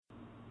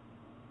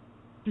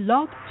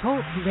Blog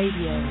Talk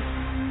Radio.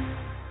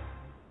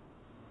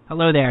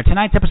 Hello there.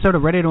 Tonight's episode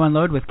of Ready to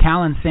Unload with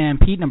Cal and Sam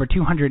Pete, number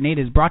 208,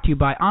 is brought to you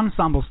by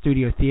Ensemble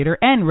Studio Theater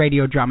and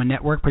Radio Drama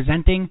Network,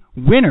 presenting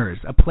Winners,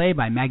 a play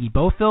by Maggie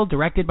Bofill,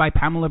 directed by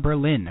Pamela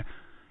Berlin.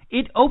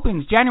 It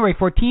opens January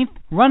 14th,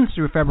 runs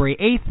through February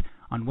 8th,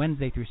 on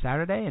Wednesday through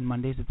Saturday, and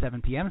Mondays at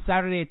 7 p.m.,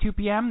 Saturday at 2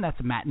 p.m., that's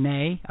a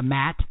matinee, a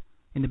mat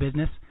in the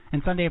business,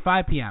 and Sunday at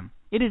 5 p.m.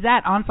 It is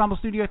at Ensemble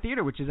Studio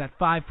Theater, which is at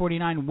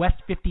 549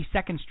 West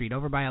 52nd Street,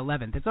 over by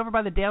 11th. It's over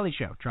by The Daily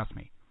Show, trust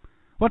me.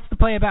 What's the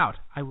play about?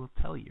 I will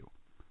tell you.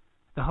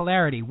 The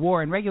hilarity,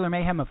 war, and regular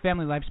mayhem of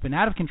family life spin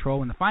out of control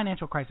when the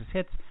financial crisis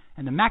hits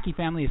and the Mackey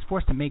family is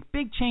forced to make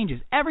big changes.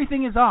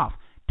 Everything is off.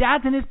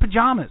 Dad's in his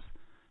pajamas.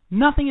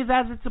 Nothing is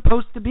as it's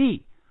supposed to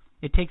be.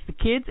 It takes the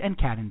kids and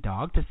cat and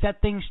dog to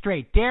set things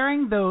straight,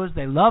 daring those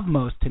they love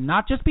most to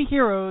not just be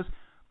heroes,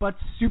 but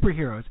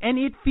superheroes. And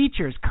it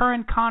features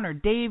Curran Connor,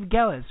 Dave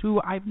Gellis, who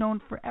I've known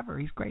forever.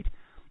 He's great.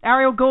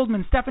 Ariel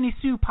Goldman, Stephanie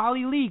Sue,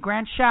 Polly Lee,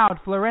 Grant Shoud,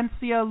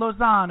 Florencia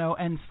Lozano,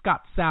 and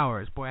Scott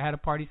Sowers. Boy, I had a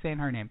party saying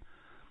her name.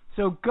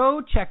 So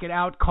go check it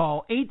out.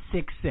 Call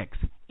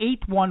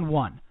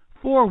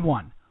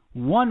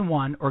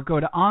 866-811-4111 or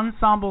go to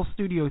Ensemble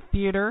Studio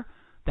Theater,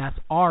 that's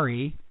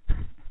R-E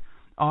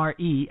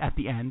at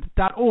the end,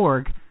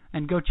 .org,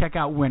 and go check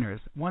out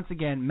Winners. Once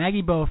again,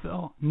 Maggie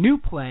Bofill, new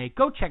play.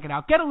 Go check it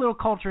out. Get a little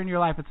culture in your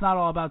life. It's not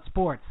all about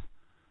sports.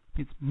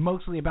 It's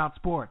mostly about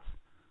sports.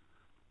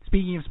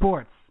 Speaking of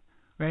sports,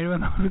 ready to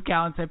unload with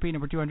Cal and Sam Pete,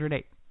 number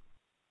 208.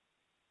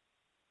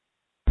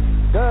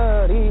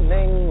 Good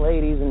evening,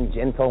 ladies and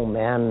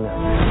gentlemen.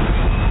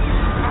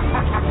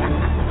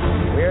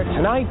 We're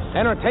tonight's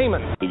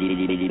entertainment.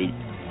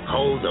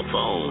 Hold the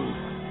phone.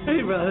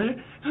 Hey, brother.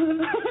 This is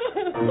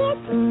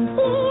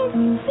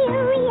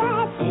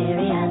serious.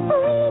 Serious. We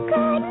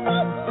could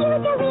make you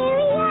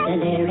delirious.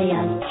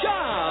 Delirious.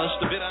 Just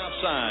a bit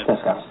outside.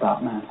 Just gotta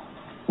stop, man.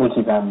 We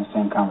keep having the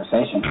same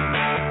conversation.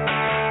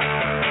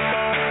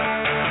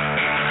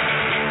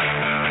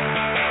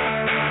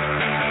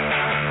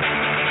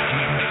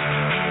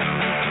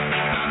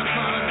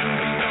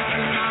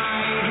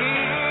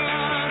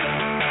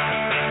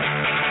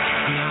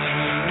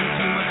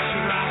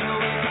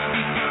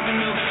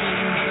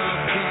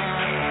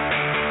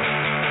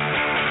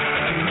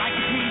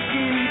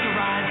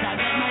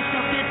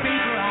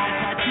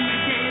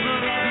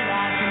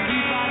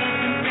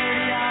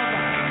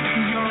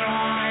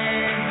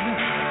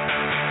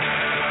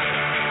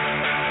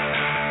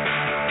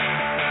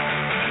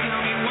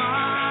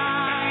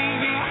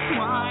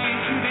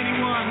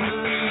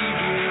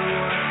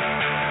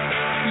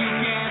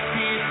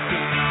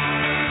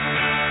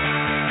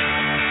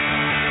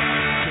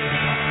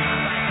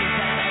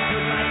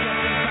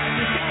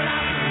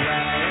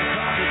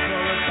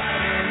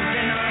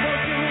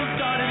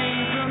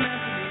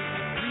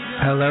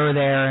 Hello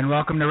there, and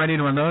welcome to Ready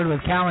to Unload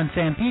with Cal and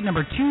Sam Pete,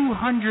 number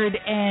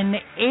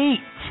 208.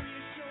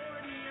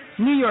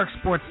 New York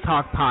Sports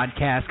Talk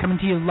Podcast, coming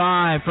to you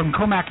live from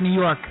Comac, New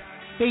York,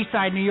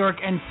 Bayside, New York,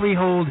 and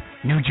Freehold,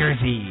 New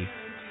Jersey.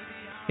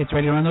 It's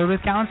Ready to Unload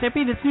with Cal and Sam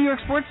Pete. It's New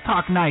York Sports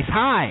Talk Nice.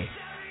 Hi,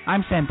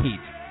 I'm Sam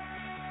Pete.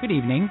 Good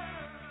evening.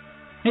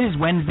 It is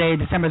Wednesday,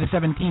 December the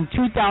 17th,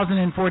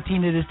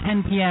 2014. It is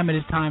 10 p.m. It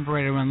is time for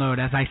Ready to Unload,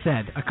 as I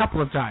said a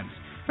couple of times.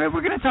 All right,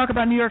 we're going to talk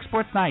about New York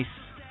Sports Nice.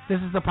 This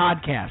is the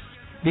podcast.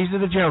 These are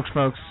the jokes,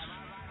 folks.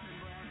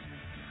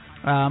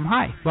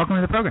 Hi, welcome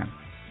to the program.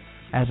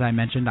 As I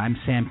mentioned, I'm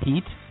Sam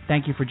Pete.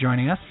 Thank you for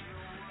joining us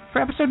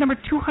for episode number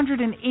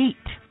 208.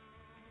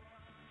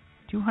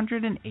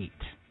 208.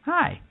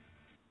 Hi.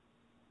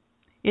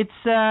 It's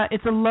a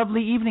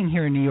lovely evening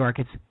here in New York.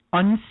 It's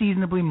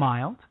unseasonably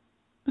mild.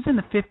 It was in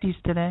the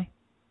 50s today.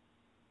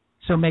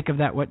 So make of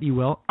that what you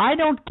will. I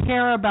don't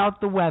care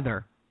about the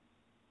weather.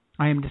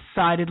 I am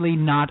decidedly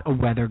not a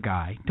weather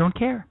guy. Don't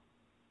care.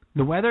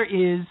 The weather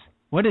is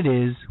what it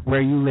is where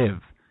you live.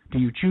 Do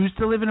you choose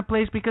to live in a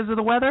place because of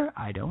the weather?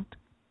 I don't.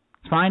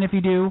 It's fine if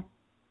you do.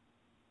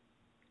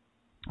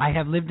 I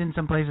have lived in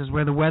some places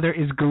where the weather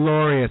is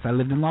glorious. I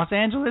lived in Los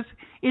Angeles.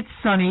 It's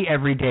sunny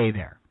every day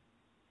there.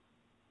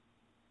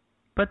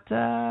 But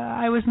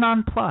I was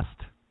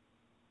nonplussed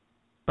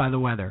by the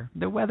weather.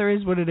 The weather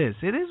is what it is.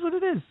 It is what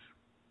it is.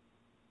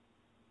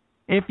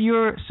 If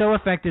you're so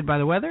affected by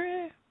the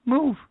weather,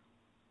 move.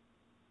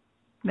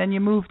 Then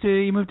you move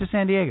to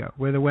San Diego,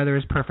 where the weather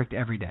is perfect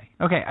every day.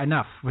 Okay,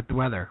 enough with the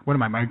weather. What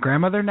am I, my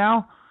grandmother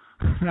now?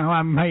 Now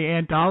I'm my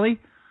Aunt Dolly?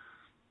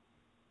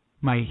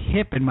 My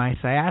hip and my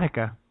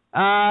sciatica.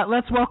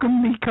 Let's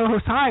welcome the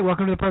co-host. Hi,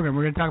 welcome to the program.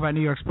 We're going to talk about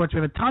New York sports.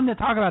 We have a ton to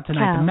talk about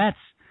tonight. Cal. The Mets,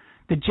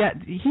 the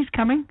Jets. He's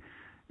coming.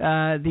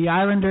 The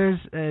Islanders,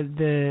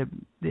 the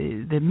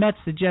Mets,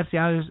 the Jets, the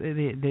Islanders,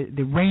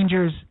 the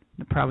Rangers.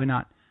 Probably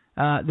not.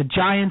 The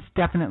Giants,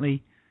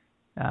 definitely.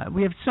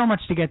 We have so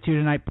much to get to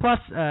tonight. Plus,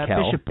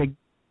 Bishop,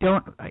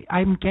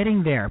 I'm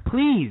getting there.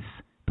 Please.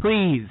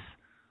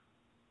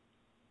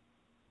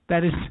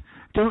 That is,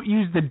 don't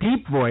use the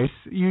deep voice.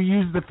 You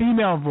use the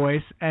female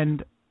voice,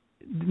 and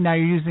now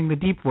you're using the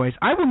deep voice.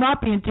 I will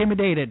not be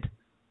intimidated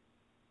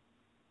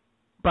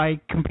by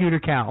Computer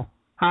Cal.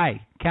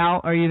 Hi,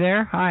 Cal, are you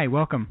there? Hi,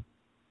 welcome.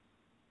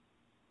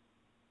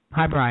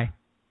 Hi, Bri.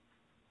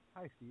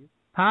 Hi, Steve.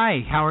 Hi,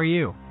 how are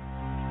you?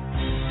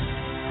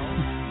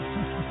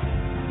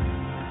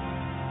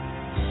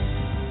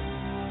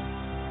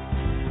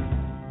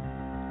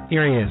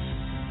 Here he is.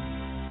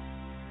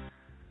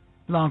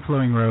 Long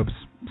flowing robes.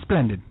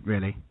 Splendid,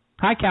 really.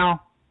 Hi,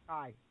 Cal.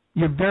 Hi.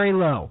 You're very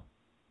low.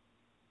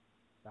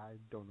 I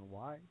don't know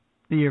why.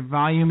 Your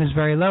volume is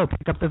very low.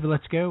 Pick up the...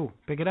 Let's go.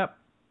 Pick it up.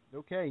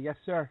 Okay, yes,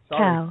 sir. Cal.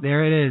 Sorry.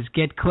 There it is.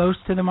 Get close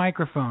to the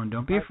microphone.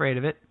 Don't be afraid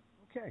of it.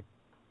 Okay.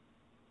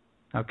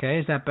 Okay,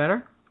 is that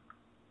better?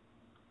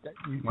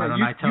 Why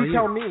don't I tell you? You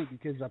tell me,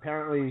 because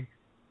apparently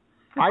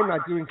I'm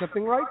not doing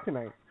something right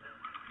tonight.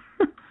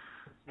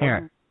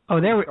 Here.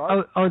 There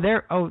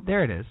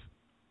it is.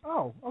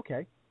 Oh,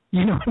 okay.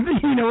 You know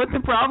what the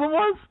problem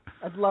was?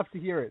 I'd love to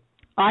hear it.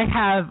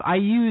 I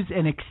use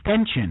an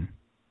extension.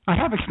 I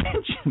have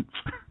extensions.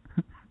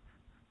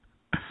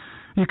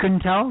 You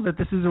couldn't tell that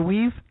this is a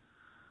weave?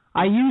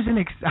 I use an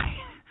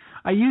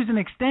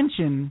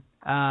extension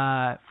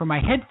for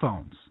my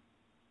headphones.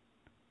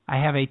 I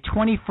have a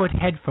 20-foot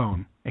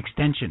headphone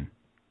extension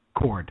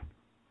cord.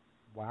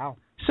 Wow.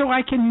 So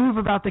I can move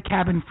about the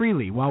cabin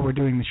freely while we're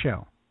doing the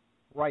show.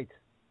 Right.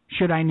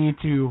 Should I need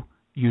to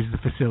use the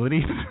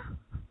facilities?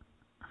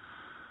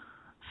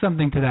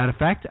 Something to that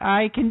effect.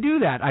 I can do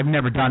that. I've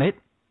never done it.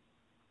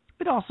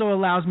 It also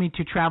allows me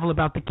to travel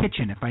about the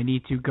kitchen if I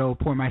need to go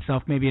pour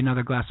myself maybe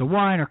another glass of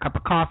wine or cup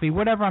of coffee,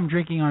 whatever I'm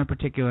drinking on a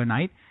particular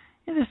night.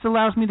 And this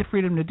allows me the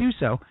freedom to do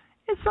so.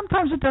 And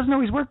sometimes it doesn't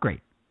always work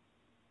great.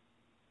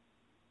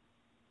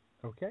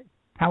 Okay.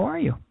 How are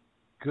you?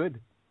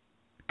 Good.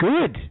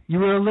 Good. You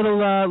were a little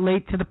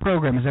late to the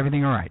program. Is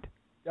everything all right?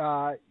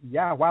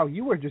 Yeah, wow,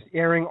 you were just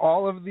airing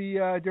all of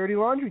the dirty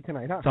laundry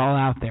tonight, huh? It's all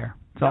out there.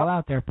 It's all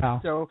out there, pal.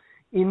 So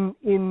in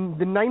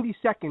the 90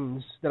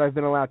 seconds that I've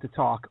been allowed to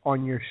talk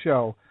on your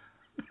show,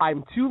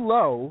 I'm too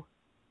low,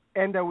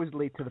 and I was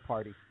late to the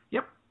party.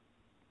 Yep.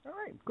 All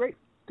right, great.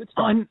 Good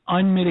stuff.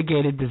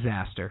 Unmitigated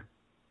disaster.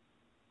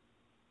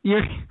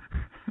 You're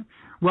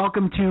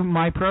welcome to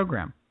my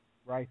program.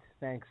 Right,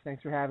 thanks.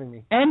 Thanks for having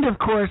me. And, of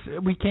course,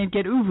 we can't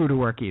get Uvu to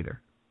work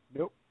either.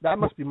 Nope, that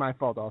must be my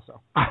fault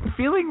also. I'm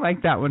feeling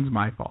like that one's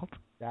my fault.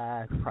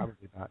 That's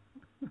probably not.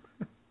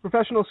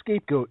 Professional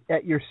scapegoat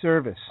at your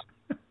service.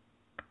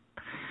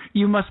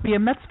 You must be a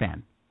Mets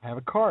fan. I have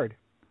a card.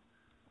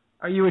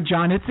 Are you a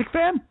John Itzik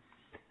fan?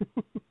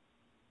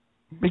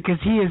 Because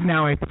he is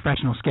now a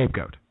professional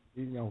scapegoat.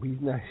 You know, he's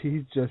not.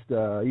 He's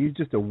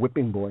just a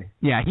whipping boy.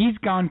 Yeah, he's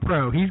gone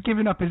pro. He's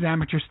given up his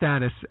amateur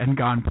status and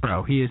gone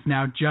pro. He is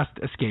now just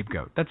a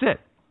scapegoat. That's it.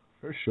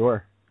 For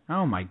sure.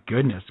 Oh, my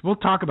goodness. We'll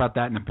talk about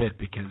that in a bit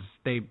because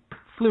they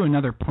flew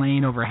another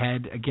plane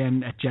overhead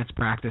again at Jets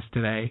practice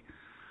today.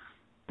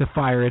 The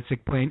Fire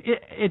Itzik plane.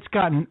 It's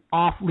gotten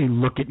awfully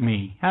look at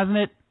me, hasn't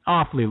it?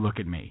 Awfully look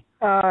at me.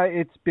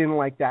 It's been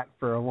like that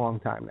for a long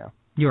time now.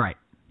 You're right.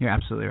 You're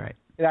absolutely right.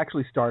 It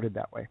actually started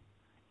that way.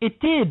 It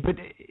did, but...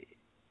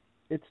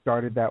 It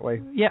started that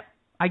way. Yep.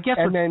 I guess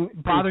what's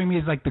bothering me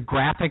is like the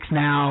graphics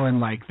now and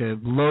like the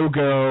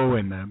logo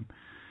and the...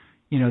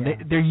 You know,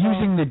 they're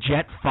using the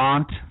Jet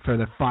font for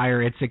the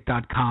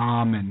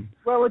fireitzik.com and...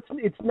 Well,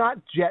 it's not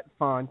Jet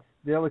font.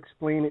 They'll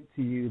explain it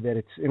to you that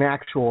it's an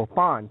actual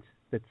font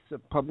that's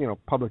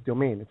public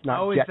domain. It's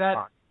not Jet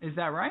font. Is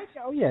that right?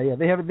 Oh yeah.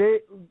 They have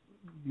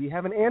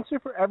an answer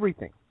for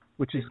everything,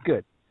 which is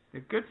good.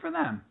 Good for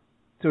them.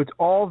 So it's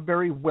all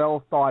very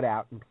well thought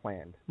out and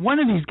planned. One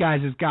of these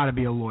guys has got to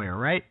be a lawyer,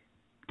 right?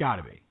 Got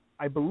to be.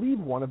 I believe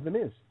one of them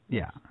is.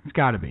 Yeah, it's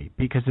got to be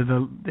because of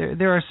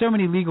there are so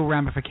many legal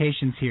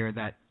ramifications here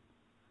that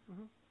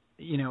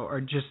are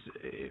just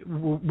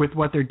with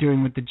what they're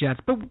doing with the Jets.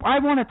 But I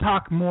want to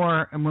talk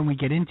more, and when we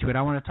get into it,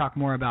 I want to talk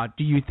more about,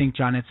 do you think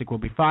John Itzik will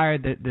be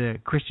fired? The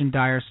Christian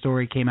Dyer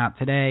story came out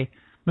today.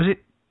 Was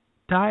it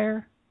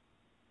Dyer?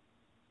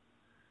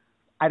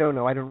 I don't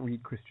know. I don't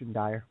read Christian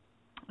Dyer.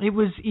 It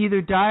was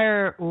either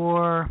Dyer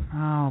or,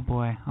 oh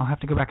boy, I'll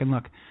have to go back and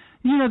look.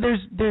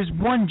 There's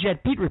one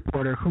Jet beat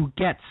reporter who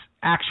gets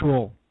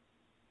actual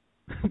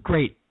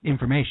great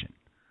information.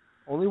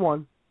 Only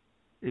one.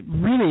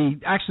 Really,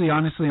 actually,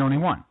 honestly, only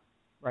one.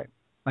 Right.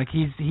 Like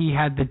he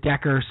had the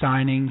Decker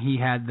signing. He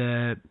had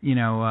the,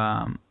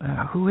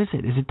 who is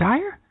it? Is it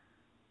Dyer?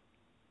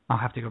 I'll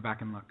have to go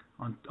back and look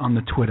on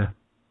the Twitter.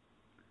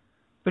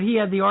 But he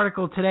had the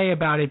article today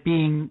about it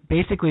being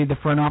basically the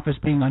front office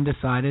being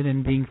undecided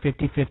and being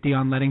 50-50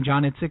 on letting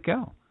John Itzik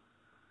go.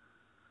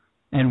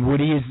 And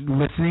Woody is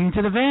listening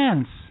to the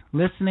fans.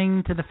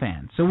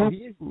 So he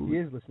is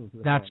listening to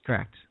the fans. That's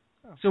correct.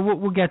 Oh. So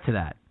we'll get to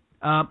that.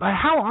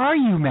 How are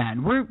you,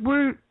 man?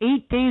 We're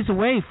 8 days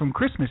away from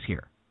Christmas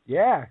here.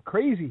 Yeah,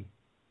 crazy.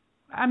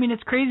 I mean,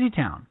 it's crazy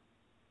town.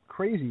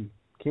 Crazy.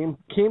 Came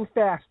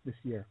fast this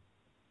year.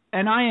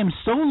 And I am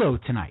solo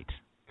tonight.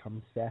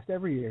 Comes fast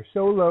every year.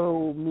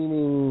 Solo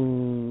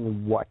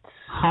meaning what?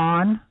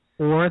 Han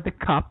or the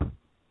Cup.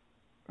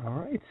 All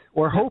right.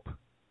 Or Hope.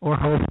 Boy,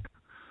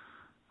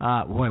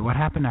 what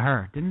happened to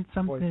her? Didn't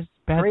something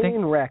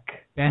Train wreck.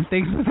 Bad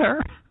things with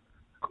her?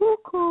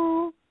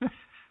 Cuckoo.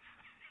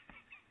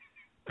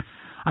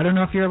 I don't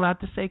know if you're allowed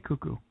to say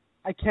cuckoo.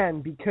 I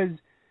can because,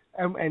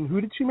 and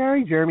who did she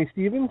marry? Jeremy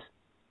Stevens?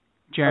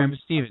 Jeremy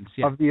Stevens,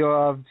 yeah. Of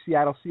the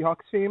Seattle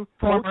Seahawks fame?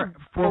 Former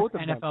both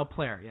of NFL them.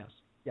 player, yes.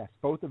 Yes,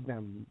 both of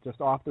them just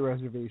off the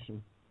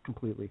reservation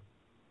completely.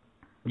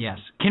 Yes.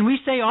 Can we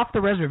say off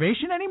the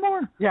reservation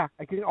anymore? Yeah,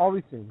 I can. All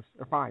these things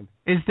are fine.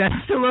 Is that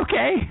still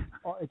okay?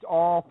 It's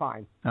all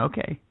fine.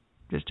 Okay.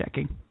 Just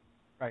checking.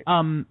 Right.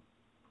 No,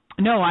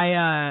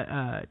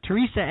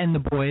 Teresa and the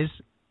Boys,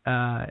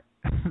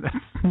 that's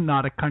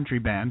not a country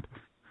band,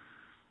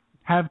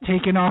 have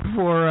taken off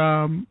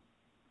for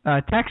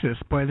Texas.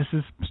 Boy, this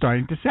is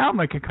starting to sound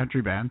like a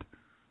country band.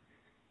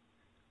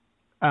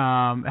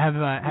 Are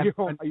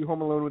you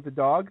home alone with the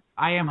dog?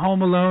 I am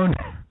home alone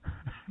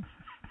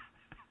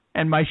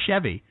and my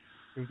Chevy.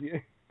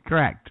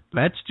 Correct.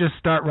 Let's just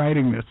start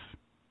writing this.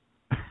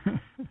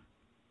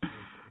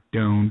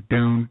 Doon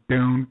doon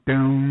doon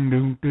doon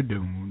doon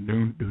doon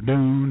doon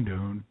doon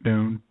doon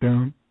doon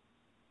doon.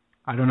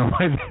 I don't know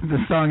why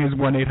the song is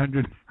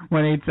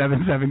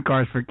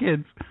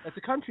 1-800-1877-CARS-FOR-KIDS. That's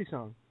a country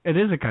song. It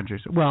is a country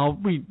song. Well,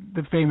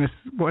 the famous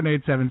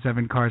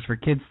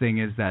 1-877-CARS-FOR-KIDS thing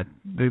is that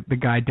the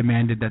guy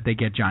demanded that they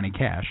get Johnny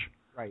Cash.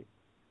 Right.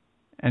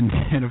 And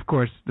of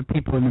course, the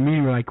people in the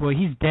meeting were like, well,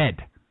 he's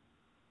dead.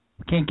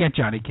 We can't get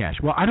Johnny Cash.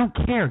 Well, I don't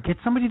care. Get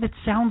somebody that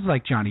sounds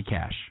like Johnny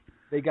Cash.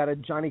 They got a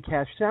Johnny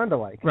Cash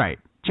sound-alike. Right.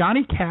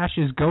 Johnny Cash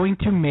is going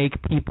to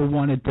make people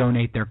want to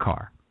donate their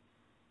car.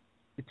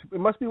 It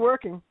must be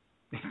working.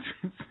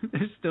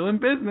 They're still in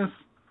business.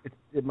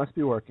 It must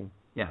be working.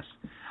 Yes.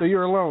 So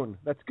you're alone.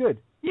 That's good.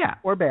 Yeah.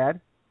 Or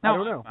bad. No, I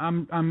don't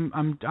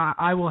know.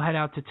 I will head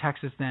out to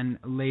Texas then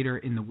later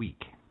in the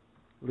week.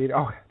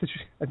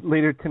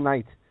 Later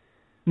tonight.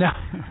 No,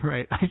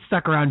 right. I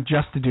stuck around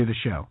just to do the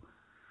show.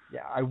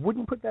 Yeah, I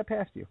wouldn't put that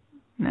past you.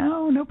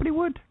 No, nobody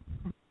would.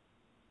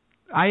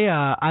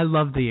 I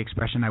love the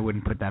expression. I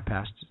wouldn't put that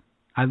past.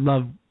 I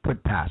love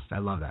put past. I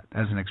love that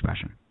as an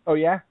expression. Oh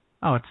yeah.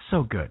 Oh, it's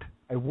so good.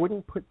 I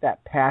wouldn't put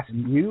that past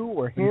you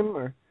or him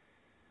or.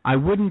 I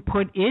wouldn't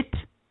put it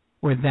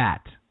or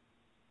that.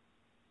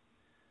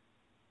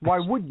 Why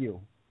would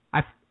you?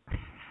 I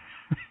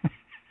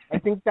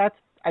think that's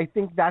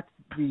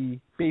the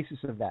basis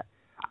of that.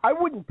 I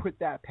wouldn't put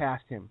that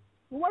past him.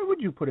 Why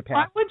would you put it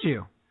past? Why would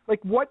you?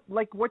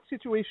 What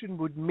situation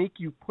would make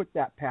you put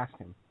that past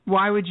him?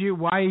 Why would you?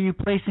 Why are you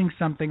placing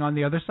something on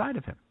the other side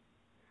of him?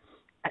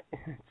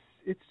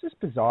 It's just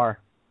bizarre.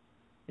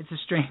 It's a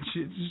strange.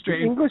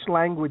 The English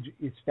language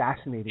is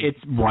fascinating. It's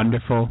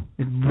wonderful.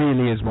 It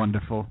really is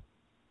wonderful.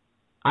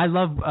 I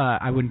love.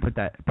 I wouldn't put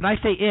that, but I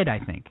say it. I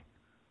think.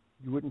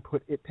 You wouldn't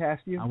put it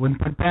past you? I wouldn't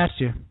put it past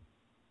you.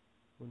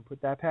 Wouldn't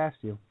put that past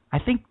you. I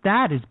think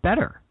that is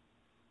better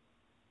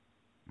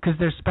because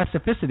there's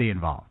specificity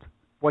involved.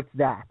 What's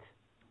that?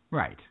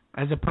 Right,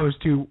 as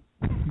opposed to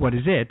what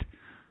is it,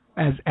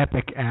 as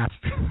Epic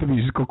asked the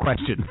musical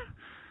question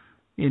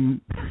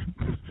in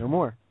No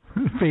More.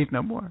 Faith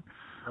No More.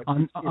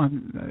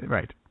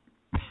 Right.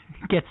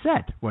 Get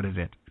set. What is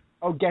it?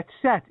 Oh, get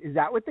set. Is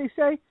that what they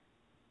say?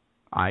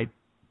 I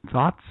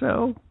thought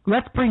so.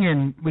 Let's bring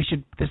in.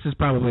 This is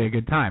probably a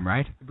good time,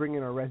 right? Bring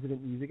in our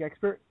resident music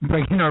expert.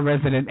 Bring in our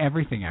resident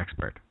everything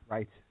expert.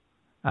 Right.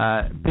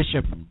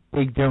 Bishop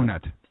Big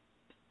Donut.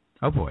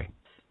 Oh boy.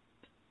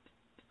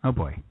 Oh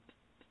boy.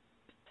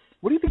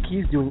 What do you think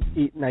he's doing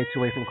 8 nights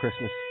away from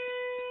Christmas?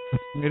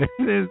 It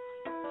is.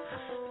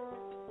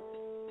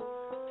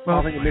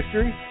 Solving a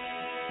mystery?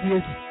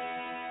 Yes.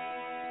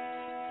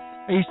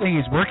 Are you saying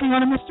he's working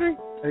on a mystery?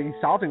 I think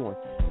he's solving one.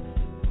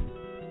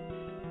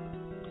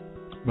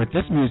 With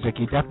this music,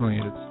 he definitely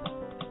is.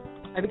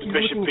 I think he's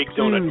Bishop looking Big at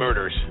Donut clues.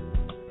 Murders.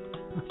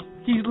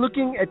 He's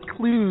looking at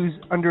clues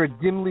under a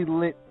dimly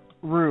lit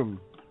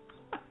room.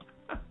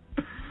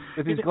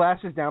 With his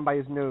glasses down by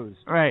his nose.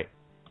 Right.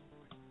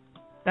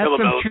 That's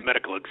Philadelphia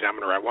medical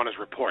examiner. I want his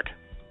report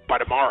by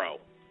tomorrow.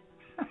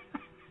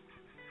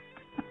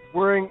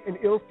 Wearing an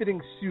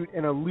ill-fitting suit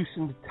and a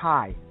loosened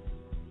tie.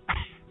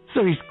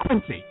 So he's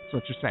Quincy, is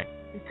what you're saying.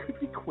 He could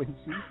be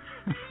Quincy.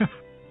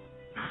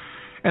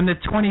 And the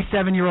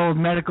 27-year-old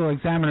medical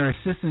examiner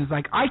assistant is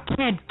like, I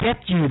can't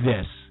get you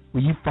this.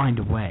 Will you find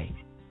a way?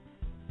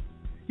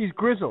 He's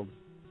grizzled.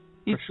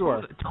 He's for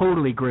sure.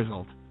 Totally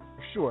grizzled.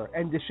 For sure.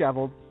 And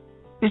disheveled.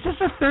 Is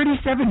this a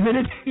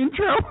 37-minute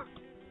intro?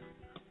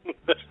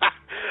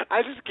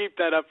 I just keep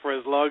that up for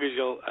as long as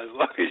you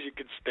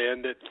can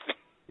stand it.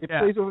 It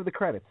plays over the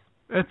credits.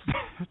 It's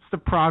the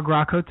Prague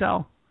Rock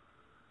Hotel.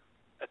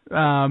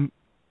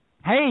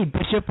 Hey,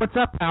 Bishop, what's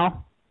up,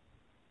 pal?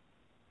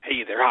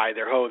 Hey there, hi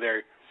there, ho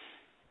there.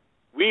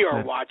 We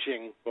are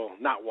watching, well,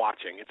 not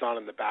watching, it's on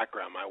in the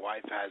background. My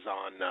wife has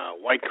on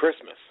White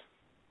Christmas.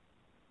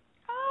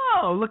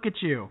 Oh, look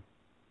at you.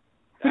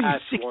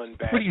 That's one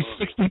bad What are you,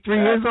 movie. 63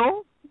 years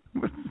old?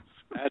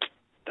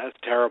 That's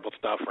terrible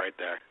stuff right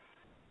there.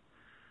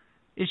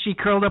 Is she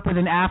curled up with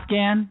an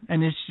Afghan,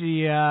 and is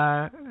she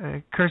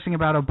cursing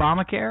about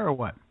Obamacare, or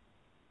what?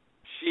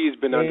 She's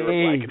been under a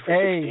blanket for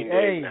 16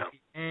 days now.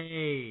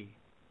 Hey,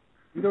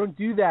 We don't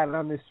do that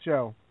on this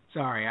show.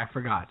 Sorry, I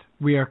forgot.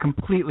 We are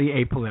completely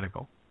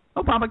apolitical.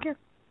 Obamacare.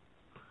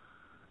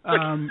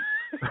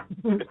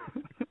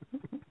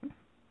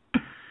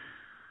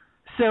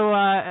 So,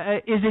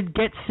 is it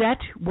Get Set?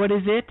 What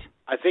is it?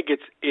 I think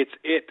it's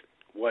it.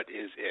 What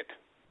is it?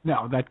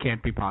 No, that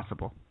can't be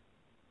possible.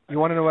 You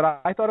want to know what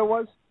I thought it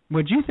was?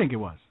 What'd you think it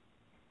was?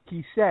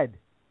 He said.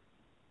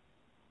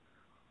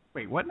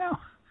 Wait, what now?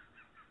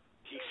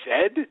 He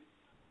said?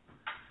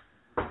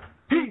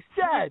 He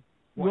said.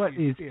 What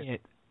is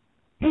it?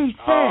 He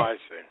said. Oh, I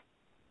see.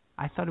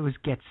 I thought it was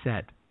Get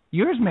Set.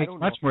 Yours makes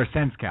much more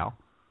sense, Cal.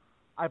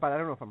 But I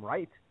don't know if I'm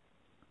right.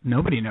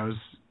 Nobody knows,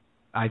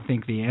 I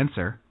think, the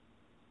answer.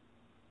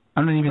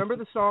 I don't even remember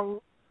the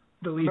song.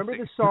 Remember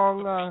the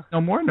song.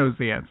 No more knows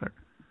the answer.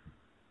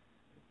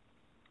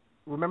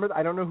 Remember,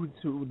 I don't know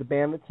who the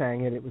band that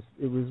sang it. It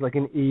was like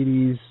an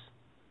 '80s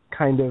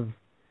kind of.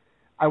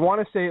 I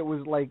want to say it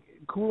was like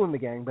Kool and the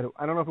Gang, but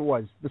I don't know if it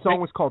was. The song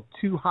was called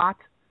 "Too Hot."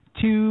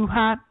 Too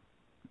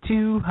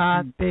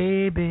hot,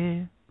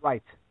 baby.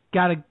 Right.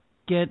 Gotta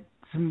get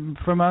some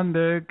from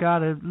under.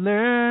 Gotta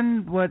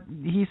learn what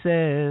he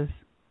says.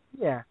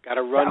 Yeah.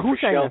 Gotta run for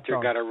shelter.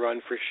 Gotta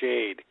run for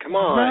shade. Come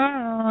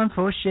on. Run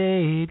for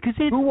shade.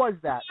 Who was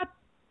that?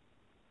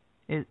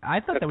 I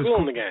thought that was Kool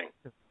and the Gang.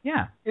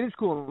 Yeah. It is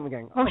Kool and the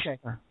Gang. Oh, okay.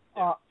 Sure.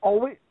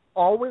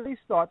 Always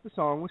thought the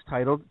song was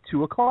titled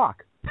 2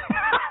 o'clock.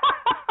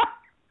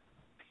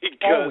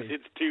 Because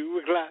it's 2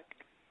 o'clock.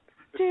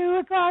 2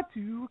 o'clock,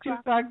 2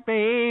 o'clock,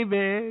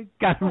 baby.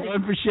 Gotta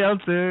run for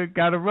shelter.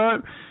 Gotta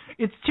run.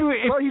 It's 2.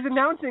 Well, he's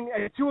announcing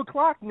at 2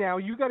 o'clock now.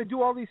 You got to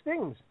do all these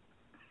things.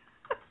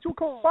 2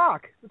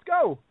 o'clock. Let's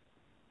go.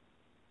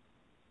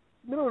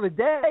 Middle of the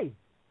day.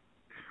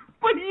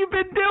 What have you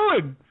been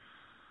doing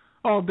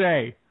all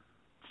day?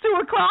 It's 2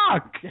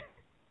 o'clock.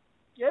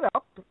 Get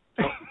up.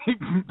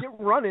 Get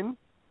running.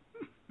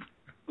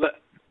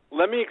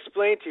 Let me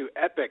explain to you.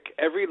 Epic.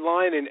 Every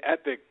line in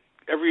Epic,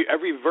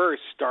 every verse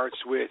starts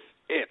with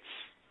 "it's."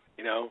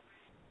 You know,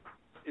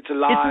 it's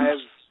alive.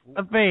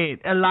 A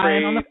fate, a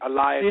lion on the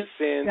alive,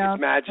 sin,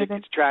 it's magic,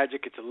 it's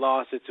tragic, it's a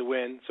loss, it's a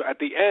win. So at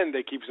the end,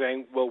 they keep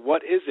saying, well,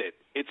 what is it?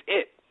 It's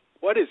it.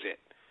 What is it?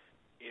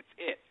 It's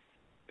it.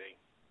 See?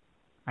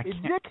 It's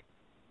it.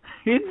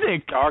 It's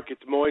it. Dark,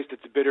 it's moist,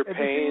 it's a bitter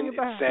pain,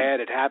 it's sad,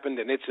 it happened,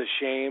 and it's a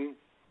shame.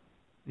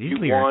 You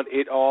want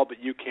it all, but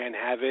you can't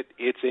have it.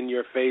 It's in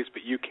your face,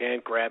 but you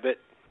can't grab it.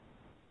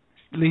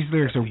 These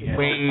lyrics are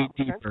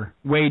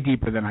way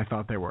deeper than I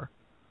thought they were.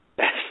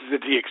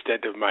 That's the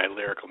extent of my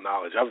lyrical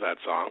knowledge of that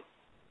song.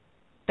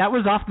 That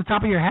was off the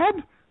top of your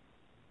head?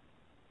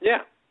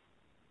 Yeah.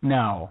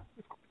 No.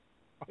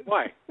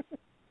 Why?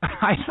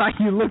 I thought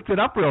you looked it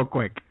up real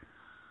quick.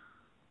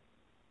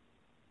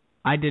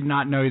 I did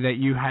not know that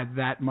you had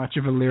that much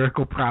of a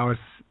lyrical prowess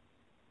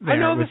there. I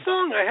know the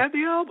song. I had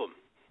the album.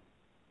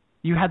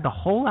 You had the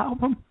whole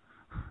album?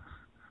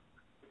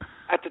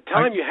 At the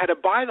time, you had to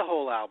buy the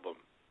whole album.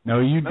 No,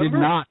 you did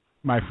not,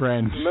 my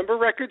friend. Remember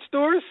record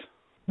stores?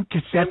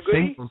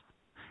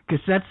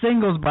 Cassette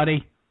singles,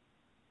 buddy.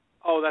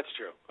 Oh, that's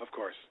true. Of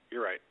course,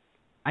 you're right.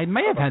 I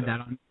may have had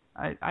that on.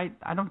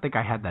 I don't think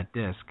I had that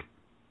disc.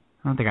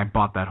 I don't think I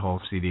bought that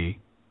whole CD.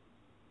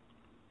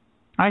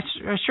 I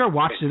sure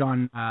watched it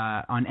on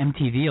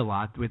MTV a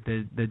lot with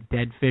the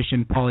dead fish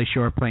and Pauly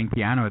Shore playing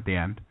piano at the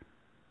end.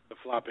 The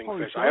flopping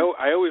fish. I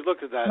always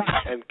looked at that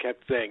and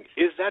kept saying,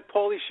 "Is that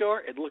Pauly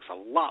Shore? It looks a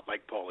lot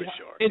like Pauly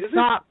Shore." It's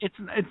not.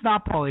 It's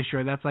not Pauly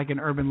Shore. That's like an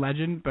urban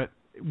legend, but.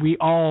 We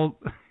all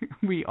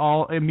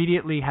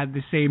immediately had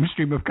the same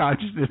stream of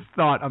consciousness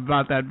thought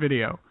about that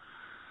video.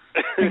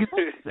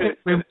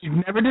 We've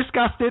never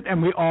discussed it,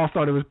 and we all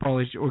thought it was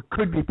Pauly Shore, or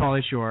could be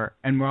Pauly Shore,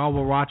 and we're all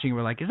watching.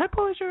 We're like, "Is that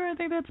Pauly Shore? I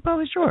think that's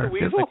Pauly Shore."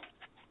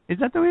 Is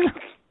that the Weasel?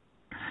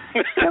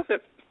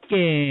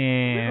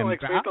 Weasel like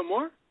Faith No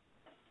More?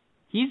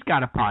 He's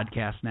got a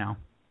podcast now.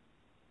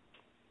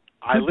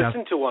 I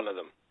listened to one of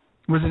them.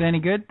 Was it any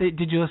good?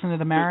 Did you listen to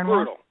the Marin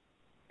one?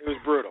 It was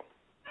brutal.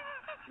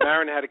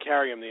 Marin had to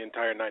carry him the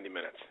entire 90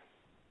 minutes.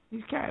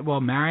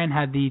 Well, Marin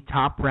had the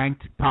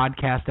top-ranked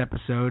podcast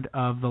episode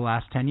of the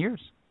last 10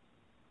 years.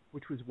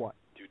 Which was what?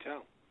 Do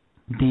tell.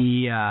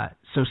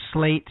 So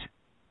Slate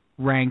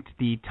ranked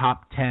the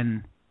top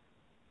 15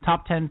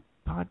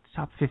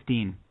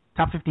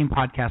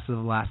 podcasts of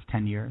the last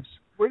 10 years.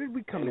 Where did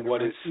we come in?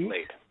 What is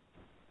Slate?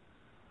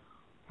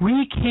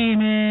 We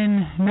came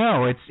in.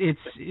 No,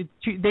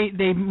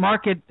 they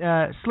market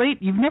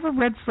Slate. You've never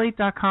read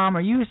Slate.com.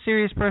 Are you a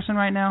serious person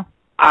right now?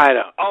 I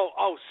don't.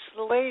 Oh,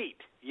 Slate.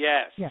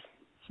 Yes. Yeah.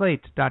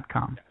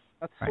 Slate.com. Yes.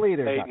 That's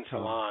Slater. Slate and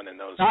Salon and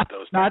those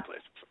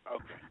places.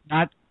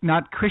 Okay.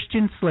 Not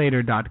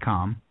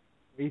ChristianSlater.com.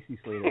 AC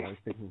Slater. I was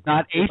thinking.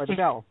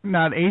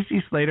 Not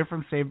AC Slater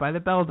from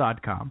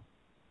SavedByTheBell.com.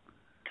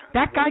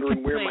 That guy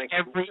can play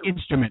every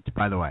instrument,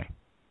 by the way.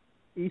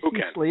 AC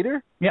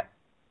Slater? Yep.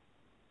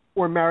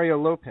 Or Mario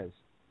Lopez?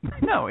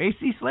 No,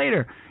 AC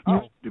Slater.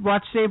 You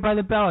watch Saved by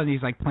the Bell, and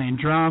he's like playing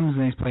drums,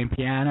 and he's playing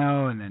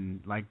piano, and then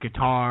like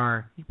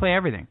guitar. He play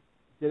everything.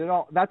 Did it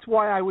all. That's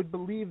why I would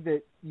believe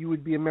that you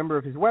would be a member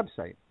of his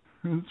website.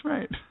 That's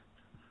right.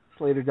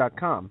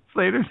 Slater.com.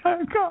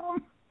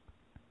 Slater.com.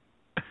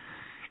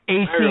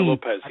 Mario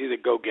Lopez, he's a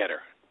go-getter.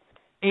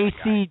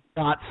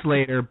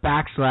 AC.Slater /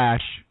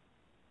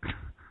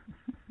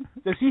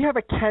 Does he have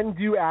a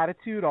can-do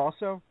attitude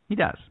also? He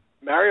does.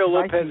 Mario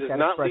Lopez is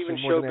not leaving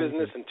show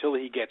business until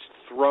he gets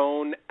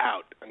thrown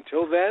out.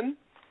 Until then,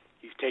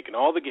 he's taking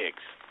all the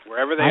gigs,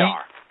 wherever they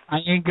are. I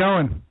ain't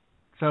going.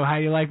 So how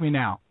you like me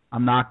now?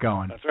 I'm not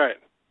going. That's right.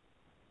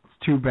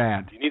 It's too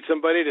bad. You need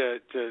somebody to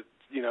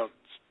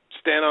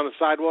stand on the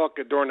sidewalk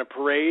during a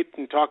parade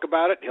and talk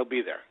about it, he'll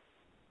be there.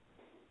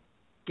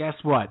 Guess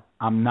what?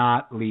 I'm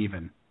not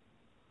leaving.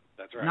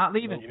 That's right. Not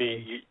leaving.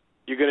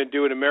 You're going to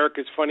do an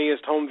America's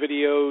Funniest Home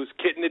Videos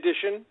Kitten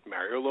Edition.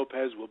 Mario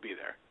Lopez will be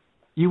there.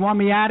 You want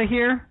me out of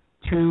here?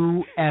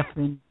 Too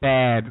effing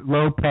bad.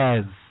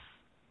 Lopez.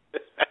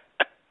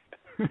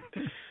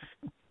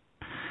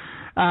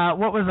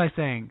 What was I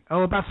saying?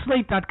 Oh, about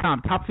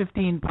Slate.com, top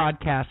 15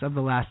 podcasts of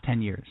the last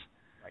 10 years.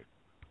 Right.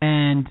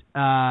 And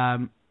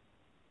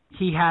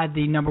he had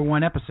the number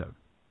one episode,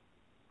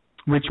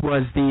 which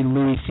was the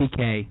Louis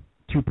C.K.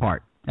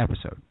 2-part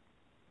episode.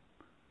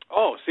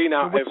 Oh, see,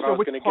 now, if I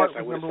was going to guess,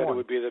 I would have said one? it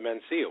would be the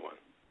Mencia one.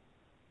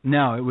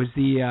 No, it was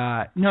the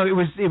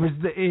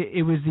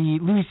it was the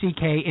Louis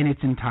C.K. in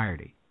its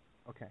entirety.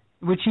 Okay.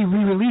 Which he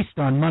re-released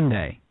on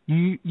Monday.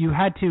 You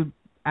had to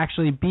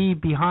actually be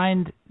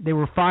behind. They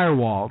were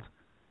firewalled,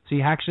 so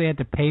you actually had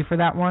to pay for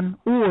that one.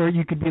 Or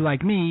you could be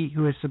like me,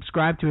 who has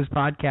subscribed to his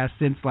podcast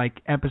since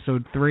like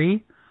episode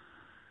 3,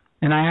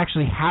 and I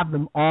actually have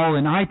them all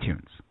in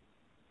iTunes.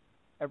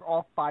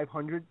 All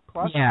 500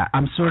 plus? Yeah,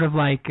 I'm sort of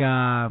like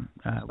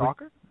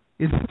stalker?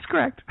 That's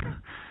correct.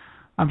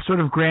 I'm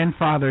sort of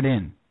grandfathered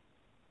in.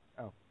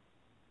 Oh.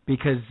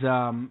 Because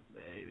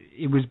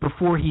it was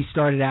before he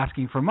started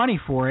asking for money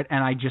for it,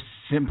 and I just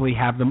simply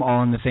have them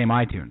all in the same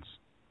iTunes.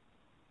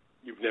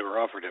 You've never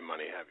offered him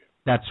money, have you?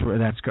 That's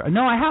good.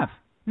 No, I have.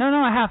 No,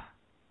 I have.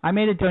 I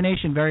made a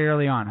donation very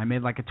early on. I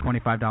made like a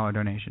 $25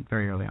 donation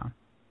very early on.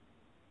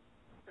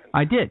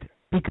 I did,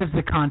 because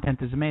the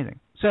content is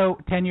amazing. So,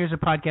 10 years of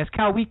podcast.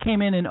 Cal, we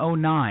came in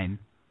 2009,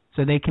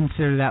 so they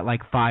consider that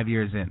like 5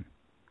 years in.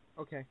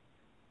 Okay.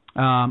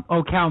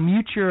 Cal,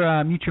 mute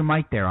your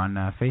mic there on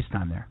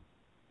FaceTime there.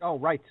 Oh,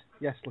 right.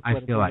 Yes, let's I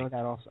let feel them like know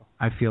that also.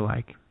 I feel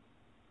like.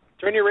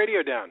 Turn your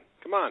radio down.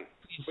 Come on.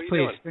 What are you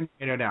doing? Turn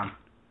your radio down.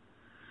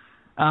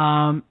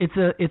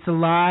 It's a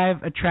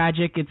live, a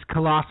tragic, it's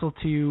colossal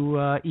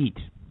to eat.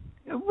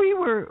 We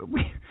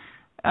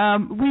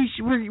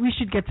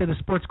should get to the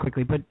sports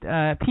quickly, but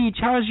Peach,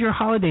 how is your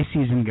holiday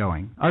season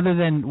going? Other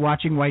than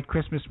watching White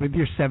Christmas with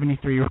your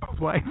 73-year-old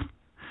wife.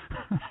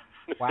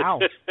 Wow.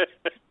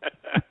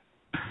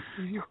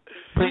 You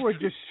are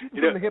just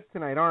shooting from the hip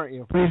tonight, aren't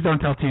you? Please don't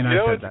tell Tina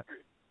I said that.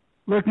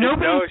 Look,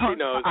 nobody. She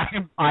knows.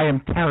 I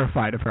am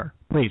terrified of her.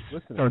 Please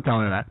don't tell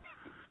her that.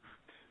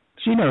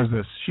 She knows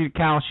this. She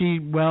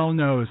well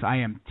knows I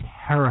am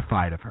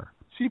terrified of her.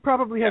 She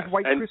probably has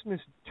White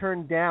Christmas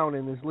turned down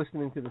and is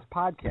listening to this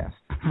podcast.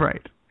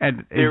 Right.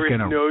 And there is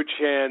no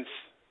chance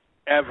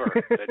ever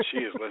that she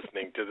is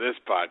listening to this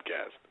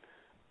podcast.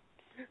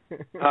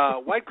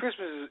 White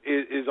Christmas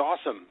is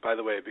awesome, by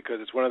the way,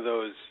 because it's one of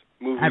those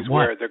movies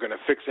where they're going to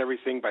fix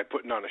everything by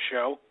putting on a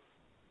show.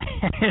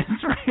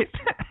 That's right.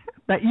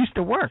 That used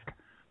to work.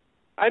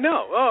 I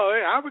know. Oh,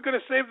 how are we going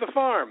to save the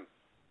farm?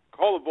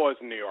 Call the boys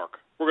in New York.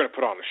 We're going to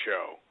put on a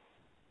show.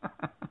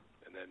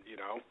 And then,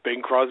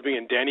 Bing Crosby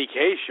and Danny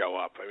Kaye show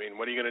up. I mean,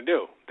 what are you going to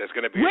do? There's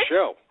going to be a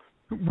show.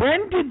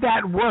 When did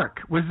that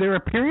work? Was there a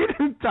period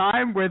of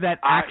time where that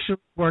actually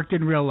worked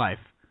in real life?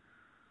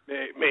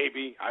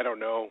 Maybe. I don't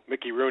know.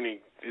 Mickey Rooney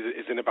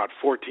is in about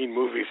 14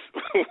 movies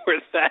where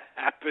that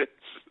happens.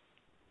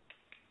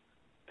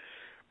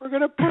 We're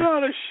going to put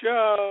on a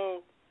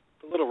show.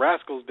 The Little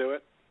Rascals do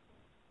it.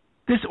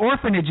 This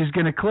orphanage is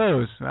going to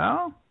close.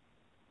 Well,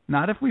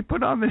 not if we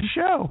put on this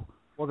show.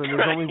 Well, then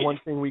there's only one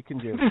thing we can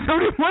do. There's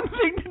only one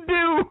thing to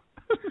do.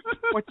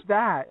 What's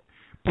that?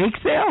 Bake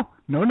sale?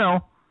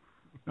 No.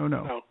 We're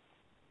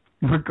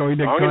going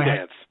to go ahead.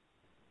 Dance.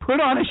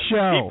 Put on a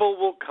show. People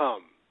will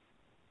come.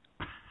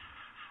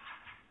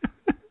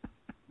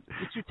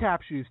 Get your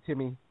tap shoes,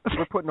 Timmy.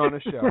 We're putting on a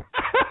show.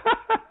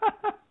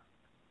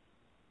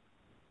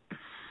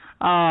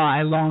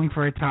 I long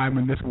for a time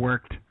when this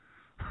worked.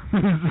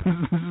 This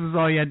is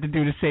all you had to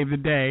do to save the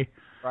day.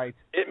 Right.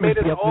 It made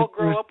us all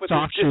grow up with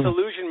this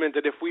disillusionment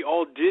that if we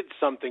all did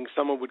something,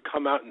 someone would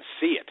come out and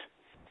see it.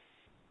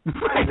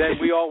 Right. And then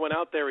we all went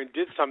out there and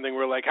did something.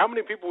 We're like, how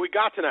many people we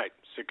got tonight?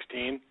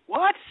 16.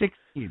 What?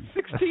 16.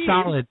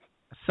 A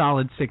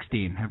solid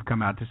 16 have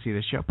come out to see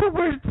the show. But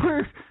we're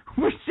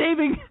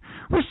saving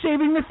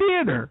the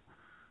theater.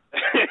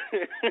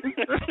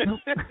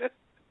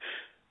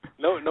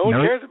 No one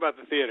cares about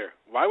the theater.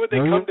 Why would they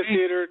come to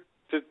theater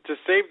to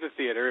save the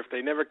theater if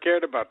they never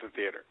cared about the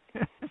theater?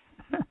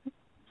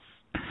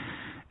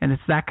 And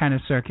it's that kind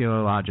of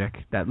circular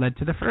logic that led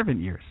to the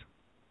Fervent Years.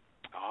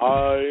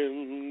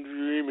 I'm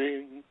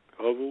dreaming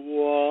of a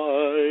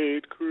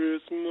white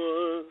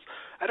Christmas.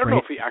 I don't know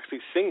if he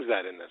actually sings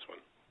that in this one.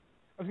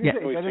 Is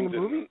that in the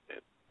movie?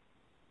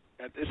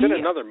 It's in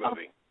another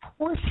movie. Of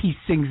course he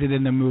sings it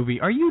in the movie.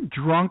 Are you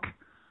drunk?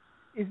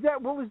 Is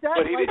that what was that?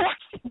 But he like,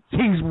 didn't. He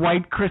sings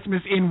White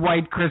Christmas in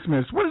White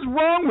Christmas. What is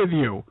wrong with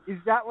you? Is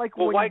that like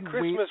Well, when White you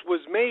Christmas was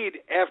made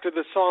after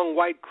the song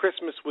White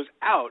Christmas was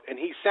out, and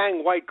he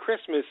sang White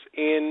Christmas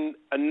in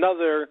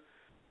another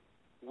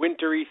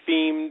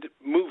wintry-themed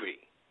movie.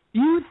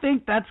 You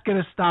think that's going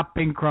to stop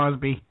Bing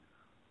Crosby?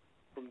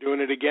 From doing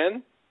it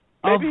again?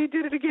 Maybe he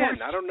did it again.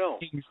 I don't know.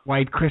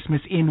 White Christmas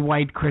in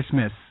White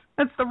Christmas.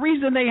 That's the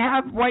reason they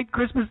have White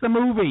Christmas the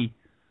movie.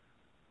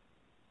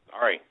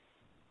 Sorry.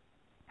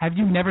 Have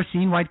you never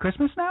seen White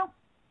Christmas now?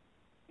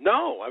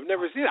 No, I've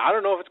never seen it. I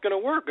don't know if it's going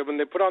to work. When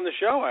they put on the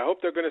show, I hope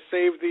they're going to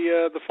save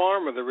the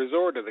farm or the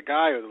resort or the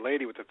guy or the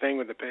lady with the thing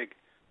with the pig.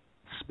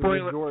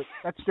 Spoiler.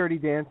 That's Dirty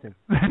Dancing.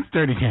 That's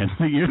Dirty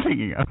Dancing you're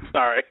thinking of.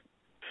 Sorry.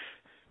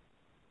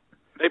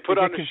 They put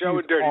on the show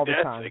in Dirty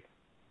Dancing.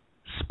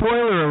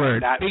 Spoiler alert.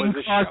 That Bing was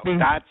a show. Crosby,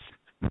 That's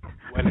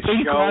when a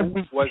Bing show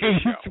Crosby was a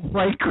show.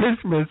 White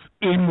Christmas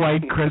in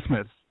White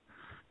Christmas.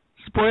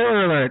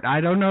 Spoiler alert. I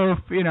don't know if,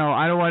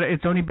 I don't want to,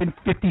 it's only been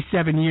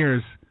 57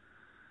 years.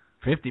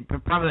 50,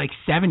 probably like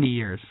 70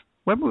 years.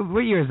 What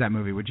year is that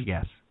movie, would you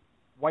guess?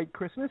 White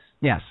Christmas?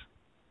 Yes.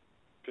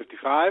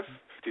 55,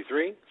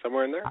 53,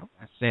 somewhere in there?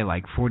 I'd say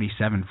like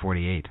 47,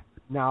 48.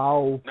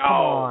 No, come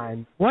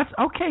on. What's,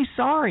 okay,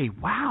 sorry.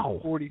 Wow.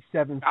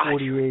 47, God,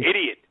 48. you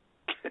idiot.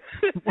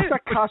 What's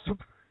that,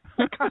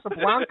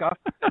 Casablanca?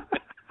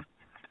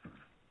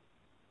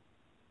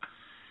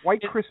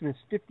 White Christmas,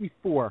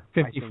 54.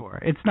 54.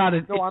 It's not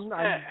a... No, I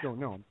don't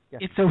know.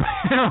 Yes. It's a...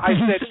 I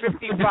said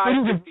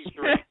 55,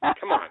 53.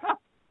 Come on.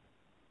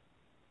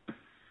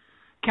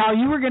 Cal,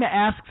 you were going to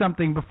ask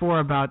something before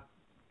about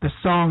the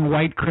song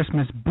White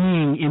Christmas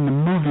being in the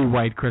movie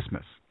White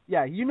Christmas.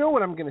 Yeah, you know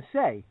what I'm going to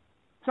say.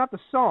 It's not the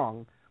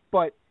song,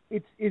 but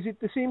is it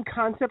the same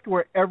concept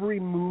where every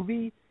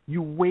movie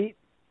you wait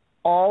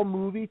all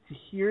movie to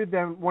hear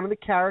one of the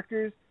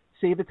characters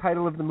say the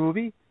title of the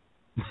movie?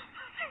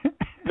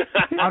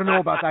 I don't know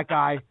about that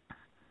guy,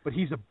 but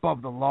he's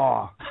above the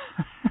law.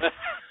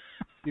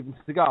 Steven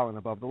Seagal and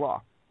above the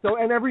law. So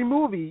in every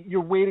movie, you're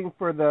waiting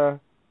for them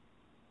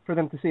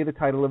to say the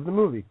title of the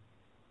movie.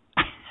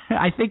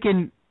 I think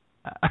in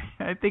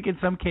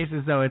some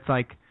cases though it's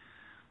like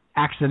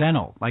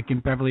accidental, like in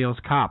Beverly Hills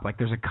Cop, like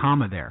there's a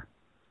comma there.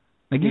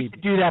 Like you used to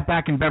do that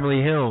back in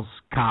Beverly Hills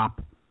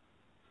Cop.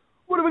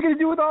 What are we going to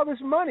do with all this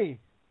money?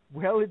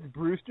 Well, it's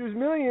Brewster's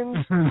Millions.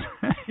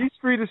 He's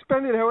free to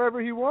spend it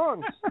however he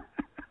wants.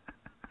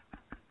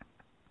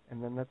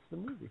 And then that's the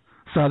movie.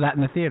 Saw that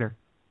in the theater.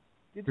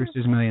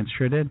 Brewster's Millions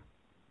sure did.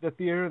 The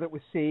theater that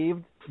was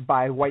saved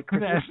by White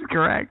Christmas? That's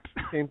correct.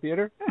 Same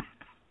theater?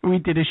 We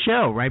did a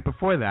show right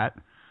before that,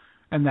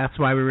 and that's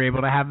why we were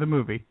able to have the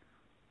movie.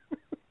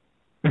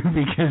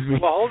 Because Well,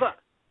 hold on.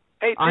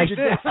 Hey, I this.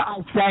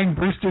 sang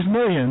Brewster's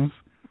Millions.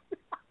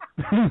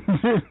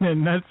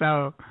 And that's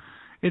how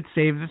it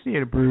saved the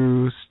theater.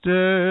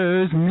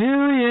 Brewster's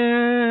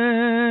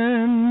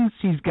Millions.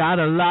 He's got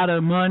a lot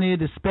of money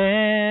to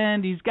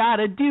spend. He's got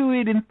to do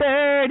it in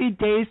 30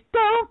 days.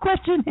 Don't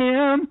question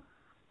him.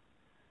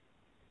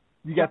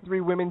 You got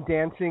three women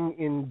dancing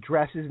in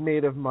dresses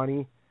made of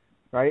money,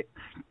 right?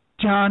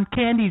 John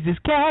Candy's his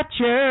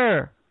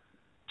catcher.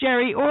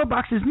 Jerry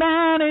Orbach's his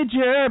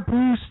manager.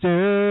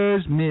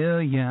 Brewster's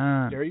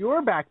Millions. Jerry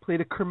Orbach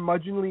played a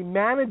curmudgeonly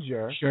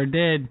manager. Sure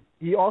did.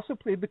 He also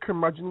played the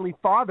curmudgeonly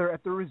father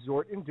at the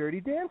resort in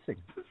Dirty Dancing.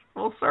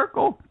 Full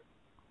circle.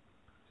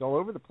 It's all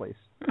over the place.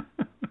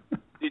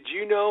 Did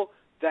you know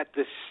that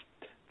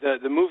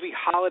the movie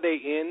Holiday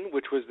Inn,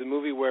 which was the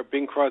movie where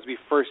Bing Crosby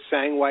first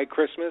sang White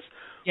Christmas,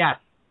 Yeah.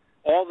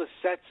 all the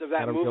sets of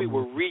that movie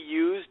were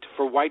reused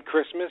for White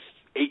Christmas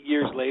 8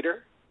 years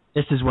later?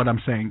 This is what I'm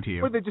saying to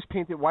you. Or they just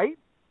paint it white?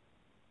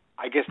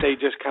 I guess they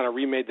just kind of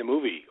remade the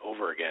movie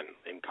over again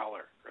in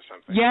color or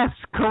something. Yes,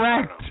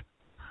 correct.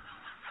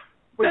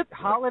 Wait,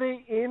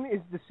 Holiday Inn is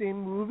the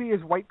same movie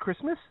as White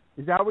Christmas?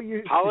 Is that what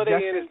you're Holiday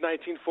suggesting? Inn is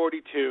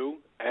 1942,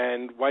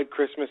 and White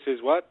Christmas is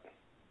what?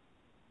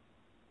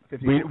 We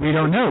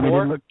don't know. We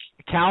didn't look.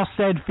 Cal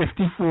said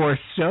 54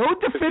 so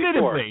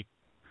definitively.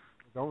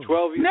 12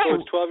 years, No. so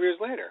it's 12 years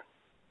later.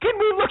 Can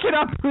we look it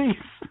up, please?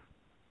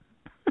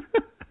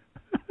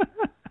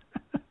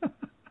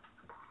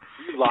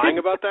 You lying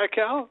about that,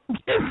 Cal?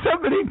 Can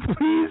somebody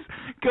please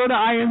go to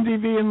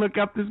IMDb and look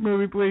up this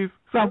movie, please?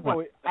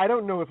 Someone. I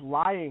don't know if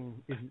lying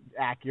is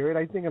accurate.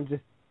 I think I'm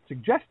just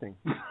suggesting.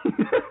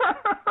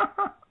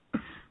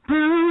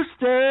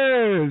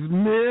 Brewster's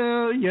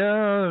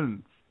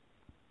Millions.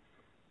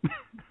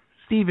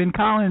 Stephen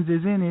Collins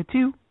is in it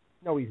too.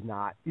 No, he's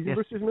not. He's in Yes.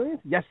 Brewster's Millions?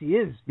 Yes, he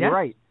is. Yeah. You're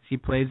right. He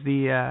plays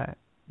the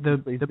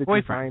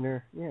boyfriend.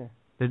 Designer. Yeah.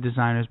 The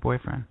designer's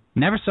boyfriend.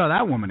 Never saw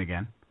that woman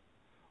again.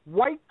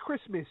 White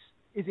Christmas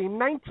is a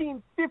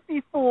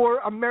 1954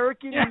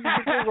 American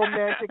musical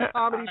romantic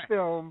comedy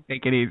film.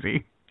 Take it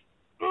easy.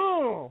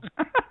 Oh.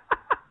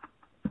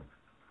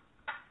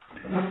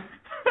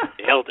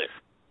 Nailed it.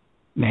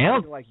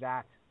 Nailed. Like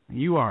that.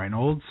 You are an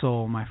old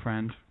soul, my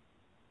friend.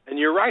 And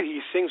you're right. He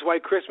sings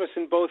White Christmas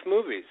in both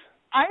movies.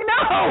 I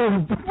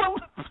know. Well,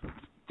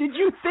 did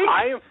you think?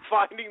 I am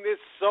finding this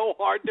so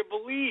hard to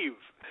believe.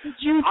 Did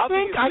you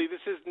think? Obviously,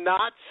 this is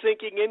not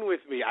sinking in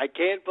with me. I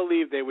can't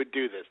believe they would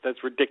do this.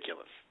 That's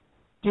ridiculous.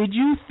 Did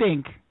you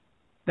think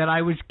that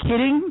I was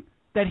kidding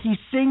that he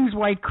sings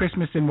White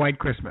Christmas in White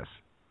Christmas?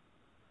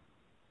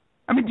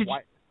 I mean,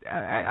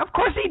 of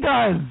course he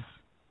does.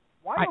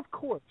 Why, of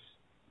course?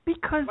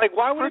 Because... Like,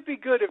 why would it be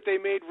good if they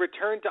made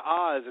Return to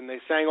Oz and they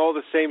sang all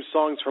the same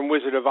songs from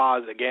Wizard of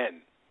Oz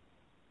again?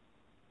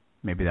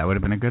 Maybe that would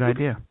have been a good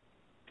idea.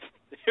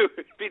 It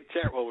would be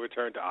terrible.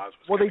 Return to Oz.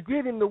 Well, they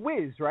did in The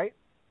Wiz, right?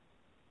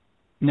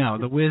 No,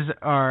 The Wiz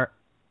are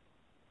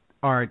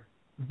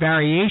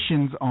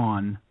variations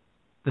on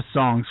the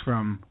songs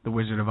from The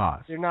Wizard of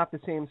Oz. They're not the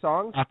same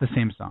songs? Not the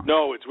same song.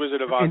 No, it's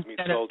Wizard of Oz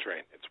meets Soul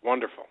Train. It's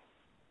wonderful.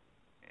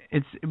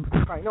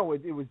 I know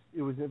it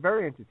was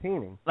very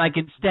entertaining. Like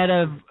instead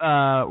of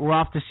we're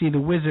off to see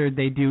the wizard,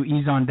 they do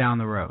ease on down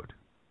the road.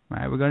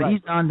 Right, we're going to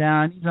ease on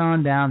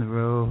down the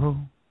road.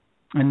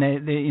 And they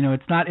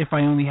it's not if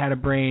I only had a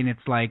brain.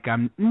 It's like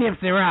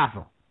Nipsey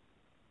Russell.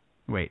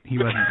 Wait, he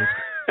wasn't just.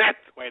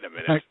 Wait a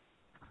minute.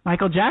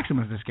 Michael Jackson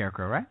was the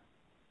Scarecrow, right?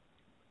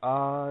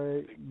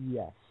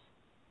 Yes.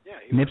 Yeah.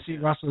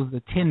 Nipsey Russell's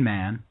the Tin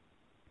Man.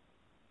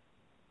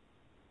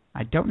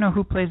 I don't know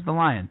who plays the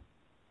lion.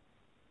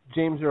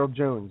 James Earl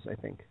Jones, I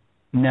think.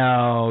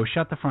 No,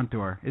 shut the front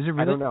door. Is it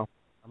really? I don't know.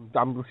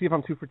 We'll see if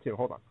I'm 2 for 2.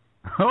 Hold on.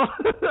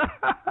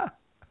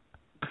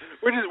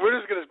 We're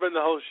just going to spend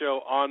the whole show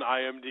on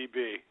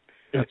IMDb.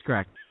 That's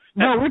correct.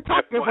 No, we're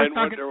talking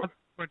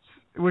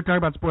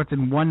about sports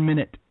in 1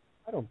 minute.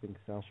 I don't think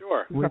so.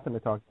 Sure. There's nothing to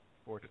talk about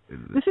sports.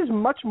 This is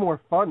much more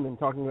fun than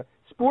talking about...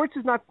 Sports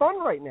is not fun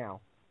right now.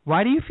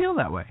 Why do you feel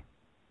that way?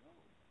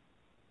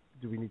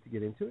 Do we need to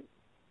get into it?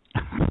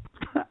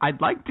 I'd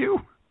like to.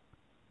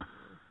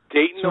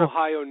 Dayton,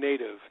 Ohio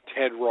native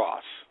Ted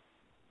Ross.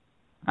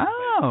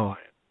 Oh.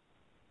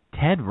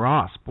 Ted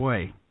Ross,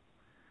 boy.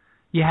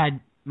 You had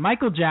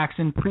Michael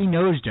Jackson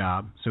pre-nose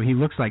job, so he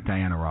looks like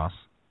Diana Ross.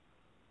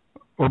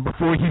 Or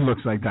before he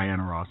looks like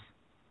Diana Ross.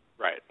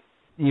 Right.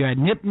 You had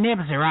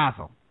Nipsey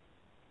Russell.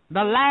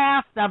 The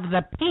last of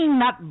the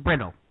peanut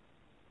brittle.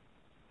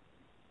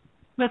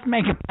 Let's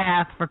make a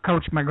path for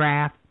Coach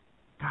McGrath.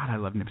 God, I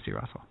love Nipsey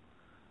Russell.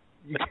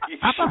 You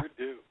sure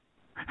do.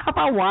 How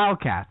about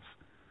Wildcats?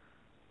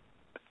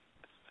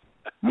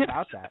 How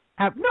about that?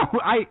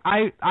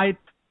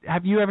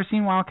 Have you ever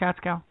seen Wildcats,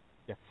 Cal?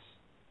 Yes.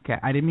 Okay,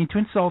 I didn't mean to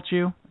insult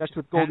you. That's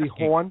with Goldie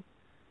Hawn.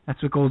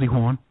 That's with Goldie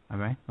Hawn. All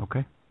right,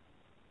 okay.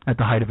 At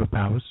the height of her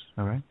powers.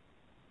 All right.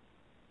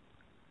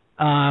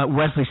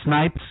 Wesley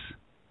Snipes.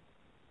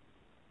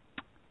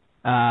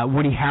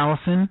 Woody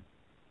Harrelson.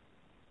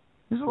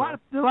 There's a lot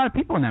of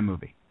people in that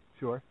movie.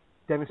 Sure.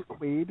 Dennis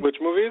Quaid. Which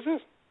movie is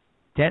this?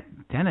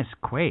 Dennis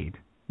Quaid.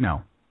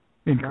 No,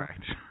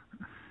 incorrect.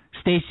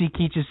 Stacy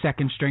Keach's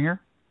second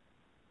stringer,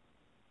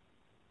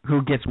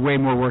 who gets way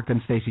more work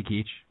than Stacy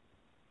Keach.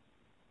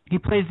 He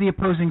plays the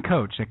opposing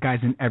coach. That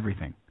guy's in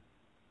everything.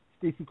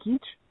 Stacy Keach?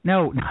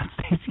 No, not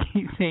Stacy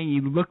Keach. Saying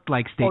he looked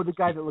like Stacy. Oh, the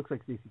guy that looks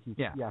like Stacy Keach.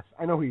 Yeah. Yes,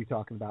 I know who you're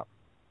talking about.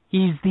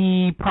 He's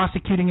the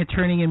prosecuting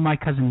attorney in My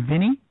Cousin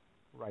Vinny.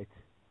 Right.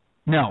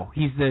 No,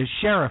 he's the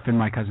sheriff in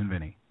My Cousin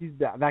Vinny. He's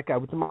that guy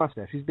with the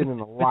mustache. He's been in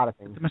a lot of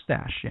things. The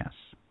mustache, yes.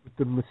 With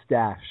the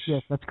mustache.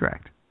 Yes, that's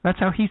correct. That's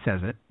how he says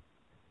it.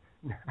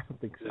 I don't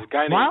think so. There's a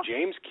guy named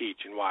James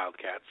Keach in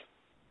Wildcats.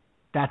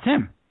 That's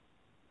him.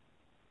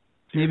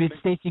 Maybe it's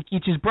Stacy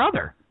Keach's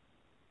brother.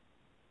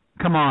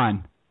 Come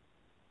on.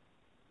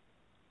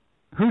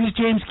 Who does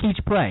James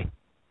Keach play?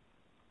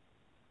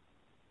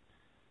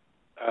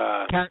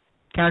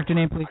 Character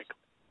name, please.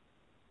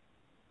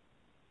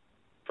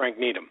 Frank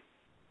Needham.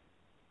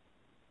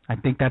 I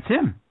think that's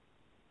him.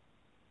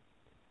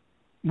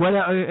 What?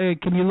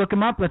 Can you look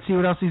him up? Let's see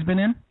what else he's been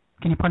in.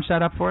 Can you punch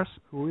that up for us?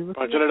 Who are we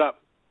looking Punching it up.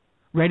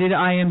 Rated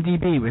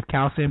IMDb with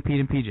Cal, Sam, Pete,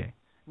 and PJ.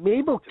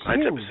 Mabel King.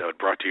 Tonight's episode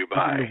brought to you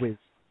by IMDb.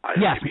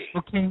 Yes,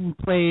 Mabel King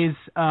plays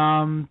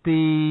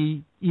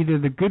either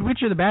the Good Witch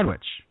or the Bad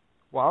Witch.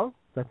 Well,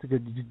 that's a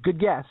good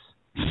guess.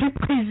 She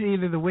plays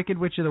either the Wicked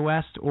Witch of the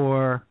West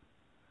or...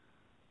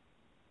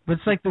 But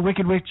it's like the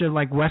Wicked Witch of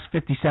like West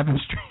 57th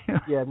Street.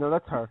 Yeah, no,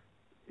 that's her.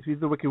 She's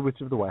the Wicked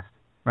Witch of the West.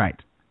 Right.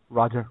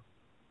 Roger.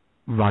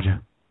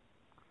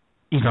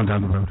 He's on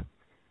down the road.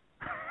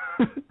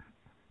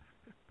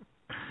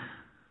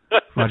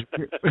 Roger.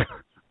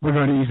 We're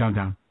going to ease on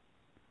down.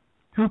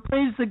 Who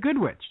plays the Good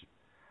Witch?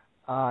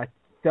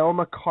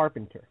 Thelma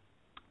Carpenter.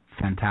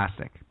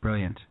 Fantastic.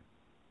 Brilliant.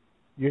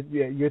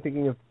 You're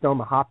thinking of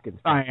Thelma Hopkins.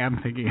 I am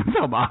thinking of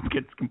Thelma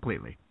Hopkins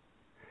completely.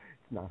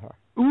 It's not her.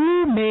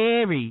 Ooh,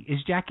 Mary. Is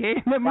Jack Hay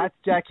in that movie? That's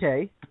Jack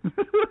Hay.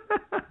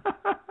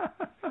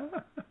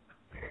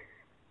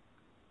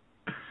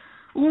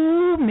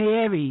 Ooh,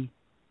 Mary.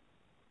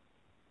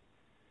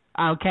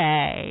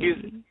 Okay.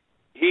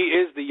 He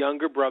is the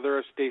younger brother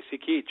of Stacy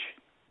Keach.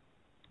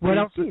 What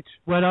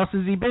else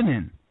has he been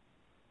in?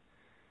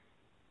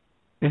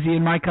 Is he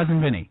in My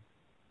Cousin Vinny?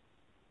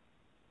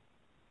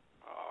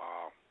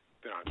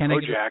 Been on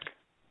BoJack,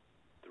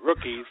 The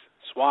Rookies,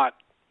 SWAT.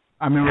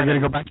 I mean, we're going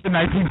to go back to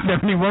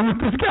 1971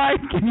 with this guy?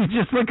 Can you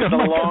just look It's at a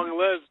long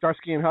list.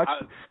 Starsky and Hutch,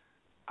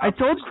 I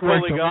told you.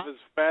 Scrolling up as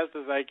fast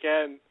as I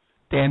can.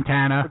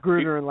 Dantana.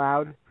 Magruder and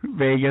Loud,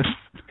 Vegas.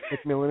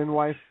 McMillan and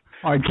Wife,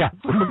 Hardcastle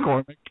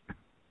McCormick.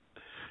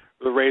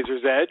 The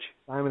Razor's Edge.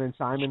 Simon and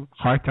Simon,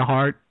 Heart to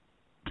Heart.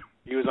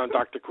 He was on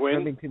Dr. Quinn.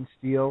 Remington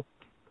Steele.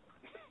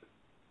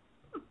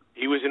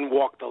 He was in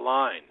Walk the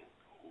Line.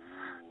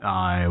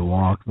 I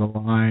walk the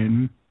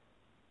line.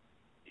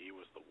 He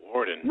was the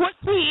warden. Was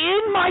he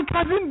in My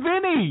Cousin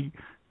Vinny?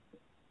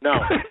 No.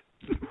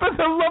 For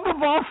the love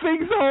of all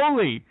things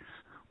holy.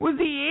 Was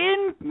he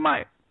in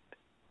my...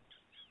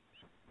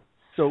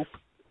 Soap.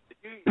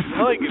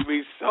 You like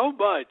me so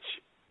much.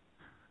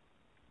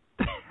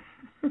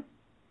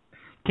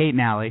 Kate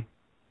and Allie.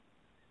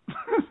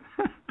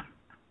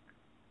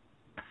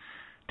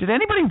 Did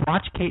anybody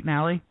watch Kate and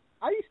Allie?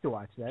 I used to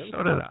watch that.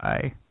 So did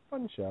I.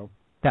 Fun show.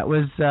 That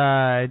was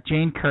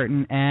Jane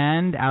Curtin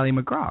and Ally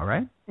McGraw,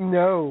 right?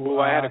 No. Oh,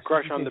 I had a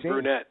crush Susan on the St. James.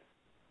 brunette.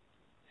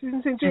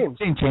 Susan St. James.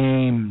 St.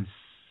 James.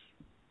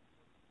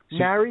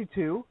 Married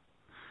to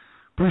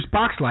Bruce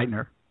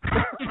Boxleitner.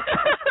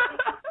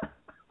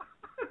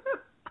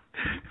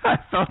 I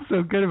felt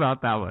so good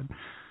about that one.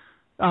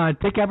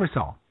 Dick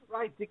Ebersol.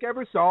 Right, Dick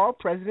Ebersol,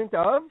 president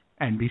of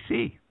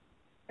NBC.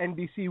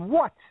 NBC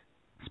what?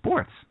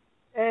 Sports.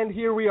 And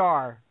here we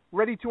are,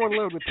 ready to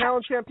unload with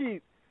Talent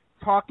Stampede,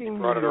 talking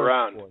Brought it New York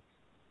around. sports.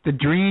 The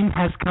dream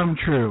has come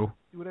true.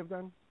 See what I've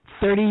done?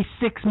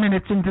 36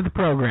 minutes into the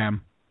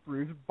program.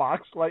 Bruce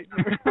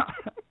Boxleitner.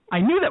 I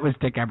knew that was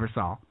Dick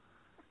Ebersol.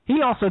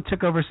 He also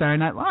took over Saturday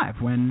Night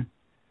Live when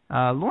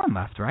Lauren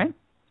left, right?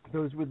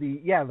 Those were the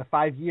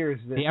 5 years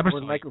that The Ebersol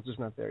Lorne Michaels was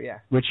not there, yeah.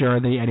 Which are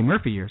the Eddie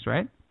Murphy years,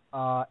 right?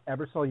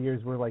 Ebersol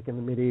years were like in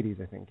the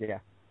mid-'80s, I think, yeah.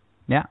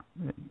 Yeah.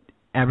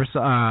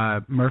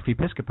 Ebersol, Murphy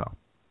Piscopo.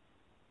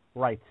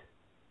 Right.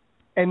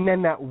 And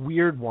then that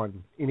weird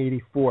one in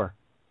 84.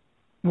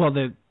 Well,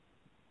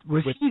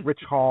 With Rich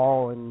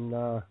Hall and...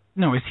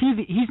 No, is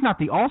he? He's not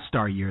the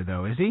All-Star year,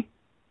 though, is he?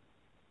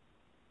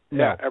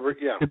 Yeah,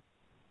 No.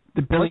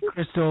 The Billy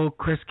Crystal,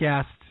 Chris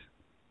Guest.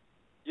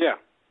 Yeah.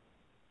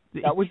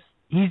 That was...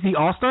 He's the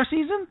All-Star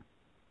season?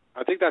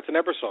 I think that's an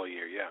Ebersol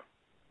year, yeah.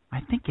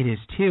 I think it is,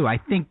 too. I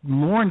think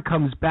Lauren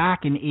comes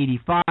back in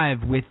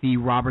 85 with the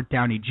Robert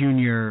Downey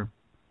Jr.,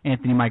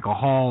 Anthony Michael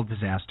Hall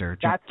disaster.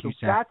 That's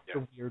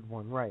the weird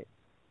one, right.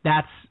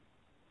 That's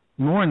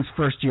Lauren's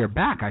first year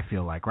back, I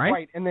feel like, right?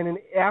 Right, and then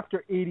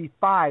after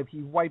 85,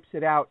 he wipes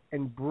it out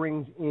and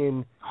brings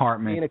in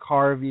Hartman. Dana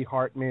Carvey,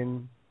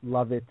 Hartman,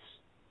 Lovitz,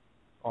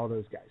 all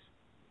those guys.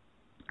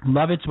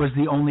 Lovitz was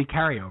the only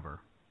carryover,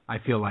 I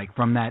feel like,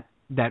 from that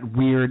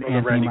weird From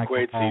Anthony the Randy Michael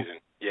Quaid Hall. season.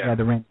 Yeah,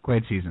 the Randy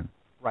Quaid season.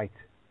 Right.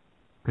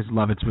 Because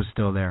Lovitz was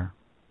still there.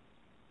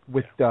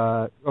 With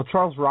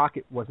Charles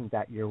Rocket wasn't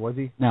that year, was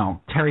he?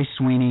 No, Terry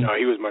Sweeney. No,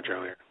 he was much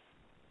earlier.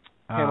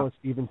 Pamela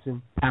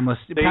Stevenson. They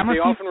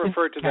often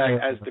refer to that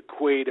as the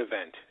Quaid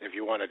event, if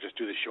you want to just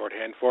do the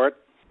shorthand for it.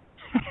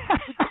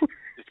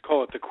 Just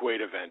call it the Quaid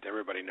event.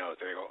 Everybody knows.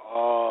 They go,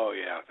 oh,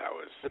 yeah, that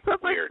was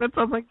weird. That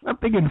sounds like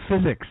something in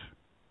physics.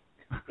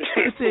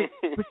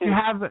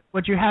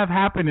 What you have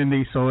happen in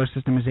the solar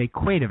system is a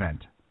Quaid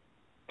event.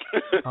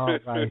 Oh,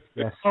 right,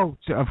 yes. Oh,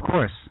 so of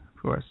course.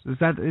 Is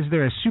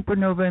there a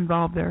supernova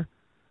involved there?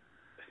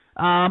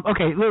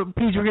 Okay, look,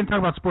 Pete, we're going to talk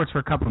about sports for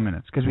a couple of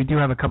minutes because we do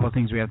have a couple of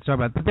things we have to talk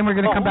about. But then we're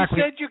going to come back. Who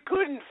said you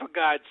couldn't, for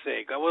God's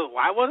sake? I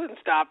wasn't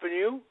stopping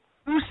you.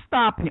 Who's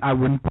stopping you? I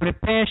wouldn't put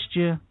it past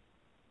you.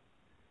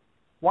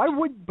 Why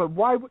would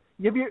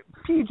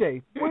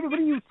PJ, what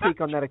do you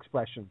take on that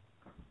expression?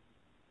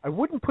 I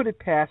wouldn't put it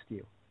past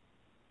you.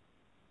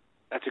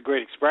 That's a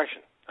great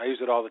expression. I use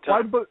it all the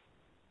time.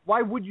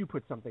 Why would you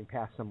put something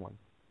past someone?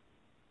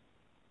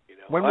 You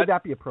know when what? would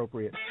that be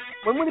appropriate?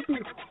 When would it be?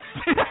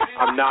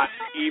 I'm not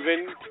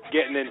even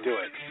getting into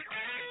it.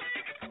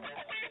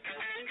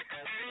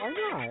 Why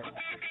not?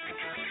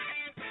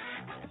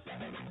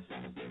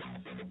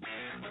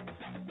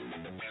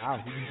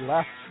 Wow, he just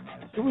left.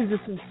 It was a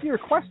sincere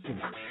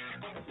question.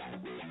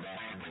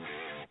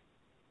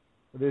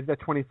 There's that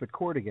 20-foot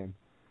cord again.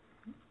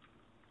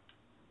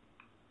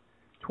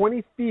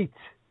 20 feet.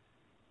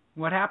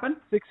 What happened?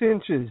 6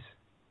 inches.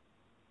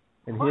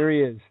 And What? here he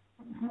is.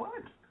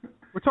 What?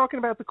 We're talking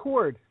about the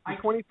cord, the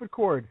 20-foot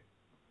cord.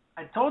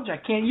 I told you I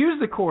can't use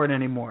the cord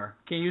anymore.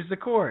 Can't use the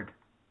cord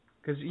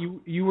because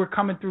you were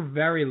coming through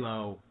very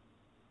low.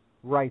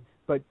 Right,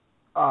 but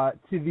to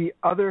the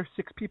other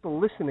 6 people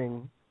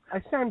listening,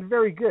 I sound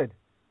very good.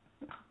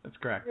 That's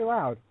correct. Very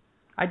loud.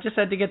 I just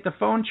had to get the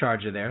phone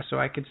charger there so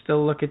I could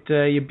still look at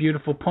your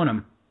beautiful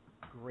punum.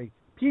 Great.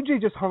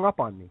 PJ just hung up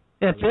on me.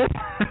 That's it.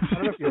 I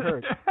don't know if you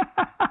heard.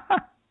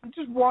 He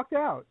just walked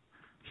out.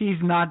 He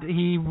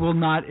will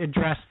not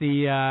address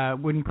the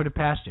wouldn't put it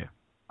past you.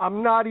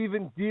 I'm not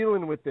even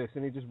dealing with this,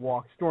 and he just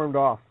stormed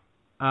off.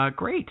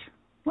 Great.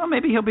 Well,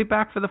 maybe he'll be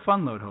back for the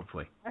fun load,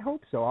 hopefully. I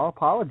hope so. I'll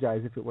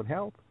apologize if it would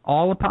help.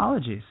 All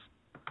apologies.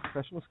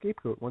 Professional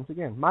scapegoat, once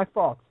again. My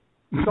fault.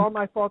 It's all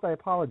my fault. I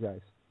apologize.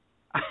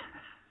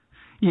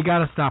 You got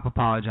to stop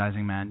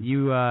apologizing, man.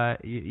 You're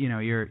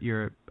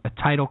a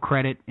title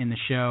credit in the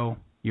show.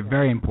 You're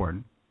very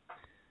important.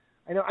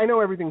 I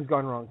know everything's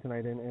gone wrong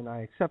tonight, and I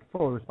accept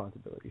full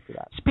responsibility for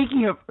that.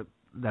 Speaking of,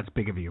 that's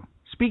big of you.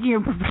 Speaking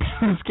of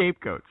professional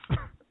scapegoats,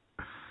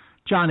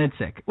 John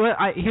Idzik. Well,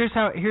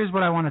 here's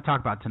what I want to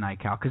talk about tonight,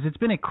 Cal, because it's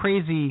been a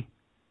crazy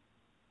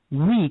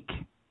week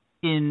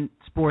in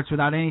sports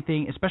without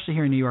anything, especially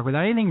here in New York,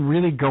 without anything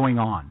really going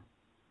on.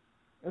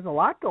 There's a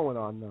lot going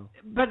on, though.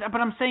 But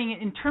I'm saying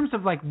in terms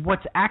of like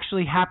what's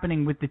actually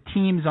happening with the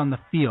teams on the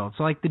field.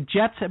 So like the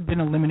Jets have been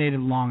eliminated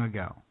long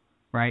ago,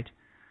 right?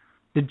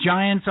 The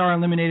Giants are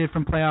eliminated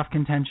from playoff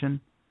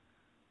contention.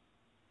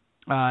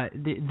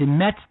 The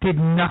Mets did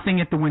nothing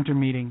at the winter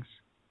meetings.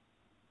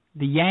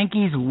 The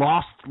Yankees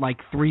lost like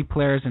 3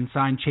 players and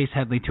signed Chase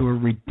Headley to a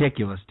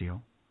ridiculous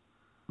deal.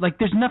 Like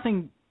there's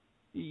nothing,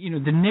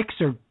 the Knicks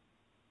are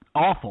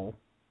awful,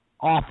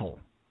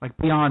 like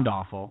beyond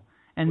awful.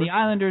 And the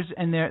Islanders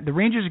and the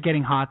Rangers are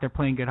getting hot. They're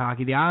playing good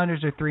hockey. The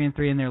Islanders are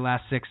 3-3 in their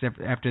last 6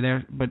 after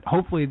their, but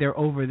hopefully they're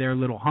over their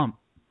little hump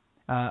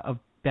of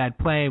bad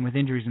play and with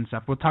injuries and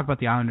stuff. We'll talk about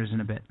the Islanders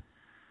in a bit.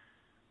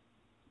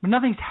 But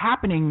nothing's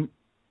happening.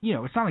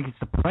 It's not like it's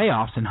the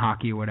playoffs in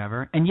hockey or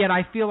whatever. And yet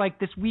I feel like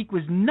this week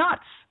was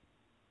nuts.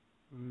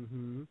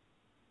 Mm-hmm.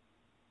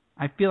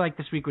 I feel like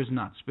this week was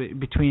nuts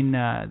between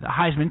the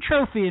Heisman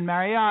Trophy and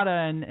Mariota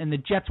and the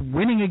Jets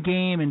winning a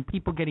game and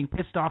people getting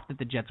pissed off that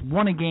the Jets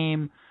won a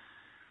game.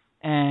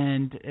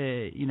 And,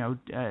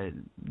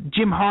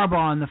 Jim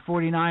Harbaugh and the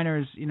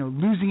 49ers,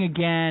 losing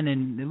again,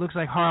 and it looks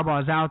like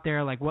Harbaugh is out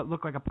there. Like what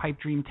looked like a pipe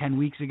dream 10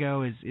 weeks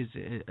ago is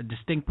a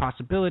distinct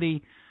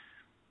possibility.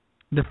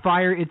 The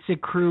Fire Idzik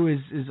crew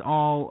is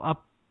all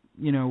up,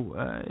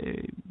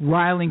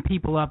 riling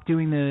people up,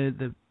 doing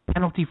the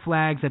penalty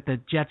flags at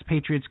the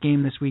Jets-Patriots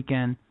game this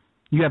weekend.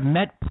 You have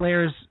Met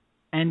players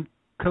and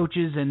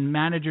coaches and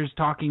managers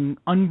talking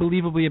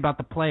unbelievably about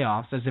the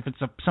playoffs as if it's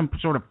some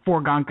sort of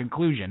foregone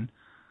conclusion.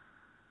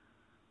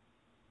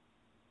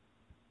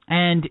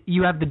 And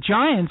you have the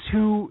Giants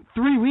who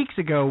 3 weeks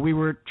ago we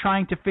were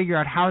trying to figure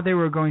out how they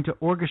were going to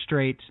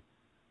orchestrate,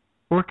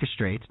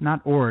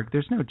 not org,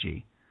 there's no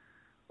G,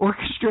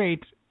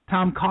 orchestrate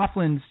Tom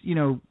Coughlin's,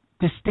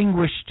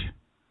 distinguished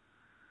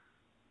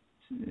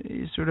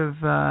sort of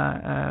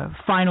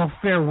final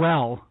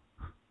farewell.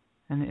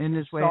 And in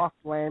his way, soft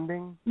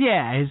landing.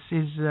 Yeah,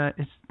 his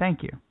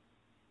thank you.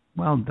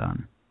 Well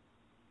done.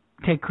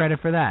 Take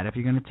credit for that if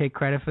you're going to take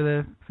credit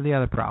for the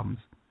other problems.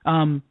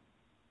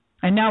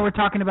 And now we're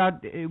talking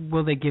about,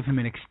 will they give him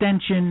an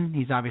extension?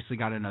 He's obviously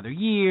got another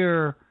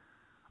year,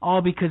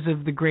 all because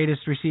of the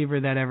greatest receiver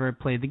that ever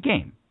played the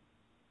game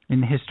in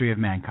the history of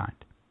mankind.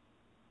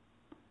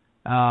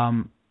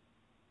 And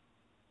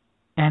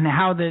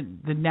how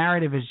the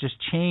narrative has just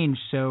changed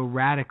so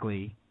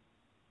radically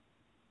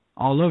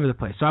all over the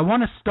place. So I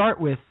want to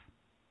start with,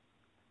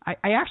 I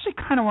actually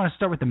kind of want to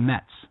start with the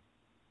Mets,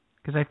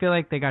 because I feel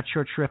like they got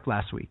short shrift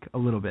last week a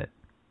little bit.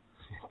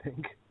 I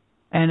think.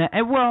 And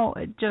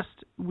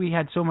we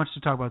had so much to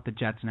talk about the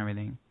Jets and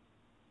everything.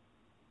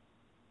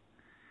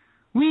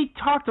 We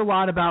talked a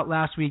lot about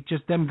last week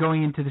just them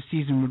going into the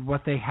season with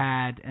what they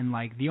had, and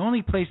like the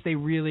only place they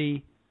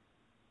really,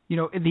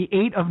 the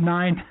 8 of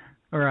 9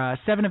 or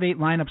 7 of 8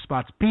 lineup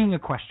spots being a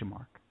question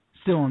mark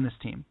still on this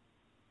team.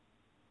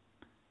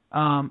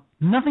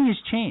 Nothing has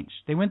changed.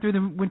 They went through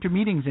the winter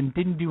meetings and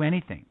didn't do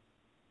anything.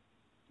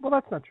 Well,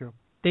 that's not true.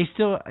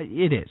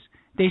 It is.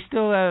 They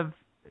still have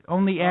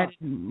only added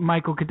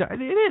Michael Kadar.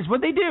 It is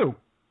what they do.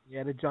 You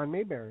added John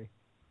Mayberry.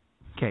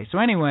 Okay, so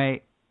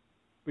anyway,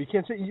 but you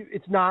can't say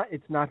it's not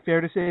fair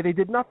to say they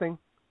did nothing.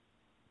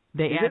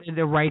 They added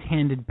a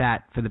right-handed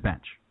bat for the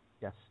bench.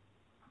 Yes.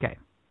 Okay.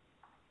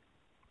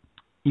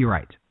 You're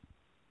right.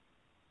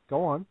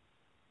 Go on.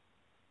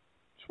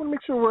 Just want to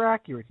make sure we're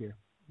accurate here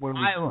when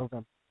we tell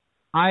them.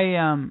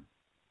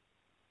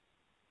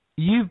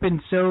 You've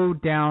been so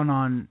down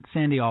on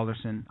Sandy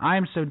Alderson. I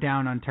am so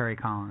down on Terry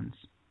Collins.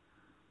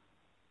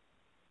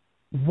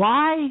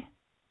 Why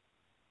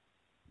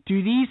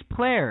do these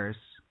players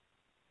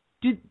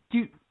do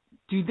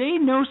they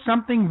know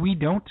something we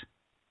don't?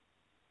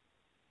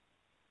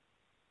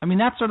 I mean,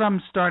 that's what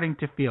I'm starting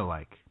to feel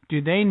like.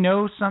 Do they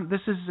know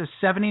this is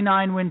a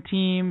 79-win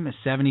team,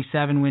 a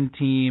 77-win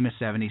team, a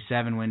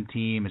 77-win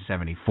team, a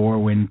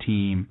 74-win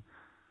team.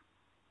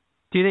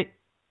 Do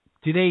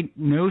they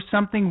know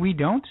something we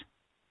don't?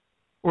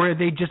 Or are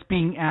they just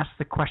being asked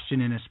the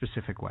question in a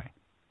specific way?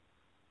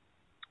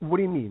 What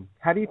do you mean?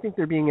 How do you think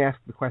they're being asked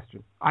the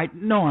question?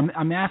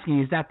 I'm asking,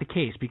 is that the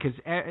case? Because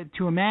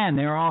to a man,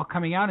 they're all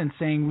coming out and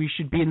saying we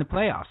should be in the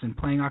playoffs and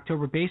playing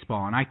October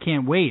baseball, and I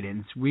can't wait,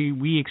 and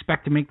we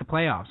expect to make the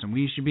playoffs, and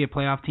we should be a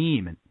playoff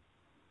team. And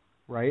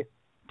right?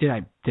 Did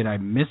I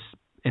miss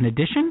an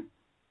addition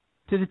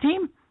to the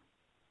team?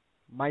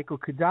 Michael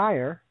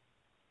Kadar.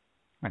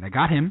 Right, I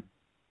got him.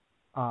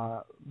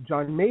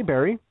 John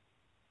Mayberry.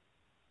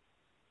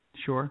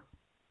 Sure.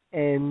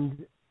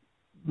 And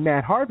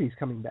Matt Harvey's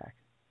coming back.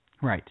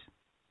 Right.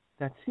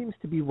 That seems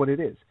to be what it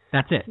is.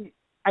 That's it. See,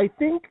 I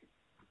think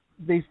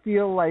they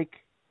feel like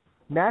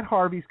Matt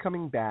Harvey's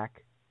coming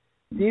back.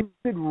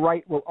 David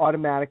Wright will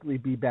automatically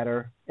be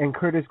better, and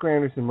Curtis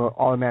Granderson will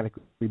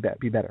automatically be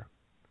better.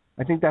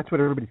 I think that's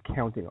what everybody's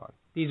counting on.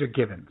 These are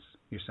givens,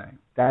 you're saying.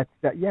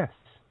 Yes.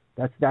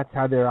 That's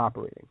how they're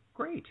operating.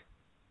 Great.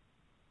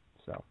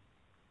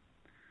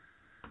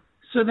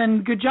 So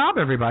then, good job,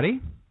 everybody.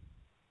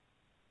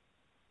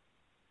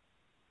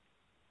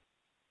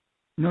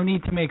 No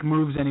need to make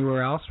moves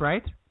anywhere else,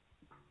 right?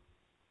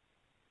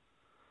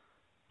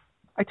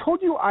 I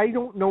told you I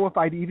don't know if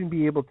I'd even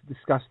be able to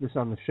discuss this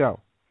on the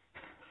show.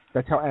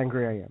 That's how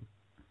angry I am.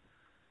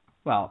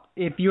 Well,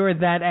 if you're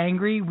that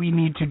angry, we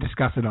need to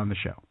discuss it on the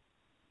show.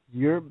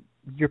 You're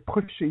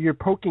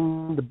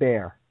poking the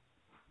bear.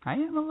 I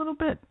am a little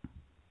bit.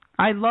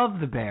 I love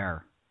the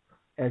bear.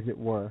 As it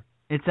were.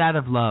 It's out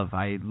of love.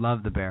 I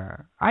love the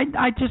bear. I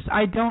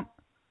don't,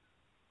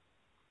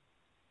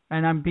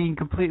 and I'm being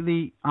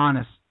completely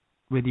honest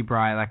with you,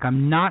 Bri. Like,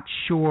 I'm not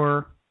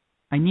sure.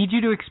 I need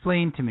you to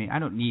explain to me. I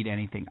don't need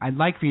anything. I'd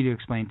like for you to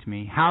explain to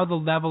me how the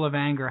level of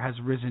anger has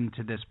risen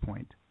to this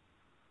point.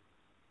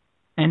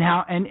 And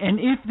how, and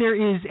if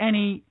there is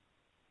any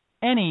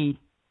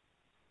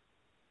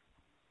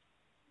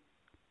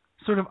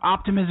sort of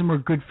optimism or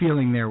good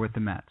feeling there with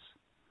the Mets.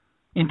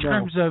 In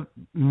terms of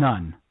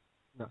none.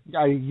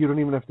 No, you don't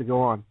even have to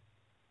go on.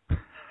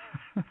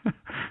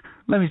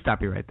 Let me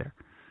stop you right there.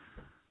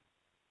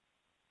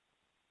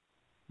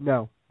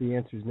 No, the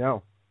answer is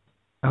no.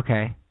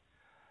 Okay.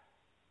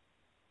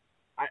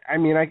 I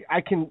mean,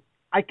 I can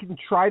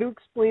try to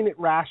explain it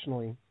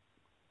rationally.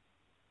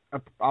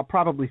 I'll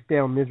probably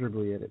fail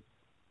miserably at it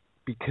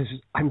because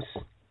I can't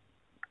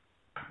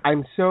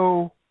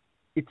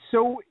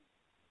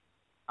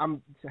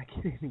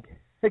even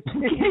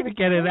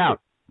get it out.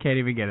 Can't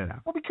even get it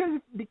out. Well,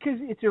 because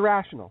it's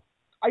irrational.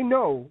 I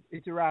know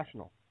it's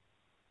irrational.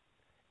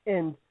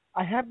 And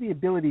I have the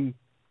ability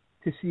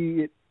to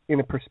see it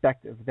in a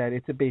perspective that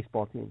it's a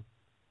baseball team.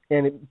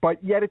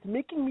 But yet it's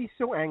making me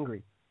so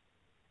angry.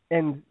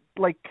 And,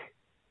 like,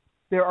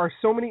 there are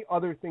so many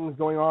other things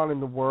going on in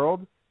the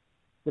world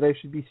that I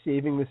should be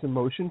saving this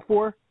emotion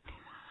for.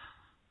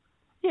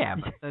 Yeah,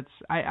 but that's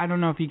I don't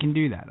know if you can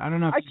do that. I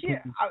don't know if you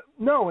can.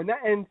 No,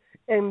 and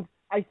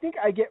I think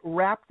I get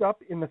wrapped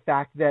up in the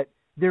fact that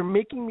they're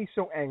making me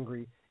so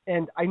angry,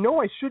 and I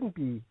know I shouldn't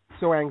be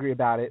so angry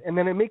about it, and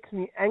then it makes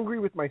me angry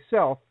with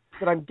myself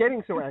that I'm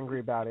getting so angry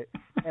about it,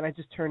 and I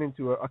just turn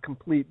into a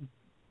complete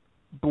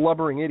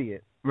blubbering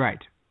idiot.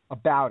 Right.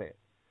 About it.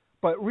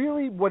 But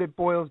really what it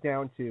boils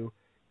down to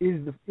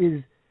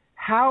is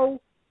how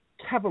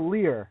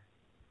cavalier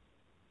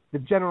the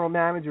general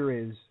manager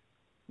is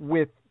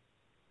with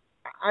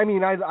 – I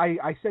mean,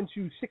 I sent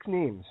you 6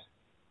 names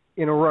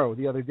in a row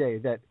the other day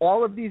that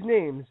all of these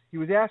names he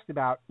was asked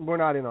about, we're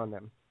not in on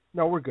them.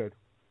 No, we're good.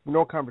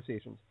 No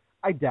conversations.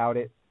 I doubt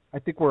it. I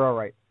think we're all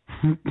right.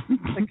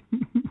 Like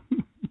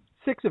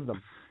 6 of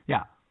them.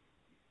 Yeah.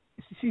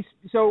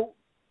 So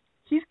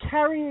he's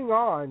carrying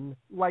on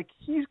like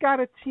he's got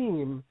a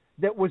team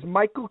that was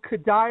Michael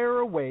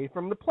Kadire away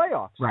from the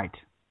playoffs. Right.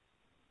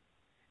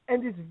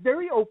 And is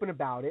very open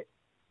about it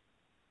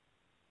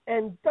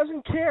and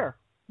doesn't care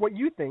what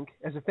you think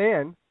as a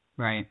fan.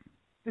 Right.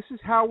 This is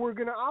how we're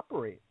going to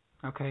operate.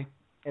 Okay.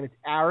 And it's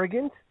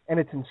arrogant and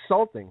it's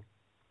insulting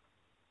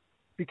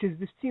because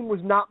this team was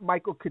not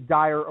Michael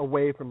Kadire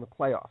away from the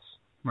playoffs.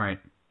 Right.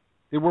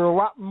 They were a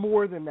lot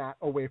more than that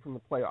away from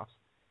the playoffs.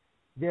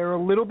 They're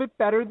a little bit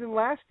better than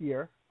last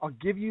year. I'll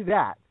give you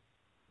that.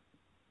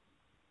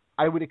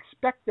 I would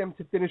expect them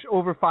to finish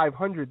over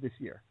 500 this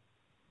year.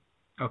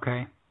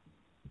 Okay.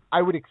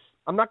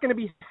 I'm not going to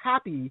be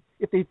happy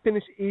if they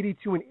finish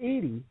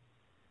 82-80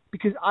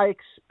 because I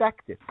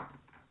expect it.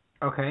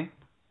 Okay.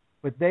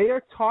 But they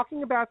are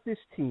talking about this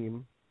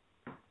team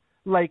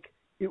like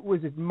it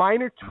was a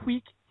minor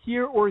tweak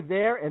here or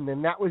there, and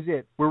then that was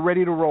it. We're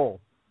ready to roll.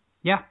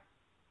 Yeah.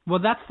 Well,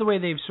 that's the way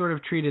they've sort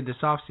of treated this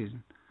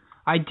offseason.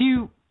 I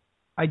do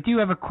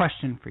have a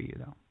question for you,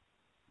 though.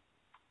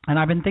 And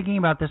I've been thinking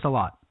about this a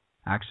lot,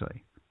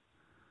 actually.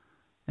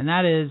 And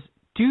that is,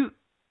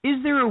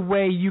 is there a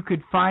way you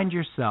could find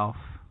yourself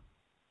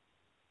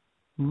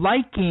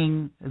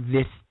liking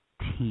this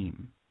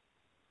team?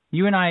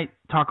 You and I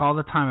talk all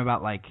the time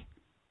about, like,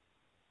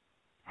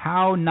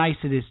 how nice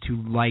it is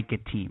to like a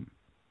team.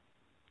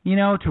 You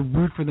know, to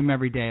root for them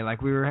every day.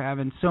 Like, we were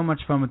having so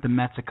much fun with the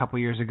Mets a couple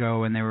years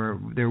ago, and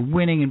they're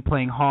winning and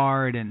playing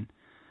hard, and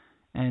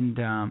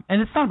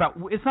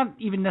it's not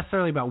even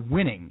necessarily about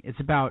winning. It's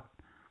about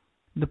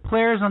the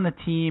players on the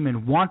team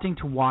and wanting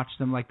to watch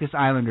them, like this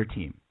Islander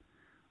team.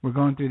 We're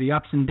going through the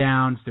ups and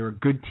downs. They're a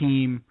good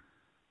team,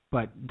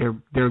 but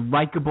they're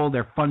likable.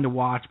 They're fun to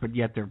watch, but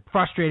yet they're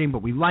frustrating.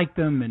 But we like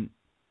them. And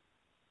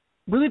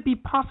will it be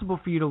possible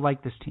for you to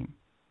like this team?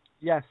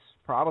 Yes,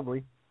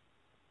 probably.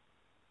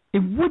 It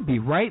would be,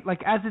 right?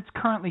 Like, as it's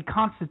currently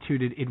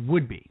constituted, it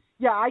would be.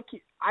 Yeah, I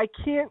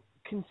can't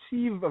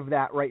conceive of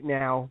that right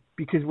now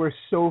because we're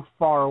so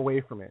far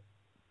away from it.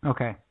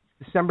 Okay.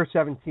 December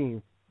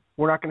 17th.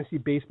 We're not going to see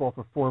baseball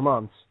for 4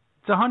 months.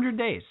 It's 100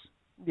 days.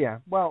 Yeah,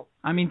 well...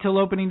 I mean, till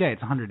opening day,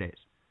 it's 100 days.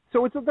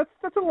 So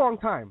that's a long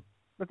time.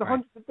 That's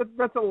Right.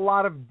 that's a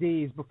lot of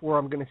days before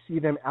I'm going to see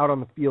them out on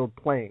the field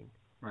playing.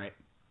 Right.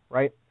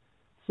 Right.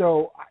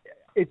 So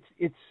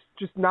it's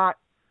just not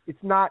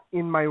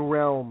in my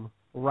realm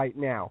right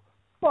now.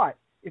 But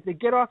if they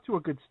get off to a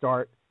good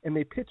start and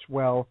they pitch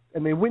well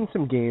and they win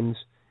some games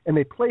and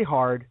they play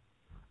hard,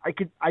 I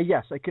could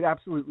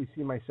absolutely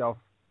see myself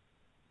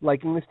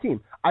liking this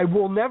team. I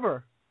will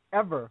never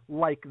ever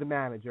like the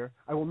manager.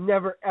 I will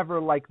never ever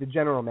like the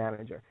general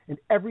manager. And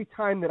every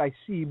time that I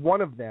see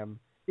one of them,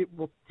 it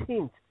will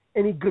taint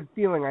any good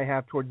feeling I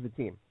have towards the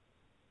team.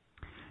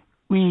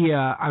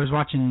 I was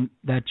watching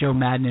that Joe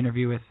Madden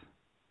interview with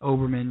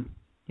Oberman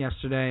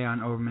yesterday on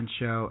Oberman's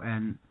show,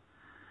 and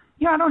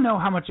I don't know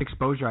how much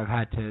exposure I've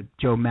had to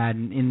Joe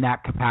Madden in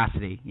that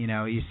capacity.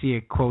 You see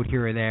a quote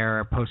here or there,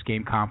 a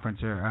post-game conference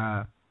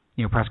or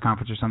press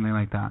conference or something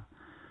like that.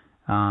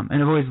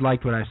 And I've always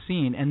liked what I've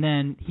seen. And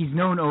then he's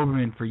known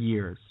Oberman for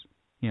years.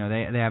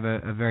 They have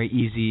a very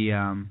easy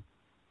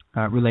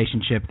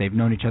relationship. They've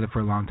known each other for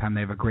a long time.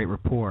 They have a great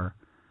rapport.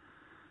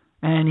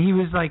 And he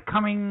was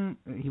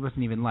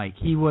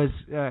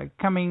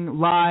coming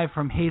live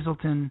from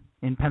Hazleton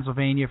in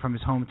Pennsylvania, from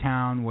his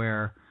hometown,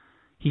 where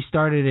he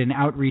started an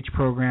outreach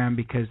program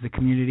because the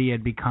community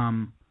had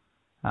become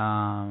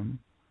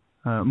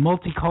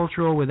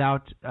multicultural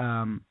without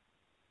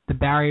the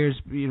barriers,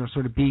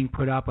 sort of being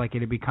put up. Like it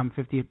had become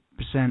 50%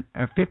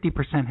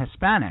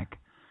 Hispanic,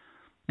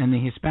 and the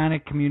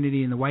Hispanic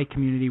community and the white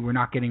community were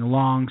not getting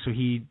along. So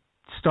he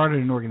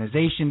started an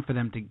organization for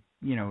them to,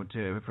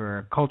 for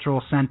a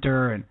cultural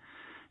center, and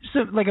just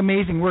like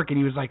amazing work. And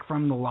he was like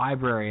from the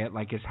library at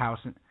like his house.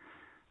 And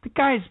the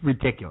guy's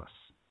ridiculous.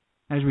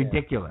 That is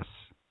ridiculous.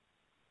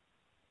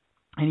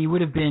 And he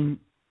would have been.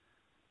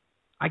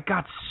 I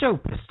got so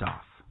pissed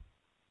off.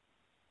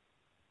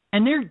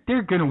 And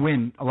they're going to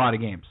win a lot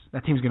of games.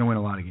 That team's going to win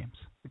a lot of games.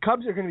 The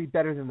Cubs are going to be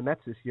better than the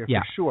Mets this year,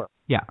 for sure.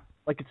 Yeah.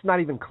 Like, it's not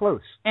even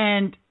close.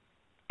 And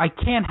I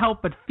can't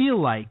help but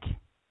feel like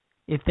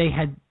if they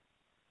had,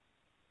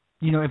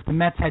 if the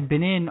Mets had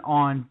been in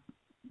on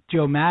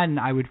Joe Madden,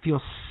 I would feel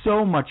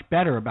so much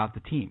better about the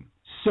team.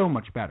 So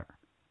much better.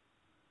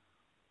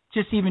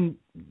 Just even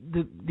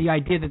the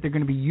idea that they're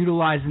going to be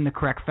utilized in the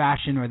correct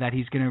fashion, or that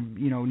he's going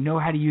to, know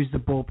how to use the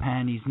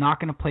bullpen. He's not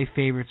going to play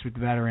favorites with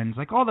veterans.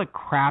 Like all the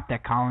crap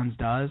that Collins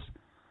does.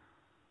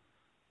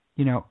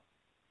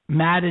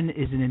 Madden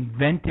is an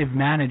inventive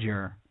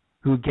manager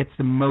who gets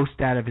the most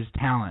out of his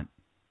talent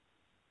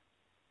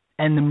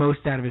and the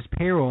most out of his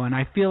payroll. And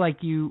I feel like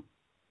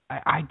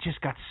I just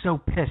got so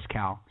pissed,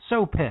 Cal.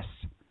 So pissed.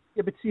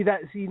 Yeah, but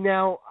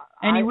now.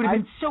 And he would have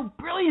been so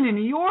brilliant in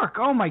New York.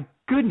 Oh, my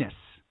goodness.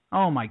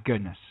 Oh, my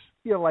goodness.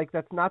 I feel like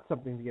that's not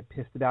something to get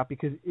pissed about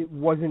because it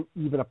wasn't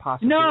even a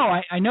possibility.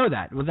 No, I know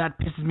that. Well, that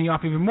pisses me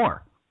off even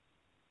more.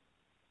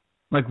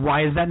 Like,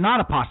 why is that not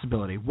a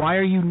possibility? Why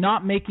are you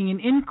not making an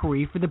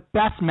inquiry for the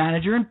best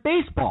manager in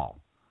baseball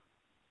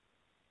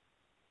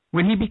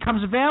when he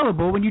becomes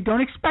available when you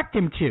don't expect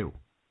him to?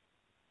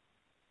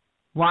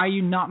 Why are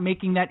you not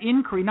making that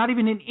inquiry? Not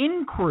even an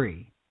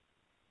inquiry.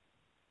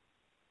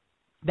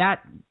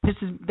 That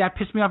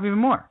pissed me off even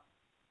more.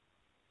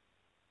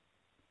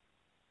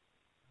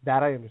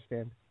 That I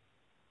understand.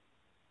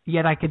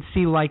 Yet I could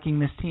see liking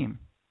this team.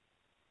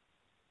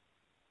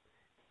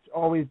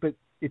 But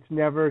it's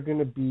never going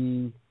to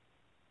be.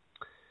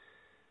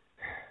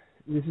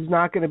 This is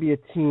not going to be a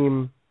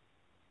team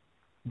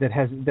that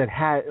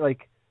had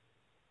like.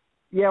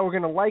 Yeah, we're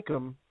going to like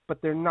them,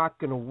 but they're not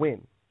going to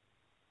win.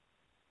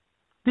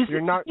 They're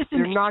not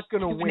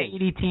going to win. An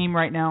 80 team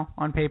right now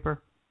on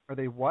paper. Are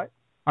they what?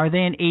 Are they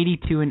an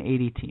 82 and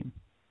 80 team?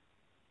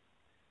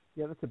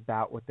 Yeah, that's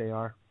about what they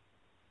are.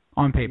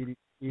 On paper.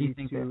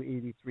 82,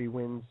 83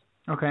 wins.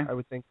 Okay. I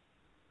would think.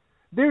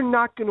 They're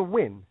not going to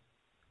win.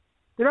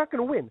 They're not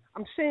going to win.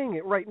 I'm saying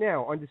it right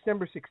now on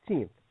December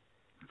 16th.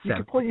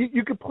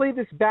 You could play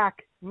this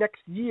back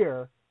next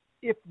year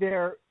if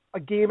they're a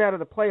game out of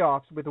the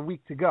playoffs with a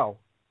week to go,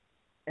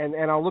 and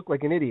I'll look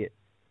like an idiot.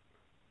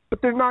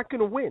 But they're not going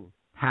to win.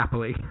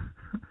 Happily.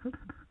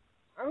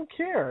 I don't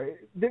care.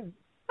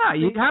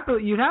 You'd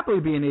happily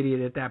be an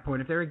idiot at that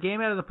point. If they're a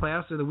game out of the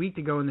playoffs with a week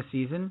to go in the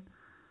season,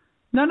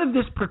 none of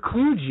this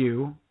precludes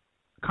you.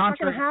 It's not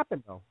going to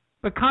happen, though.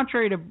 But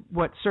contrary to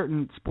what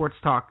certain sports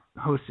talk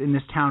hosts in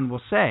this town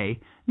will say,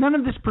 none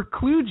of this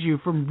precludes you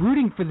from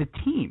rooting for the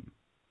team.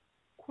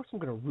 Of course I'm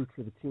going to root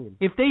for the team.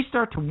 If they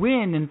start to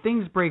win and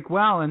things break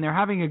well and they're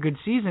having a good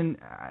season,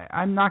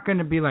 I'm not going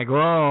to be like,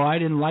 oh, I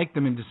didn't like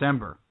them in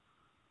December.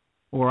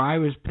 Or I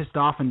was pissed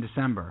off in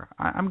December.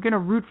 I'm going to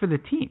root for the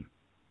team.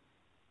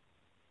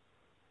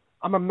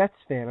 I'm a Mets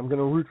fan. I'm going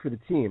to root for the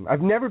team.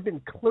 I've never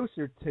been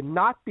closer to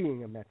not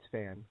being a Mets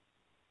fan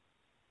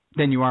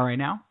than you are right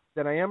now?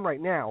 Than I am right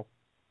now.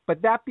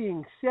 But that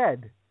being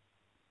said...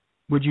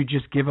 Would you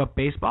just give up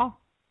baseball?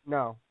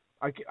 No,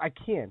 I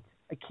can't.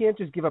 I can't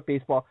just give up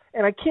baseball.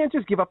 And I can't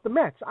just give up the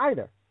Mets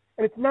either.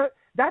 And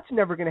that's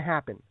never going to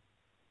happen.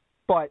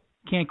 But...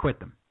 Can't quit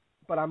them.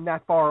 But I'm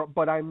that far...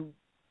 But I'm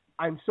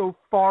so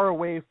far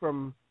away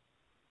from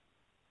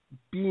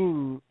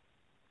being...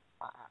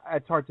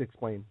 it's hard to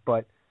explain,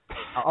 but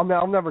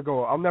I'll never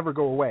go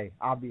away,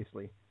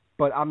 obviously.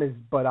 But I'm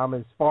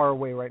as far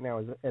away right now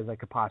as I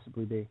could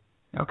possibly be.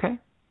 Okay.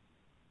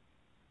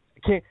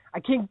 I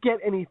can't get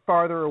any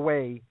farther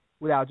away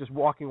without just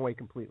walking away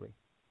completely.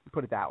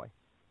 Put it that way.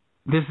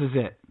 This is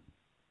it.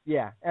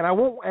 Yeah, and I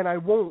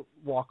won't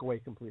walk away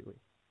completely.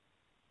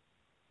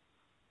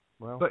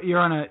 Well, but you're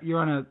on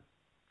a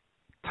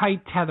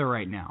tight tether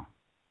right now.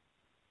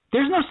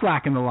 There's no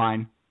slack in the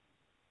line.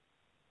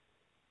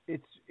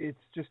 It's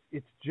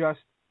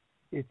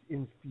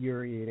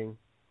infuriating.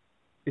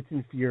 It's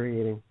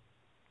infuriating.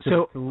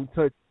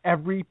 To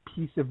every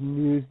piece of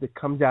news that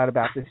comes out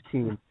about this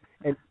team,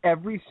 and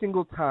every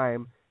single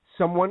time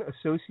someone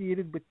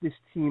associated with this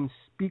team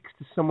speaks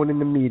to someone in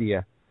the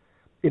media,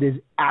 it is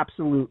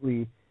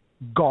absolutely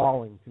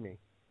galling to me.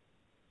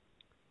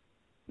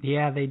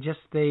 Yeah, they're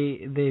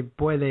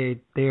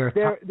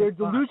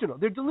delusional.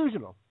 They're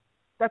delusional.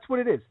 That's what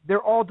it is.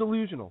 They're all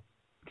delusional.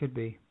 Could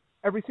be.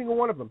 Every single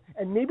one of them.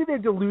 And maybe they're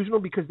delusional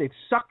because they've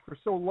sucked for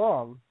so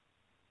long,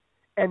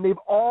 and they've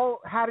all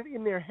had it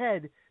in their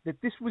head that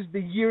this was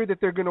the year that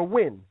they're going to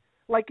win.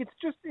 Like it's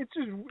just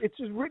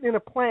written in a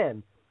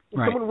plan.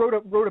 Right. Someone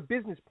wrote a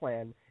business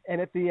plan, and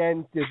at the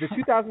end, the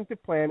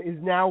 2005 plan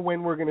is now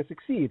when we're going to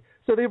succeed.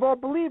 So they've all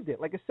believed it,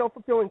 like a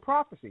self-fulfilling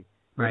prophecy.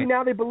 Right. Maybe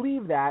now they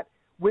believe that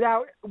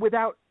without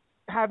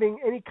having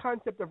any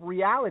concept of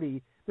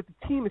reality that the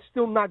team is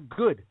still not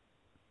good.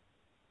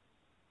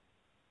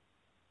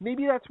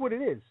 Maybe that's what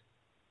it is,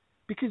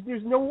 because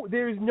there's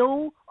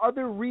no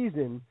other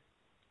reason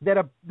that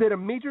a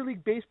Major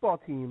League Baseball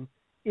team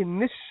in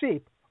this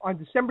shape on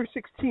December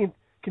 16th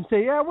can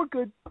say, yeah, we're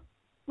good.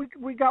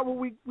 We got what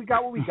we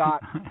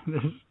got.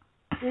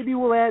 Maybe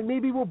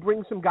we'll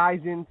bring some guys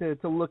in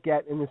to look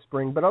at in the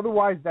spring, but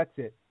otherwise that's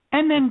it.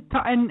 And then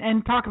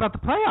and talk about the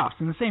playoffs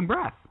in the same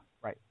breath.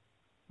 Right.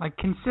 Like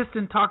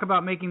consistent talk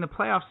about making the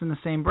playoffs in the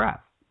same breath.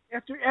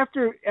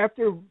 After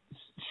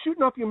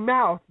shooting off your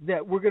mouth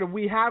that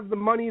we have the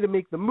money to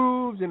make the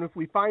moves, and if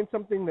we find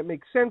something that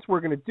makes sense,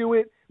 we're going to do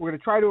it. We're going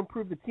to try to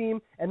improve the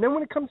team. And then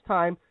when it comes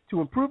time to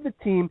improve the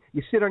team,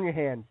 you sit on your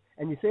hands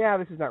and you say,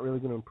 this is not really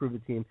going to improve the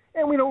team,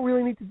 and we don't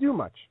really need to do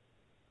much.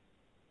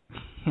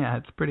 Yeah,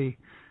 it's pretty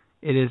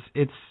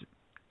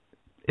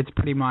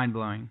mind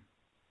blowing.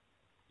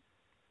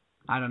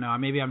 I don't know.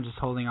 Maybe I'm just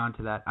holding on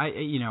to that.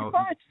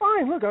 It's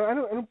fine. Look, I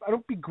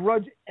don't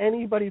begrudge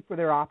anybody for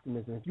their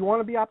optimism. If you want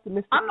to be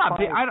optimistic, I'm not.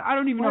 I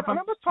don't even know if I'm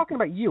not talking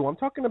about you. I'm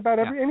talking about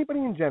anybody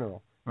in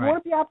general. If you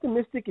want to be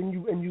optimistic and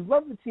you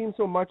love the team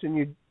so much and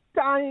you're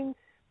dying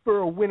for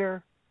a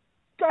winner,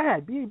 go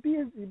ahead.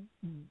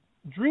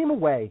 Dream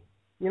away.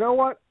 You know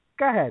what?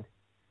 Go ahead.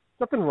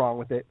 Nothing wrong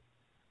with it.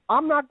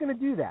 I'm not going to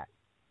do that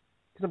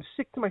because I'm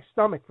sick to my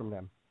stomach from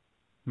them.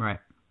 Right.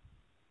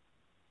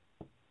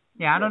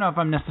 Yeah, I don't know if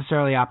I'm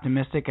necessarily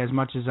optimistic as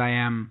much as I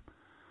am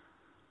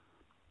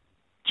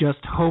just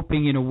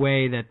hoping in a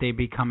way that they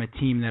become a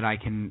team that I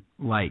can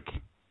like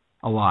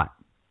a lot.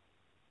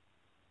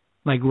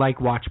 Like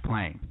watch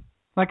playing.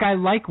 Like I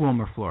like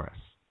Wilmer Flores.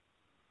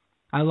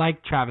 I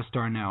like Travis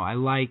d'Arnaud. I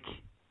like,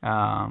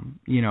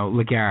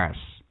 Lagares.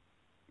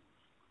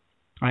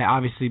 I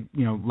obviously,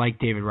 like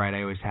David Wright.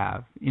 I always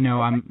have.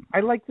 I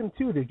like them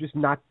too. They're just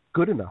not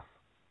good enough.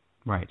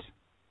 Right.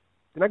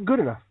 They're not good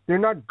enough. They're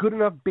not good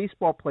enough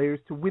baseball players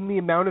to win the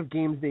amount of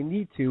games they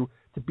need to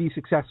be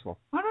successful.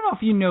 I don't know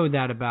if you know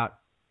that about.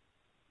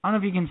 I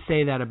don't know if you can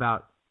say that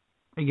about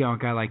a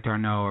guy like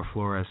d'Arnaud or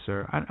Flores,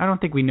 or I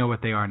don't think we know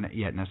what they are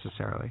yet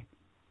necessarily.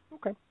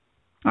 Okay.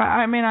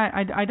 I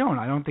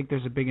don't think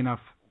there's a big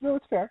enough. No,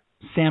 it's fair.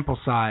 Sample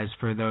size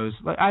for those.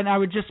 And I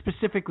would just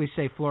specifically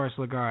say Flores,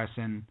 Lagares,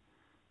 and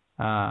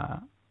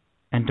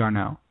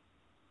d'Arnaud.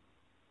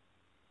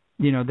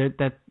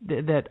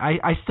 That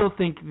I still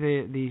think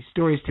the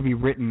story is to be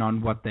written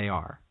on what they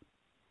are.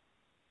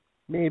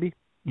 Maybe.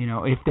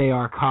 If they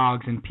are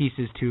cogs and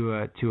pieces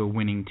to a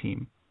winning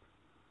team.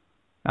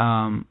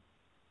 And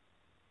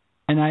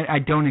I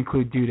don't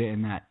include Duda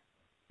in that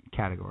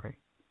category.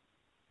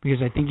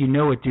 Because I think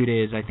what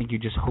Duda is. I think you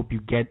just hope you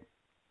get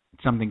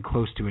something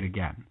close to it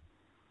again.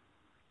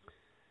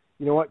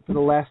 You know what? For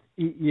the last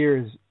 8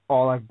 years,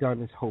 all I've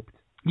done is hoped.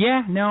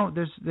 Yeah, no,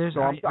 there's.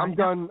 So I'm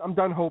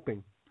done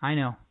hoping. I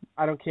know.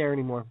 I don't care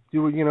anymore.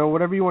 Do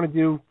whatever you want to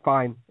do,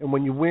 fine. And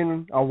when you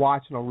win, I'll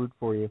watch and I'll root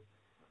for you.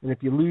 And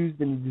if you lose,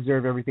 then you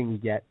deserve everything you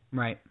get.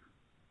 Right.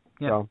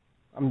 Yep. So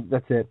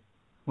that's it.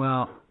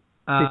 Well,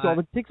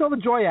 takes all the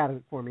joy out of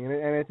it for me, and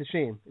it's a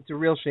shame. It's a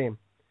real shame,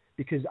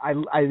 because I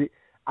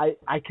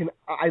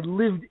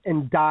lived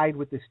and died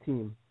with this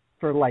team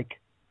for like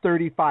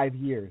 35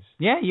 years.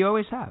 Yeah, you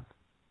always have.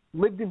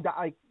 Lived and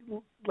died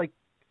like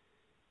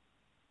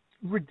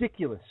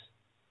ridiculous.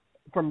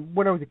 From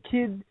when I was a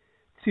kid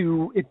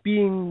to it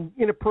being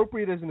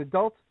inappropriate as an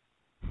adult,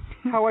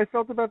 how I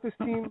felt about this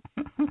team.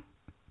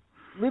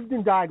 Lived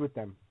and died with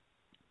them,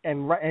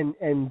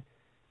 and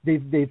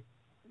they've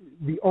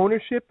the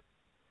ownership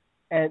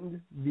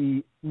and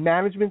the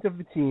management of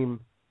the team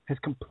has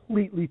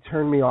completely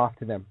turned me off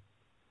to them.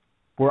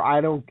 Where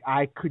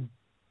I could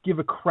give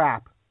a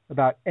crap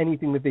about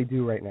anything that they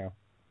do right now.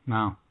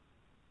 No.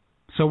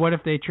 So what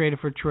if they traded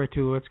for Troy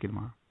Tulowitzki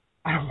tomorrow?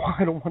 I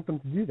don't want them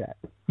to do that.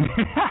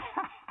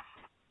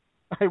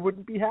 I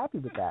wouldn't be happy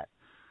with that.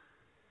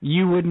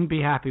 You wouldn't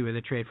be happy with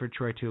a trade for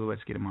Troy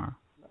Tulowitzki tomorrow?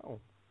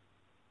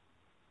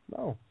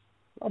 No,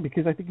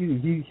 because I think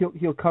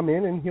he'll come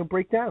in and he'll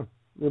break down.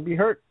 He'll be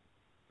hurt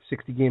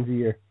 60 games a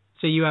year.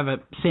 So you have a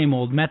same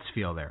old Mets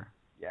feel there.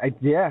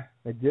 Yeah,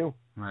 I do.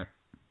 Right.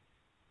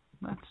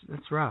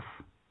 That's rough.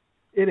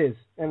 It is,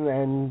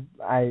 and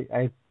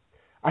I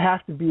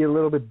have to be a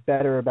little bit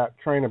better about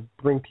trying to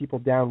bring people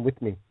down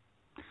with me,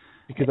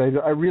 because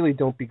I really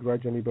don't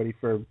begrudge anybody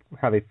for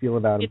how they feel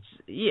about him.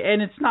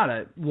 And it's not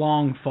a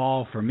long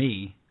fall for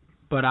me,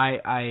 but I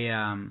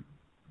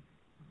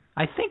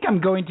think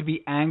I'm going to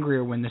be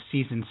angrier when the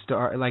season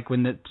starts, like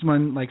when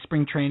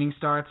spring training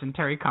starts and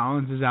Terry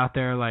Collins is out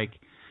there like,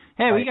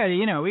 hey, we got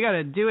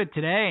to do it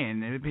today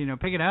and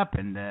pick it up,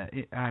 and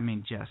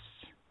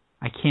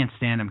I can't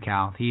stand him,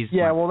 Cal.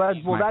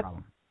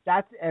 Problem.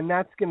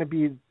 That's going to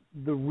be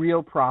the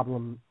real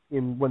problem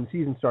when the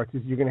season starts,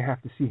 is you're going to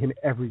have to see him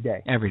every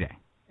day. Every day.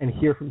 And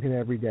hear from him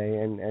every day,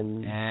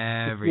 and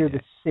hear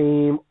the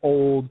same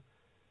old,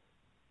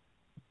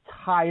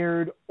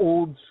 tired,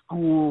 old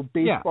school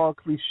baseball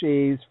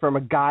cliches from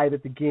a guy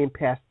that the game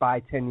passed by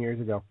 10 years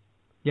ago.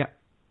 Yeah.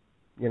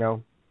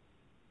 So.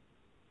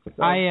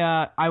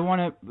 I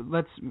want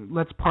to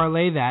let's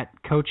parlay that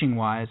coaching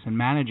wise and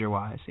manager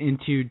wise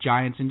into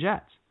Giants and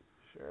Jets.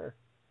 Sure.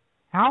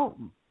 How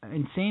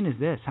insane is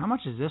this? How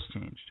much has this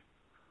changed?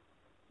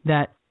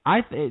 That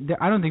I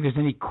don't think there's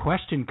any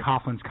question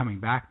Coughlin's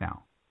coming back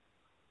now.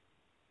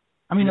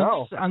 I mean,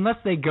 no. unless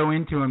they go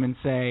into him and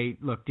say,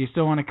 "Look, do you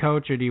still want to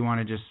coach, or do you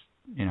want to just,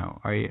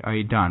 are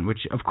you done?"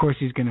 Which, of course,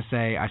 he's going to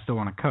say, "I still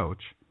want to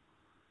coach."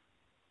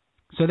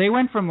 So they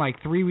went from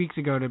like 3 weeks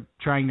ago to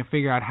trying to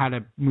figure out how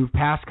to move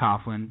past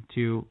Coughlin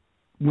to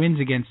wins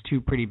against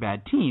two pretty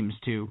bad teams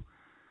to,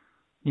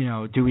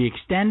 do we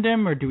extend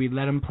him or do we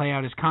let him play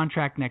out his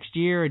contract next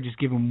year or just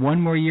give him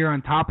one more year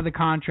on top of the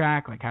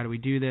contract? Like, how do we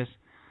do this?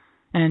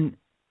 And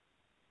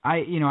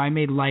I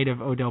made light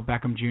of Odell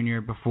Beckham Jr.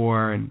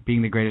 before and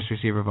being the greatest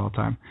receiver of all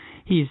time.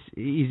 He's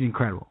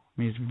incredible.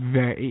 I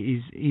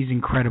mean, he's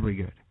incredibly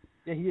good.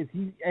 Yeah, he is.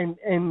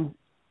 And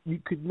you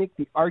could make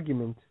the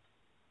argument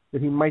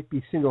that he might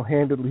be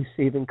single-handedly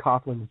saving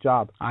Coughlin's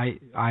job.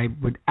 I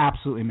would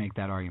absolutely make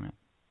that argument.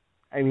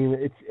 I mean,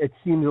 it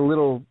seems a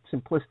little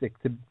simplistic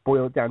to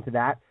boil it down to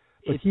that,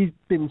 but he's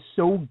been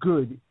so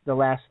good the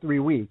last 3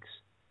 weeks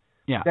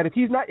that if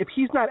he's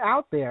not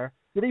out there,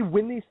 do they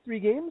win these 3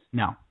 games?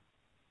 No.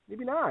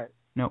 Maybe not.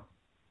 No.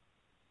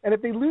 And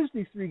if they lose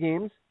these 3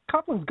 games,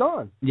 Coughlin's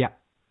gone. Yeah.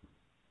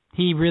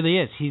 He really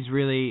is. He's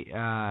really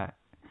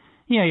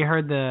you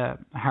heard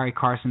Harry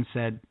Carson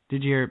said.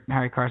 Did you hear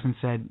Harry Carson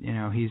said,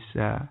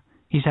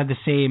 he's had the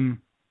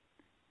same.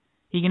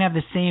 He can have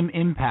the same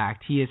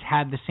impact. He has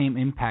had the same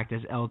impact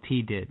as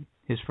LT did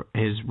his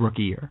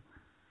rookie year.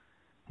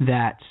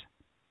 That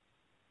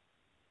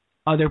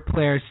other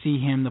players see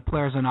him, the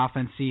players on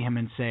offense see him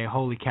and say,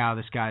 "Holy cow,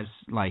 this guy's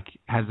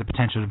has the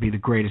potential to be the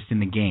greatest in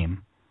the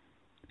game.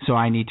 So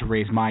I need to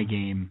raise my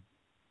game."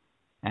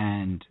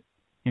 And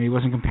he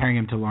wasn't comparing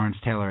him to Lawrence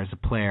Taylor as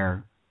a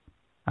player.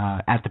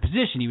 At the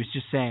position, he was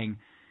just saying,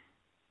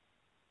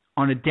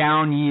 on a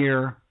down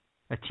year,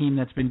 a team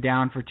that's been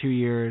down for 2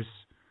 years,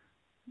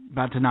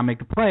 about to not make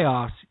the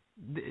playoffs,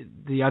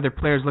 the other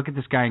players look at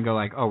this guy and go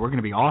like, "Oh, we're going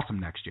to be awesome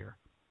next year,"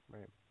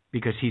 right?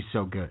 Because he's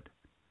so good,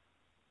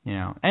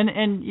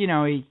 And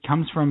he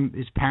comes from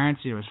his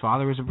parents. His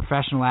father was a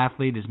professional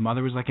athlete. His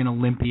mother was like an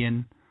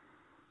Olympian.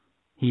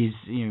 He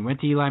went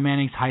to Eli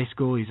Manning's high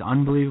school. He's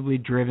unbelievably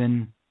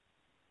driven.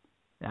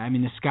 I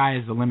mean, the sky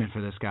is the limit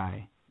for this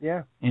guy.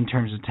 Yeah. In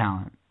terms of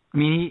talent. I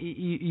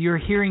mean, you're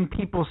hearing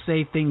people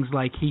say things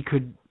like he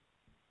could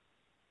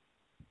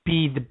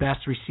be the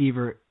best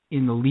receiver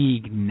in the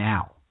league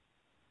now.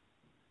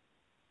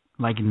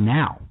 Like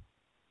now.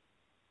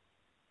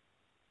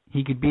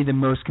 He could be the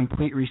most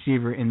complete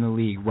receiver in the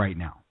league right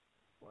now.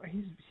 Well,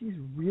 he's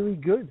really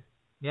good.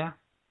 Yeah,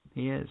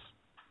 he is.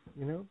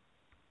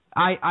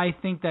 I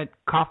think that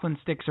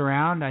Coughlin sticks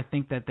around. I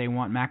think that they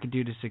want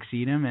McAdoo to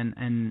succeed him,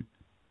 and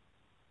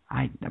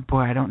I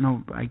don't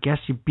know. I guess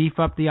you beef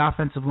up the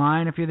offensive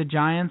line if you're the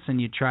Giants, and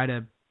you try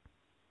to,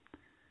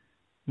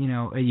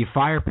 you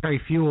fire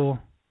Perry Fewell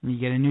and you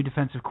get a new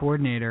defensive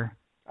coordinator.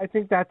 I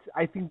think that's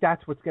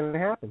what's going to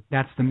happen.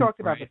 That's the move. We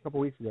talked about it a couple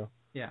weeks ago.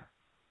 Yeah,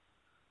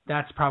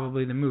 that's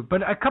probably the move.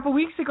 But a couple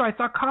weeks ago, I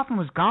thought Coughlin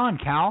was gone,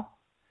 Cal.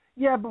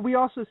 Yeah, but we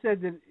also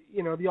said that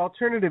the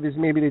alternative is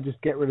maybe to just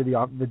get rid of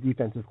the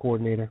defensive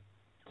coordinator.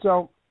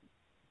 So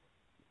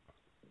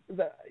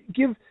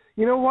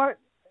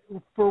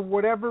for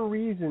whatever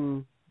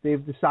reason,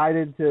 they've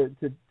decided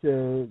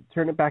to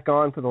turn it back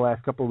on for the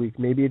last couple of weeks.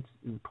 Maybe it's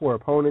poor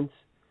opponents.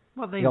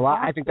 Well,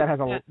 I think that has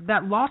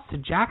that loss to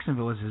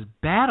Jacksonville is as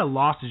bad a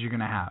loss as you're going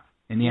to have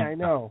in the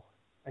NFL.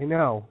 I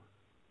know.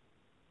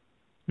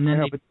 And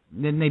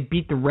then they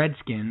beat the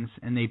Redskins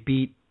and they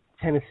beat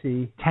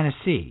Tennessee.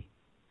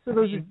 So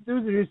those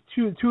are just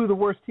two of the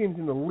worst teams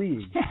in the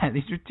league. Yeah,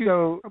 these are two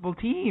terrible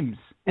teams.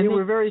 And they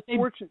were very they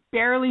fortunate.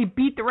 Barely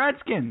beat the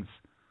Redskins.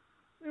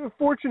 They were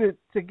fortunate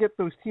to get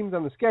those teams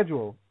on the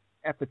schedule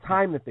at the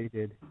time that they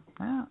did.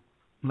 Well,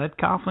 let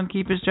Coughlin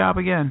keep his job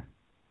again.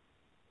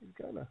 He's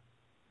gonna.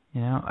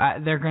 You know,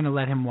 they're going to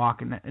let him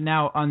walk.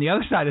 Now, on the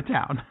other side of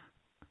town.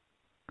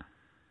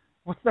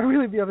 Well, it's not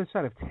really the other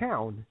side of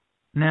town.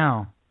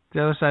 No, it's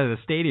the other side of the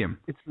stadium.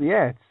 It's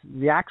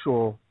the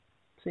actual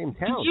same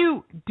town.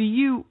 Do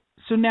you?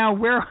 So now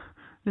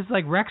this is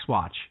like Rex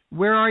Watch.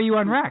 Where are you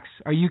on Rex?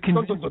 Are you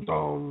convinced?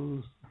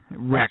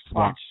 Rex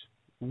Watch.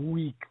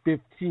 Week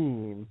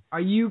 15.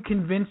 Are you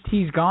convinced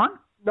he's gone?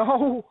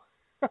 No,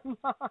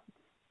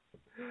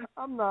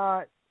 I'm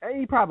not.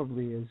 He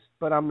probably is,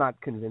 but I'm not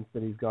convinced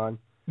that he's gone.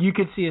 You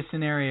could see a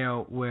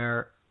scenario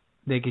where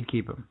they could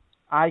keep him.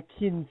 I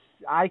can't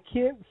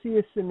see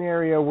a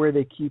scenario where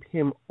they keep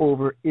him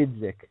over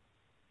Idzik,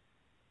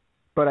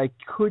 but I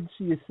could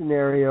see a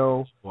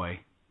scenario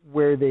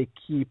where they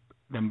keep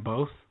them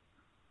both.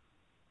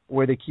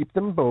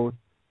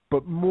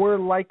 But more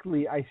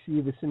likely, I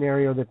see the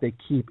scenario that they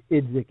keep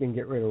Idzik and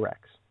get rid of Rex.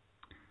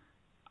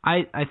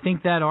 I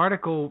think that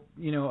article,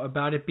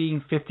 about it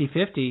being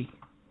 50-50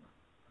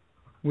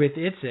 with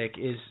Idzik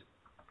is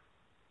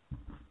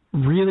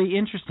really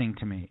interesting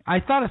to me. I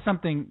thought of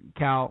something,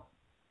 Cal,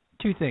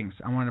 two things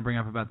I wanted to bring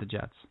up about the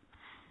Jets.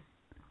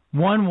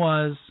 One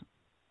was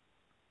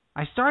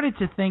I started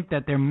to think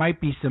that there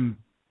might be some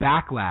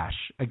backlash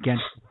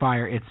against the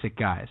fire Idzik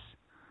guys.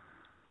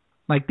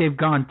 Like they've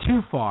gone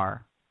too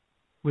far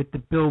with the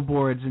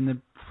billboards and the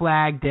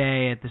flag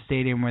day at the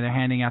stadium where they're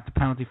handing out the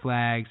penalty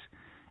flags.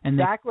 And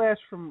backlash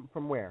from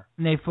where?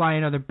 And they fly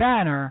another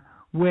banner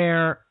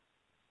where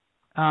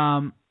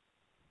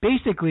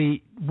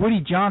basically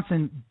Woody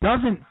Johnson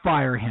doesn't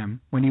fire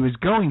him when he was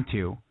going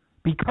to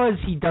because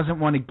he doesn't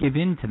want to give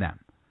in to them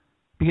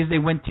because they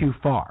went too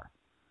far.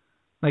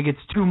 Like it's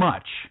too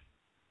much.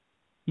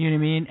 You know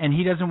what I mean? And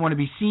he doesn't want to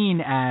be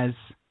seen as,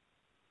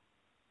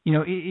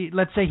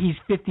 let's say he's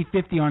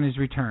 50-50 on his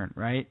return,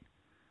 right?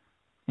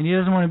 And he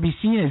doesn't want to be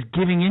seen as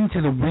giving in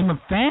to the whim of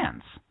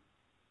fans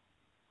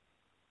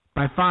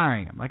by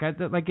firing him.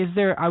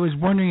 I was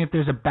wondering if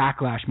there's a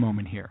backlash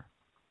moment here.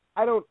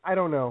 I don't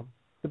know.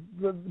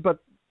 But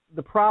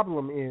the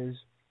problem is,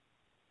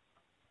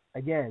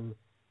 again,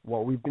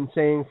 what we've been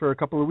saying for a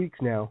couple of weeks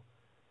now.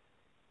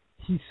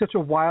 He's such a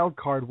wild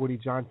card, Woody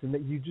Johnson,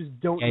 that you just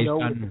don't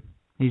know.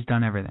 He's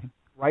done everything.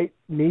 Right?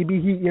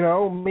 Maybe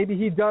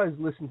he does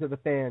listen to the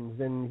fans,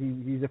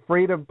 and he's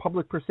afraid of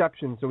public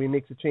perception, so he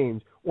makes a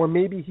change. Or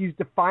maybe he's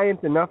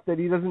defiant enough that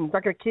he's not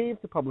going to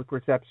cave to public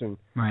perception.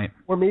 Right.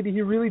 Or maybe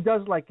he really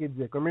does like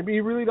Idzik, or maybe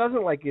he really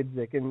doesn't like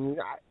Idzik, and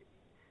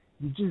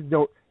you just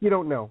don't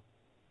know.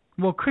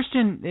 Well,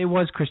 it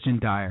was Christian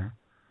Dyer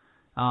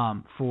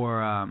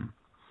for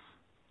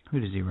who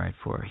does he write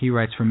for? He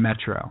writes for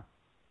Metro,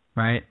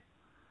 right?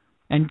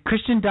 And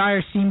Christian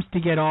Dyer seems to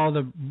get all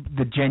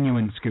the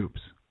genuine scoops.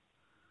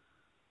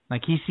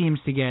 Like he seems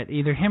to get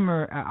either him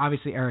or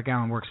obviously Eric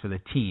Allen works for the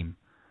team,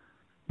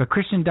 but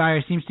Christian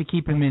Dyer seems to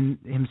keep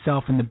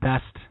himself in the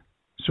best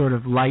sort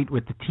of light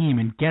with the team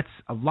and gets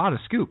a lot of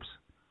scoops.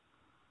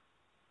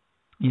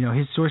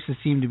 His sources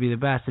seem to be the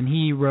best, and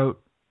he wrote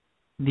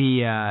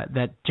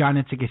that John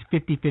Idzik is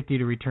 50-50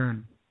 to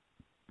return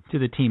to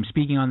the team.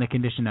 Speaking on the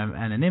condition of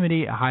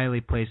anonymity, a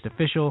highly placed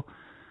official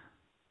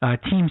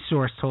team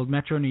source told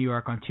Metro New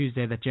York on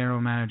Tuesday that general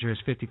manager is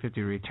 50-50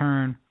 to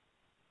return.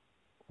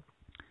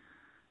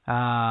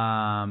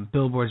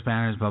 Billboards,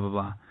 banners, blah, blah,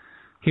 blah.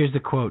 Here's the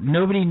quote.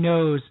 No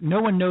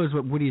one knows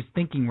what Woody is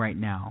thinking right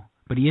now,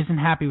 but he isn't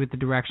happy with the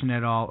direction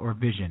at all or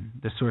vision,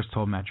 the source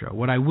told Metro.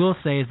 What I will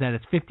say is that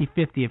it's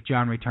 50-50 if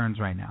John returns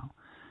right now.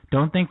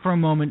 Don't think for a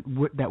moment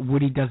that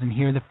Woody doesn't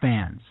hear the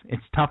fans.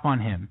 It's tough on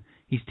him.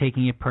 He's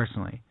taking it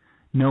personally.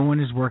 No one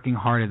is working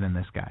harder than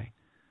this guy.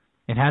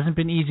 It hasn't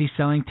been easy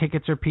selling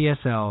tickets or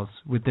PSLs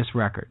with this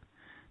record.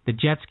 The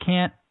Jets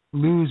can't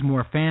lose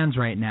more fans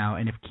right now,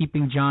 and if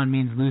keeping John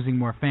means losing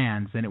more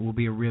fans, then it will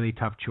be a really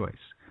tough choice.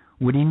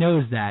 Woody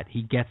knows that.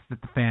 He gets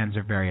that the fans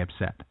are very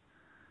upset.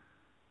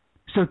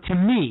 So to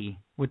me,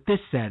 what this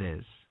said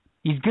is,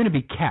 he's going to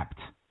be kept.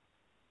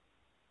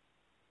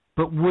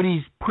 But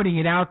Woody's putting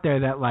it out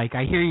there that,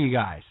 I hear you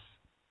guys.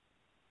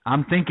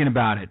 I'm thinking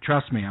about it.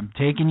 Trust me. I'm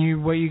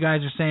taking what you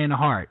guys are saying to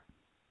heart.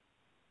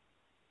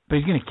 But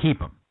he's going to keep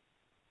him.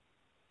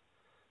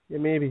 Yeah,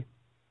 maybe.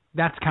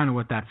 That's kind of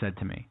what that said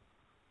to me.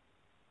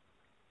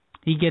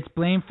 He gets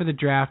blamed for the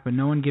draft, but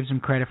no one gives him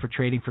credit for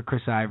trading for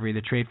Chris Ivory,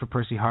 the trade for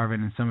Percy Harvin,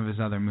 and some of his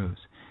other moves.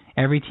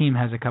 Every team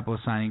has a couple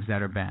of signings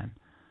that are banned.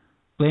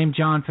 Blame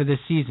John for this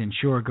season,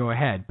 sure, go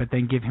ahead, but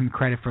then give him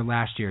credit for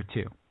last year,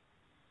 too,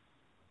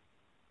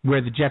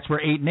 where the Jets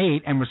were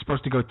 8-8 and were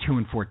supposed to go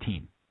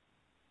 2-14.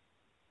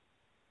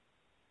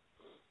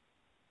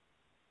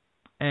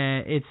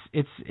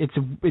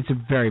 It's a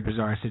very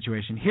bizarre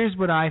situation. Here's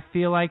what I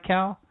feel like,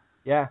 Cal.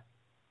 Yeah.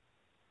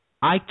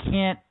 I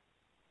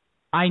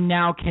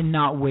now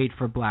cannot wait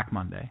for Black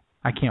Monday.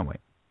 I can't wait.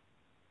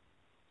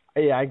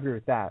 Yeah, I agree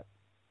with that.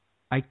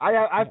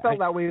 I felt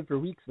that way for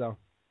weeks though.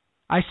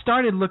 I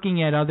started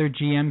looking at other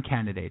GM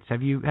candidates.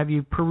 Have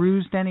you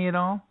perused any at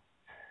all?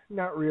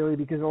 Not really,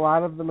 because a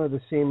lot of them are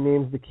the same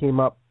names that came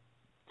up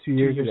 2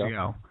 years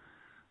ago.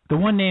 The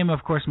one name,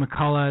 of course,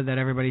 McCullough, that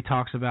everybody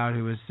talks about,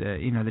 who was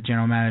the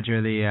general manager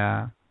of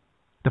the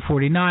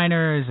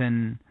 49ers,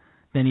 and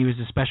then he was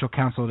the special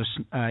counsel to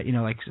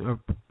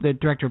the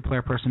director of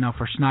player personnel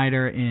for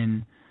Snyder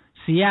in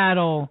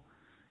Seattle,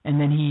 and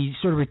then he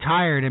sort of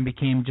retired and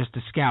became just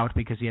a scout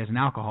because he has an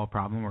alcohol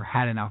problem or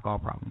had an alcohol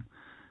problem.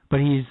 But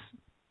he's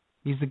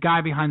the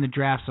guy behind the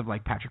drafts of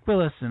like Patrick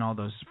Willis and all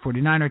those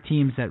 49er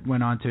teams that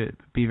went on to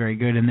be very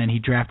good, and then he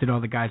drafted all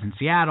the guys in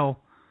Seattle.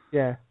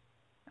 Yeah.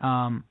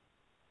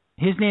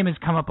 His name has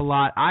come up a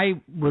lot.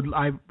 I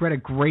read a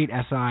great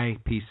SI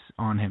piece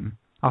on him.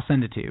 I'll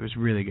send it to you. It was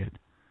really good.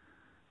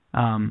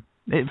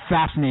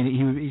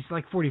 Fascinating. He's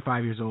like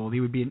 45 years old. He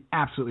would be an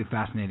absolutely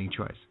fascinating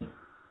choice.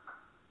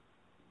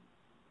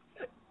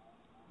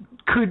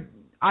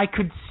 I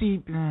could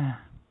see. I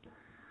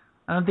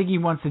don't think he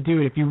wants to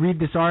do it. If you read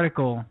this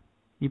article,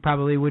 you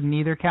probably wouldn't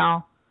either,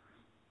 Cal.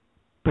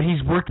 But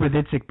he's worked with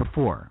Itzik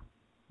before,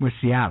 with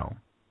Seattle.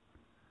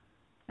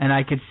 And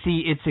I could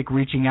see Itzik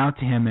reaching out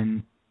to him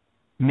and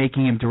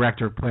making him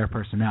director of player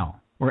personnel,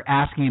 or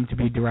asking him to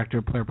be director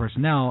of player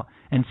personnel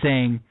and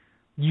saying,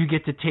 you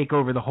get to take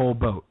over the whole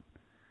boat.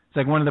 It's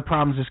like one of the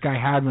problems this guy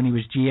had when he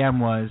was GM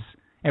was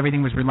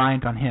everything was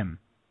reliant on him.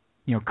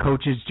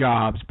 Coaches'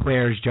 jobs,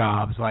 players'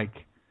 jobs, like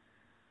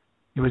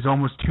it was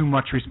almost too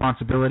much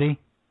responsibility.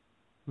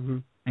 Mm-hmm.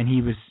 And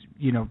he was,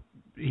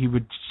 he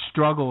would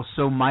struggle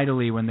so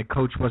mightily when the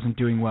coach wasn't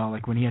doing well,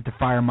 like when he had to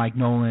fire Mike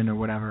Nolan or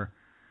whatever,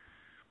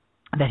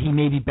 that he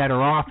may be better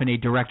off in a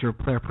director of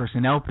player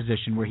personnel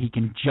position where he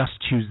can just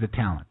choose the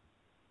talent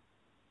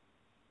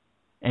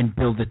and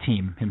build a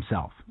team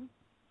himself.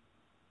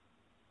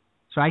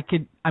 So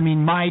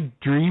my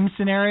dream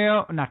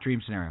scenario, not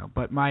dream scenario,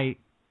 but a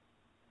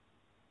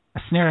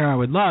scenario I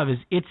would love is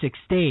Itzik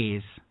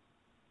stays.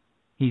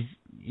 He's,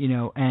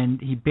 and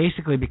he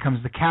basically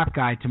becomes the cap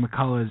guy to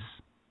McCullough's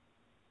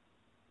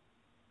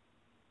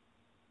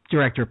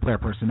director of player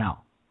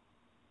personnel.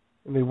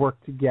 And they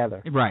work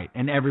together. Right,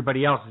 and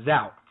everybody else is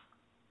out.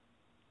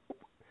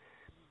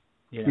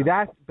 See,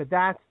 that's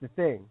the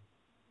thing.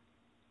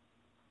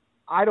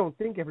 I don't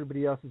think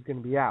everybody else is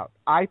going to be out.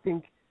 I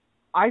think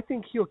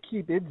he'll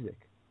keep Itzik.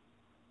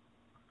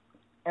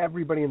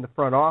 Everybody in the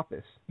front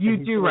office. You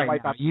do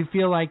right now. You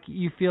feel like.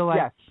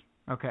 Yes.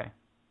 Okay.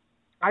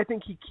 I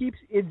think he keeps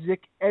Itzik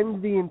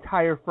and the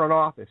entire front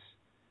office,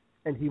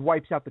 and he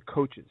wipes out the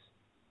coaches.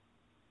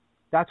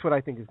 That's what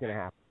I think is going to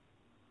happen.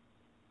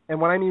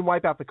 And when I mean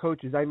wipe out the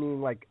coaches, I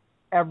mean like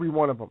every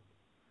one of them.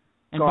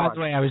 And by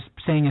the way, I was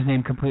saying his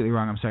name completely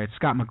wrong. I'm sorry. It's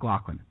Scott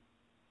McLaughlin.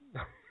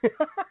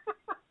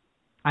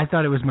 I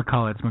thought it was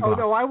McCullough. It's McLaughlin.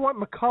 Oh, no, I want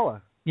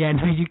McCullough. Yeah,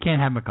 no, you can't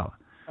have McCullough.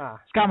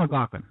 Scott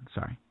McLaughlin.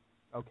 Sorry.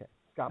 Okay.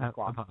 Scott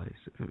McLaughlin. Apologies.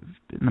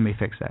 Let me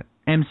fix that.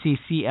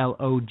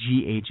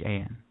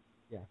 McCloghan.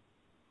 Yeah.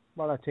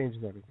 Well, that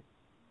changes everything.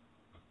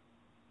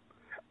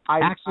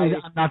 I'm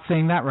not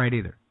saying that right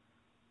either.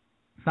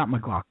 It's not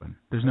McLaughlin.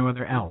 There's no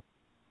other L.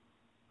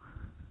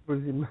 What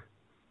is it?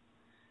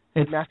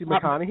 It's Matthew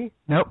McConaughey?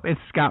 Nope,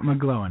 it's Scott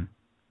McGlowan.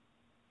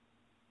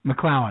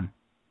 McClowan.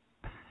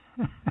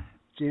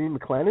 Jamie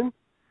McLennan?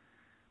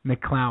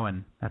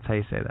 McClowan. That's how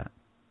you say that.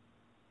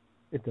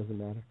 It doesn't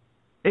matter.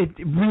 It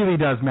really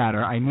does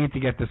matter. I need to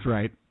get this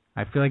right.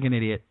 I feel like an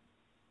idiot.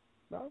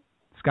 No.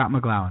 Scott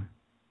McGlowan.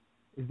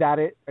 Is that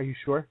it? Are you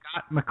sure?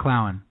 Scott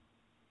McClowan.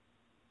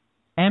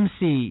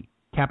 MC,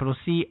 capital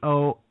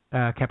C-O,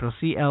 capital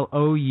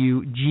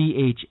C-L-O-U-G-H-A-N.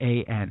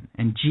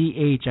 And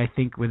G-H, I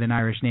think, with an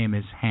Irish name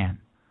is Han.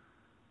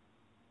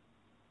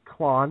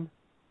 Clon.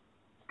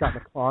 Scott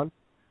McClon.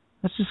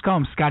 Let's just call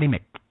him Scotty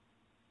Mick.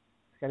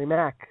 Scotty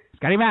Mac.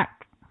 Scotty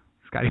Mac.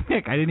 Scotty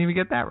Mick. I didn't even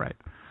get that right.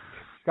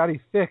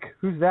 Scotty Fick.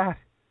 Who's that?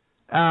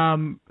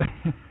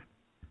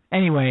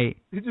 Anyway.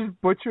 You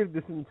just butchered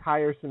this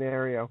entire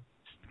scenario.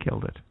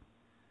 Killed it.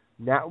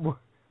 Now,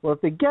 well,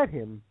 if they get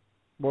him,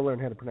 we'll learn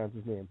how to pronounce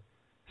his name.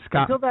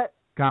 Scott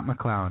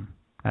McClowan.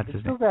 That's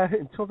his name.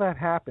 Until that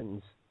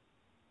happens.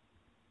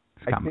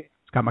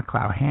 Scott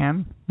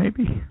McClowan,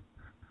 maybe?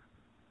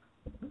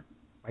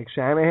 Mike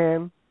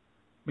Shanahan.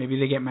 Maybe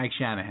they get Mike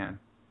Shanahan.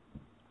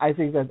 I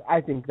think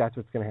that's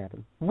what's going to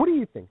happen. What do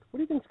you think? What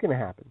do you think is going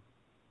to happen?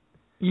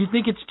 You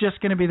think it's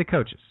just going to be the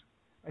coaches?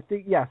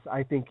 Yes. So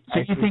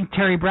you think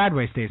Terry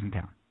Bradway stays in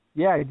town?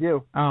 Yeah, I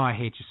do. Oh, I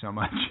hate you so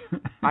much.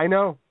 I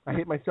know. I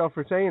hate myself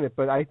for saying it,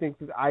 but I think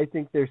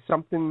there's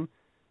something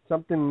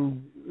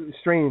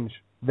strange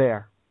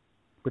there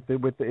with the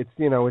it's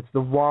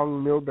the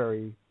Wong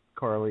Milbury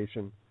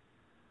correlation.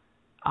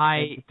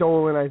 It's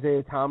Dolan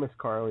Isaiah Thomas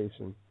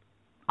correlation.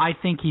 I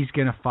think he's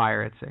going to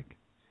fire Itzik.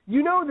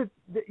 You know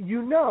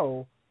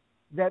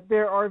that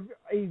there are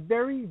a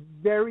very,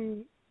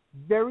 very,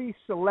 very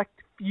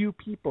select few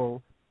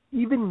people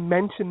even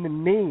mention the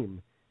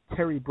name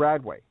Terry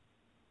Bradway.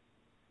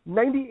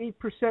 98%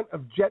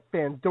 of Jet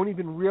fans don't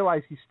even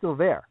realize he's still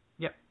there.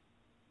 Yep.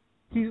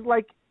 He's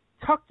like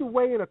tucked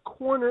away in a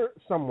corner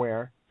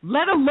somewhere.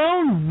 Let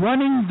alone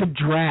running the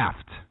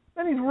draft.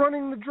 Then he's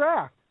running the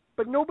draft.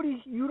 But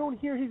you don't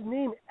hear his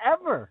name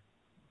ever.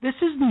 This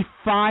is the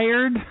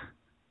fired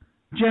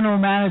general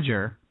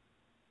manager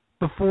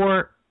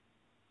before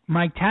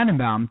Mike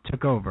Tannenbaum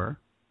took over.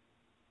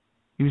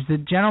 He was the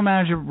general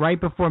manager right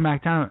before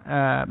Mike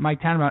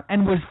Tannenbaum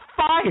and was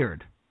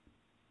fired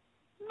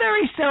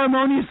very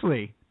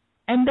ceremoniously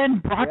and then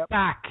brought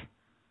back.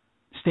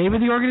 Stayed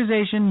with the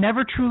organization,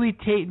 never truly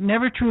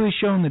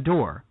shown the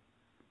door.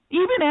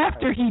 Even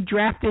after he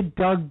drafted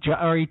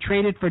he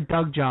traded for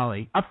Doug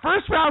Jolly, a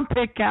first-round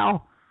pick,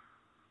 Cal.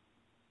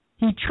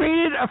 He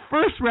traded a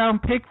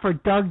first-round pick for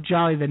Doug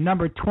Jolly, the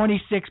number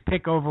 26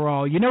 pick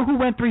overall. You know who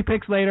went 3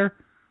 picks later?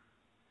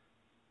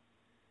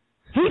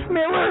 Heath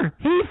Miller.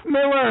 Heath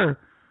Miller.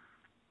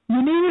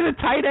 You needed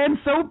a tight end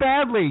so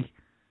badly.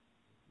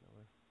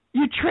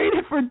 You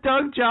traded for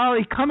Doug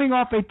Jolly coming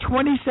off a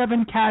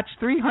 27-catch,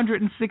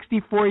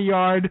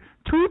 364-yard,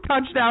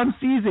 2-touchdown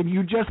season.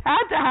 You just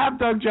had to have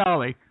Doug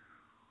Jolly.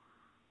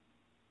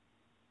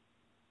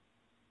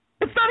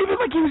 It's not even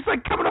like he was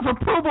coming off a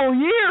Pro Bowl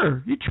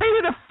year. You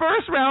traded a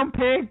first-round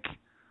pick.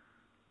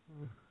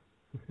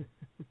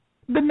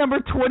 The number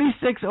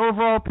 26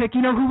 overall pick.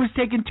 You know who was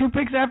taking 2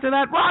 picks after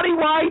that? Roddy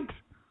White.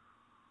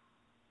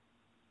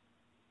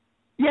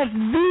 Yes,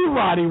 the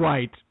Roddy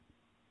White.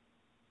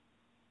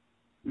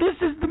 This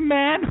is the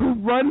man who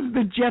runs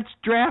the Jets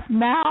draft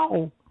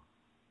now.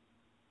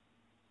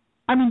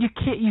 I mean, you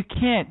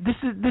can't.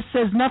 This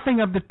says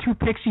nothing of the 2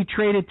 picks he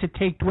traded to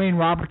take Dwayne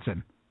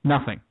Robertson.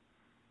 Nothing.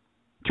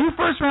 2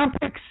 first-round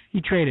picks he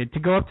traded to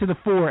go up to the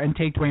 4 and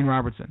take Dwayne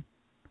Robertson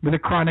with a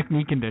chronic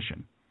knee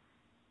condition.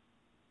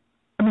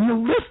 I mean, the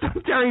list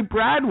of Terry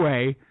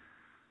Bradway,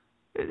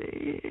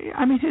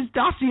 I mean, his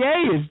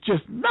dossier is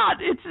just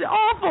it's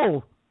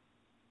awful.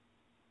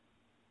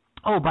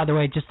 Oh, by the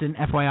way, just an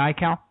FYI,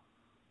 Cal,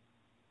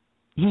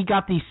 he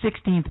got the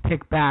 16th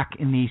pick back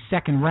in the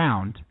second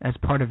round as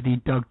part of the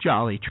Doug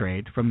Jolly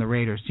trade from the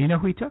Raiders. Do you know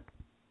who he took?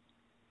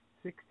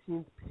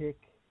 16th pick.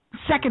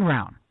 Second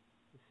round.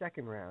 The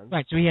second round.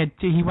 Right, so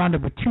he wound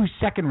up with 2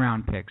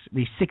 second-round picks,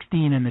 the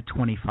 16 and the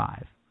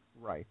 25.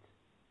 Right.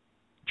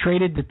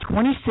 Traded the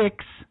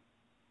 26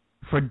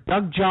 for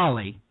Doug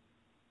Jolly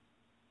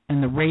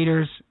and the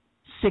Raiders'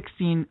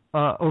 16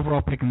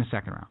 overall pick in the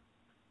second round.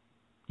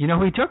 You know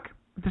who he took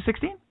with the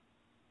 16?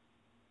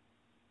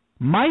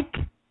 Mike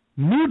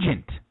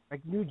Nugent.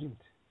 Mike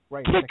Nugent.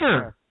 Right.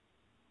 Kicker.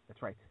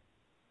 That's right.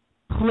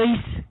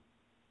 Place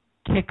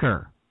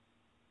kicker.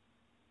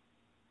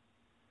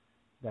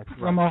 That's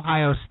from right.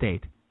 Ohio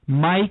State.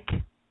 Mike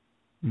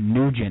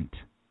Nugent.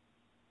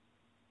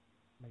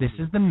 This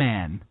is the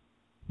man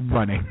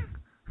running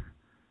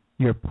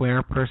your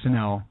player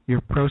personnel,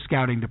 your pro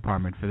scouting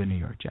department for the New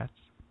York Jets.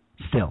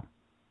 Still.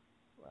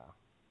 Wow.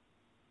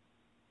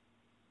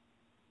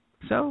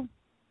 So,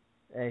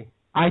 hey,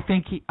 I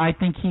think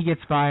he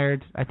gets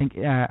fired. I think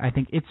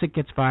Itzik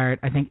gets fired.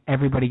 I think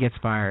everybody gets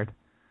fired.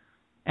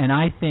 And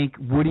I think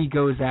Woody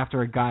goes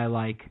after a guy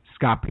like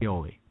Scott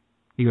Pioli.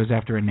 He goes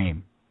after a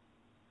name.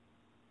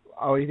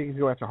 Oh, you think he's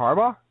going after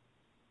Harbaugh?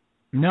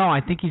 No,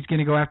 I think he's going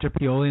to go after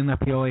Pioli and let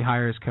Pioli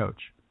hire his coach.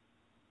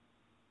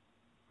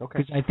 Okay.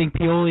 Because I think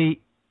Pioli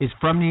is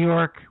from New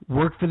York,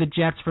 worked for the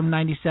Jets from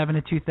 97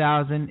 to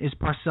 2000, is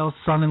Parcells'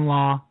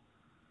 son-in-law,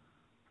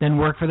 then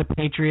worked for the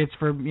Patriots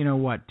for,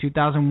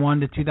 2001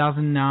 to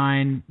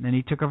 2009. Then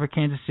he took over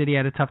Kansas City,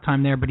 had a tough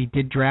time there, but he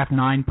did draft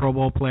 9 Pro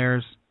Bowl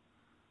players,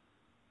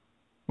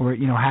 or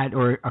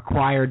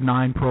acquired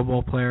 9 Pro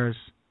Bowl players.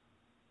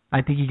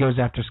 I think he goes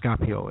after Scott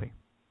Pioli.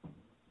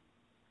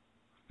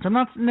 So I'm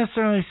not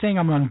necessarily saying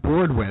I'm on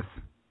board with,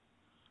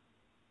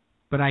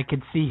 but I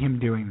could see him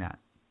doing that.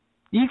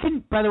 You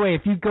can, by the way,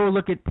 if you go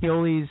look at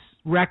Pioli's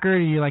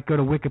record and you go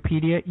to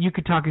Wikipedia, you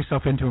could talk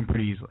yourself into him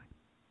pretty easily.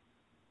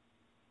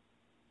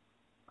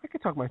 I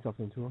could talk myself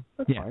into him.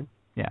 That's fine.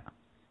 Yeah.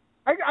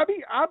 I'll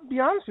be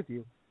honest with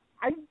you.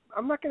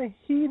 I'm not going to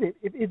hate it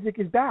if Itzik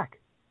is back.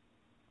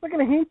 I'm not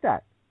going to hate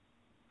that.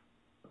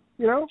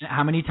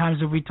 How many times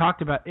have we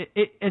talked about it?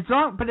 As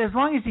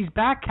long as he's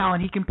back, Cal,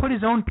 and he can put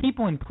his own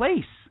people in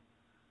place.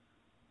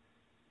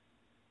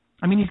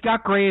 I mean, he's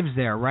got Graves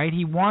there, right?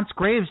 He wants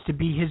Graves to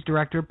be his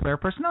director of player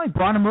personnel. He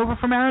brought him over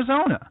from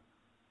Arizona.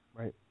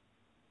 Right.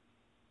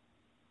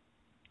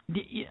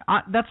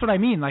 That's what I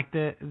mean.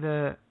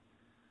 The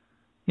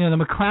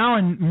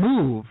McClown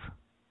move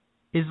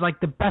is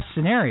the best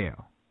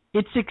scenario.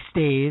 Itzik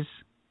stays,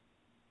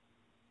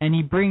 and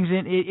he brings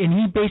in, and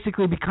he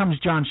basically becomes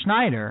John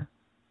Schneider,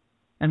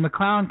 and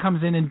McClown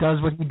comes in and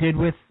does what he did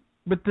with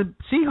the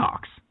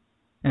Seahawks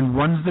and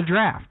runs the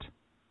draft.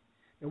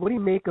 And what do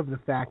you make of the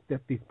fact that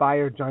the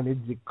Fire John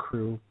Idzik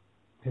crew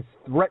has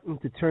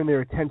threatened to turn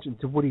their attention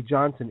to Woody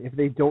Johnson if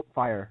they don't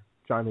fire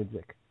John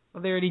Idzik?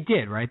 Well, they already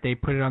did, right? They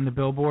put it on the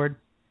billboard.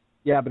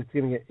 Yeah, but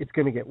it's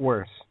gonna get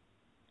worse.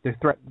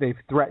 They've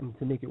threatened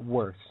to make it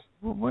worse.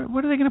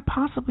 What are they going to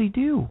possibly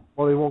do?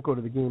 Well, they won't go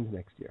to the games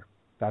next year.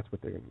 That's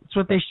what they're going to do. That's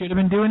what they should have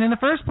been doing in the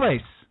first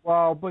place.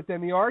 Well, but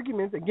then the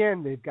argument,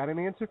 again, they've got an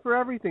answer for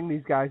everything,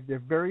 these guys. They're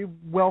very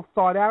well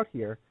thought out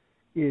here,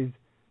 is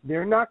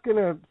they're not going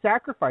to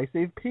sacrifice.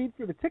 They've paid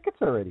for the tickets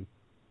already.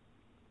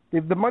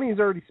 The money is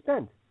already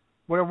spent.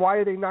 Why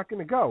are they not going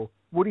to go?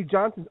 Woody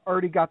Johnson's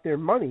already got their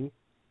money,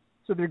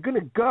 so they're going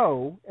to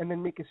go and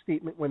then make a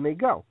statement when they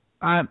go.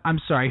 I'm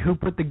sorry, who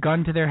put the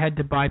gun to their head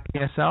to buy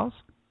PSLs?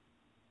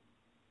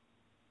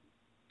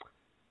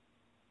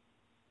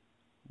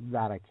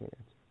 That I can't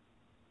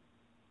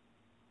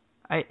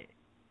answer.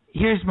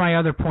 Here's my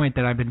other point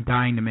that I've been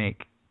dying to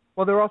make.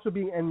 Well, they're also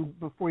being, and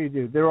before you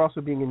do, they're also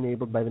being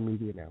enabled by the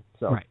media now.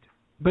 So. Right.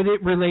 But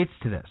it relates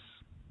to this.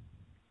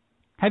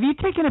 Have you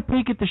taken a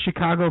peek at the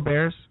Chicago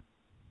Bears?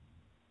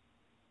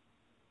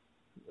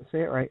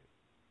 Say it right.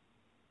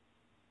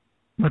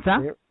 What's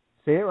that?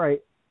 Say it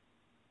right.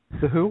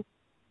 The who?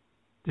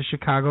 The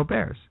Chicago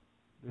Bears.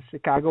 The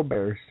Chicago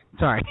Bears.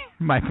 Sorry,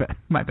 my bad.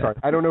 Sorry,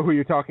 I don't know who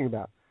you're talking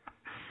about.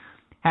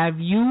 Have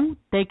you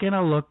taken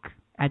a look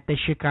at the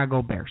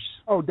Chicago Bears?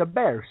 Oh, the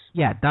Bears.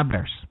 Yeah, the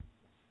Bears.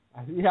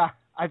 Yeah,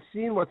 I've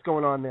seen what's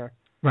going on there.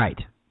 Right.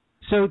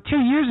 So 2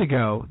 years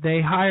ago,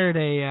 they hired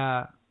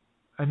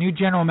a new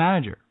general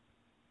manager.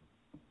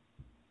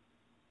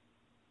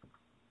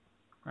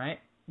 Right.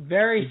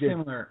 Very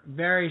similar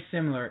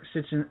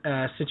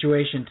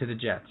situation to the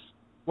Jets.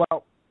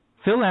 Well,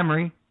 Phil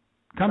Emery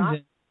comes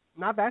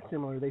in. Not that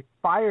similar. They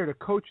fired a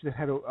coach that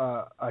had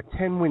a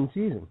 10-win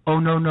season. Oh,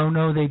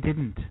 no, they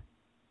didn't.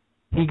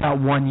 He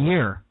got 1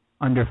 year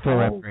under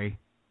Phil Emery.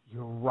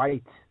 You're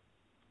right.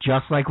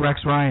 Just like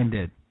Rex Ryan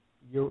did.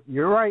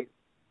 You're right.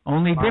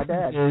 Only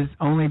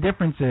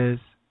difference is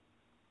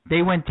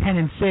they went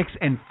 10-6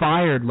 and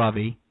fired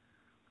Lovey.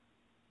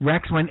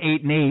 Rex went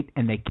 8-8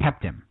 and they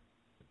kept him.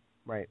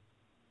 Right.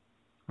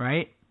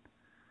 Right?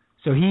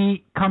 So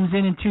he comes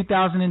in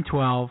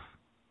 2012.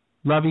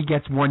 Lovey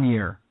gets 1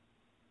 year.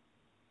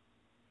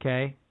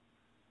 Okay?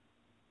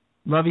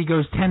 Lovey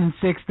goes 10-6.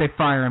 They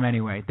fire him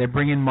anyway. They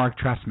bring in Mark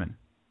Trestman.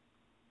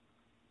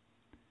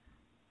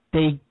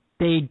 They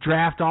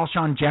draft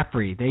Alshon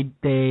Jeffrey.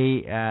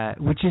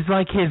 Which is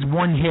like his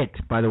one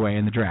hit, by the way,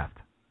 in the draft.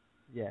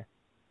 Yeah.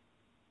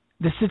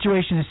 The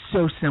situation is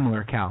so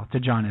similar, Cal, to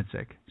John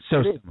Idzik.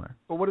 So similar.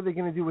 But what are they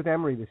going to do with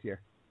Emery this year?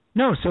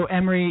 No, so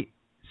Emery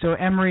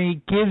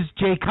gives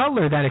Jay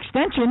Cutler that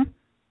extension.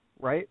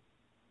 Right.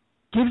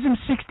 Gives him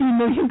 $16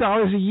 million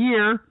a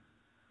year.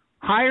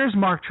 Hires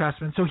Mark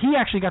Trestman, so he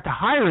actually got to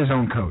hire his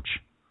own coach,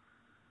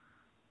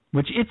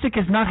 which Idzik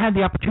has not had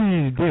the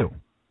opportunity to do.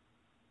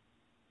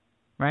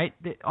 Right?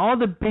 All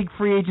the big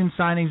free agent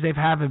signings they've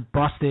have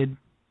busted.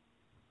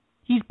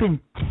 He's been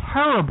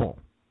terrible.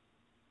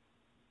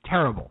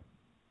 Terrible.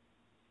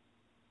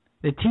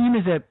 The team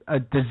is a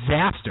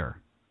disaster.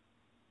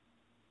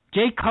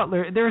 Jay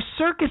Cutler, they're a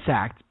circus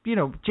act. You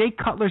know, Jay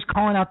Cutler's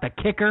calling out the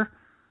kicker.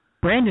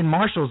 Brandon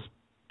Marshall's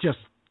just,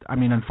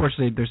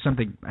 unfortunately, there's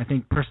something, I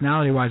think,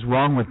 personality-wise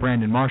wrong with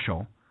Brandon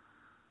Marshall.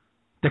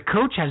 The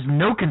coach has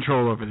no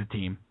control over the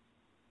team.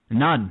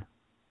 None.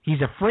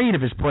 He's afraid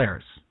of his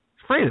players.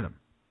 He's afraid of them.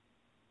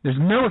 There's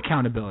no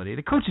accountability.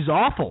 The coach is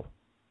awful.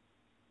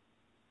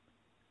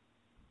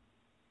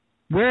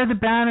 Where are the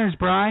banners,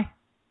 Bri?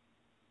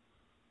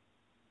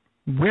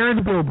 Where are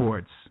the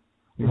billboards?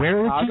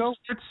 Where are the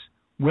T-shirts?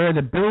 Where are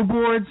the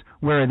billboards?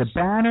 Where are the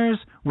banners?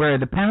 Where are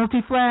the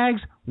penalty flags?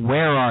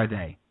 Where are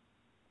they?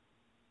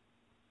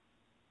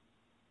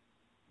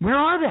 Where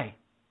are they?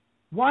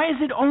 Why is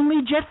it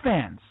only Jet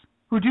fans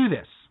who do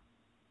this?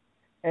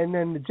 And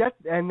then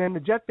the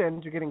Jet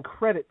fans are getting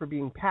credit for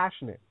being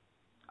passionate.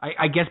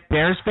 I guess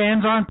Bears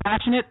fans aren't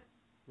passionate?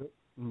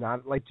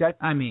 Not like Jet.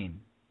 And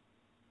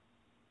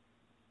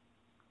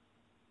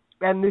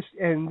this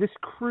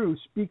crew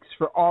speaks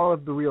for all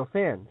of the real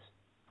fans.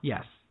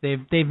 Yes,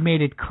 they've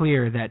made it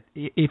clear that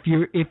if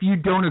you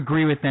don't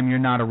agree with them, you're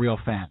not a real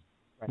fan,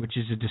 right. Which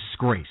is a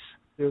disgrace.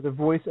 They're the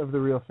voice of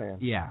the real fan.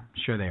 Yeah,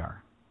 sure they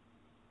are.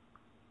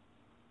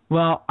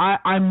 Well,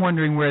 I'm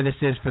wondering where this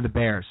is for the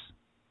Bears,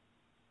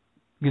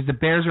 because the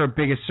Bears are a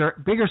bigger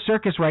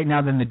circus right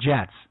now than the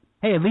Jets.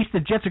 Hey, at least the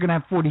Jets are going to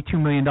have $42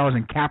 million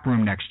in cap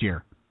room next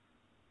year.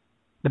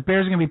 The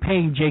Bears are going to be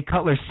paying Jay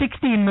Cutler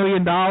 $16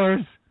 million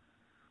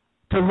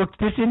to look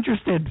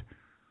disinterested.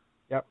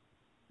 Yep.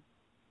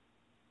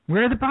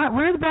 Where are the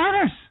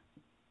banners?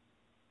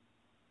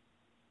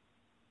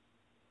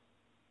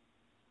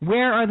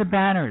 Where are the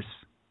banners?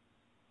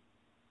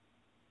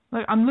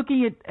 Look, I'm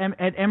looking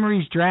at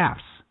Emery's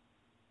drafts.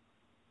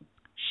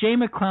 Shea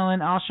McClellan,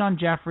 Alshon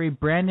Jeffrey,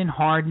 Brandon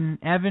Harden,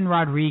 Evan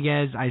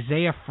Rodriguez,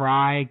 Isaiah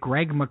Fry,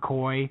 Greg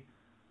McCoy.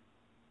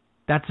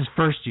 That's his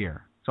first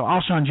year. So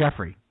Alshon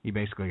Jeffrey, he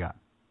basically got.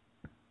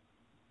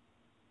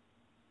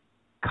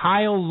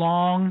 Kyle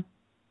Long,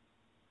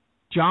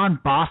 John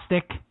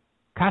Bostic,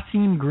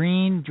 Kasim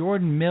Green,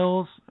 Jordan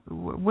Mills.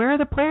 Where are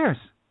the players?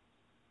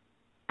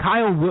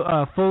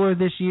 Kyle Fuller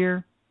this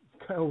year.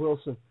 Kyle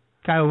Wilson,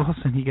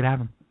 he could have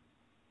him.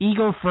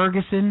 Ego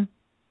Ferguson,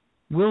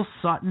 Will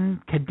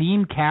Sutton,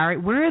 Kadeem Carey.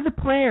 Where are the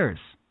players?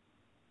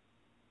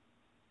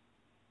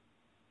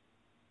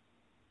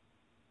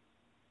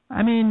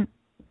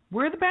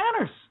 Where are the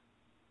banners?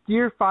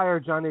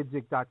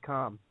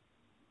 DearFireJohnIdzik.com.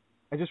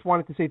 I just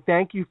wanted to say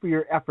thank you for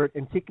your effort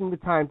and taking the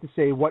time to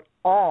say what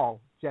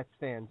all Jets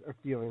fans are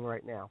feeling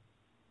right now.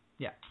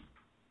 Yeah.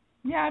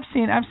 Yeah, I've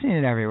seen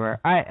it everywhere.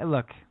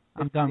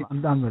 I'm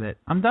done with it.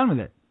 I'm done with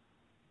it.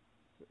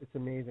 It's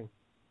amazing.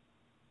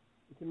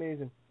 It's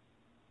amazing.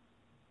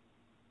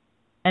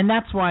 And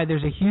that's why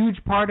there's a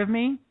huge part of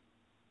me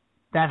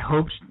that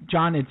hopes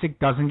John Idzik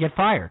doesn't get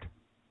fired.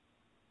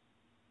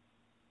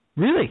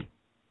 Really?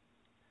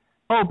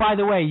 Oh, by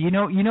the way, you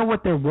know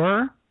what there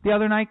were the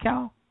other night,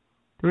 Cal?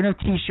 There were no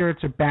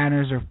T-shirts or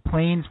banners or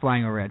planes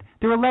flying overhead.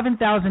 There were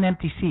 11,000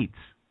 empty seats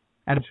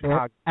at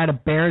a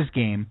Bears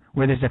game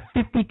where there's a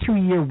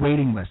 52-year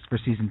waiting list for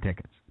season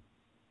tickets.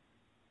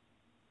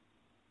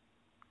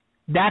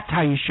 That's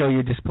how you show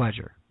your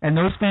displeasure. And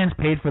those fans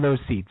paid for those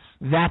seats.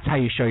 That's how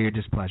you show your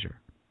displeasure.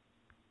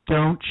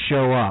 Don't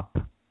show up.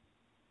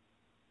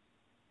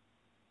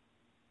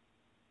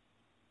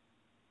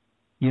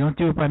 You don't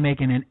do it by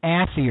making an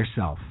ass of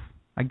yourself.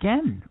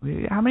 Again,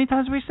 how many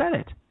times have we said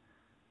it?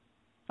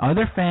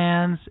 Other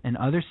fans in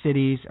other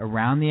cities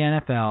around the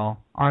NFL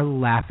are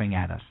laughing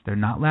at us. They're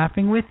not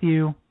laughing with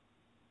you.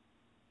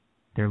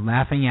 They're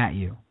laughing at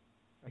you.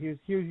 Here's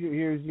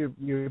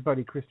your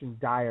buddy Christian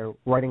Dyer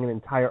writing an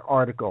entire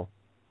article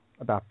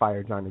about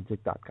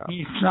FireJohnIdzik.com.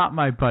 He's not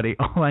my buddy.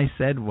 All I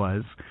said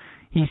was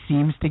his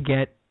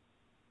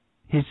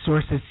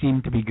sources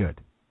seem to be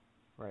good.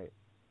 Right.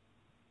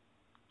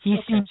 He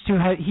seems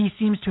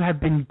to have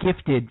been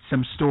gifted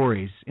some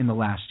stories in the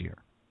last year.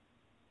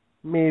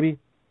 Maybe.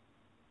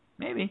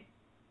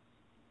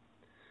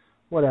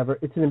 Whatever.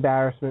 It's an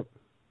embarrassment.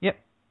 Yep.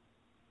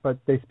 But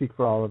they speak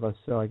for all of us,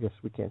 so I guess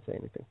we can't say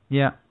anything.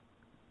 Yeah.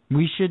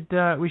 We should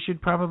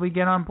probably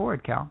get on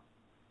board, Cal.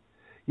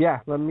 Yeah.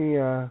 Let me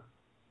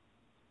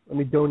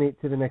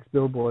donate to the next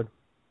billboard.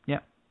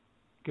 Yep.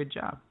 Good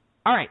job.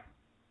 All right.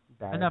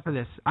 Enough of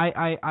this.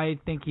 I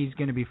think he's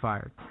going to be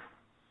fired.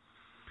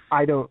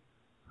 I don't.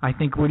 I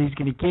think Woody's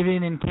going to give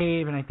in and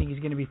cave, and I think he's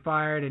going to be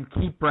fired and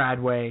keep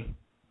Bradway.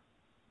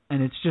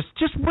 And it's just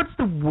what's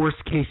the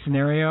worst case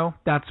scenario?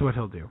 That's what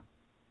he'll do.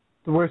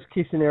 The worst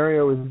case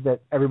scenario is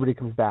that everybody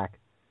comes back.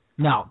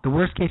 No, the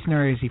worst case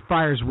scenario is he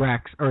fires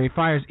Rex, or he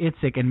fires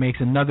Idzik and makes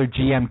another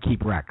GM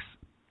keep Rex.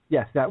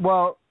 Yes, that.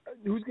 Well,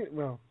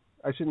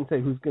 I shouldn't say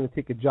who's going to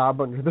take a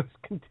job under those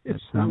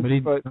conditions.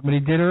 Somebody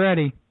did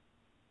already.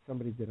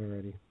 Somebody did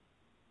already.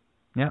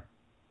 Yep.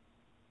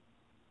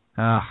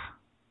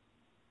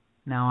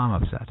 Now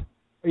I'm upset.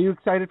 Are you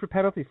excited for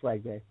Penalty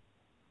Flag Day?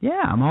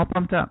 Yeah, I'm all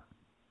pumped up.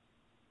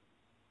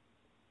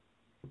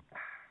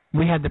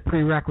 We had the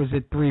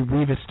prerequisite 3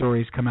 Reva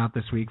stories come out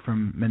this week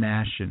from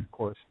Minash. And of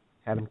course.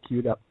 Had them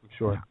queued up, I'm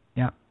sure.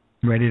 Yeah,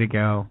 ready to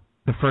go.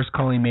 The first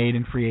call he made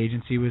in free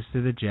agency was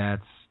to the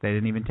Jets. They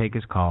didn't even take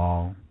his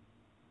call.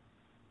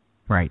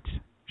 Right,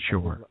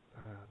 sure.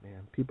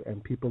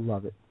 Man, people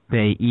love it.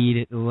 They eat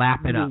it,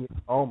 lap it up.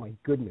 Oh, my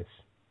goodness.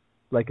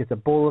 Like it's a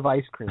bowl of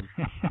ice cream.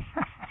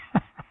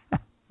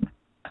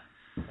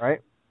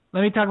 Right?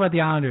 Let me talk about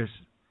the Islanders.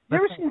 You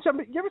ever seen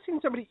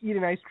somebody eat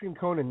an ice cream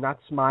cone and not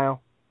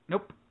smile?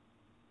 Nope.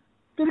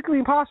 Physically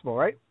impossible,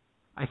 right?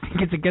 I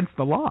think it's against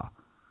the law.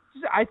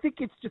 I think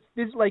it's just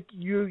like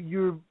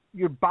your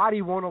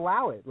body won't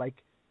allow it. Like,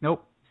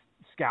 nope.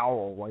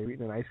 Scowl while you're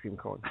eating an ice cream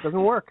cone. It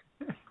doesn't work.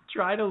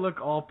 Try to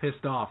look all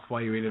pissed off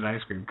while you eat an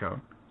ice cream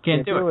cone.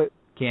 Can't do it.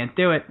 Can't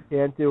do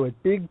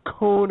it. Big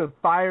cone of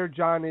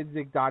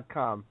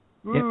FireJohnIdzik.com.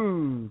 Yep.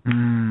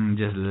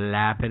 Just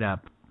lap it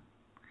up.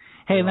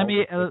 Hey, let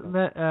me.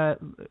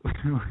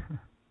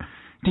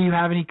 Do you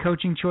have any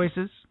coaching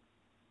choices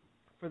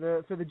for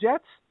the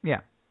Jets?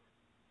 Yeah.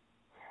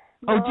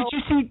 No. Oh, did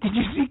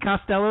you see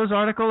Costello's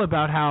article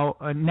about how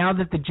now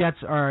that the Jets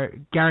are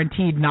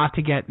guaranteed not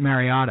to get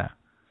Mariota,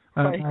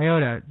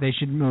 they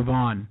should move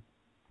on.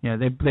 Yeah,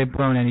 they've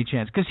blown any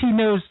chance because he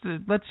knows.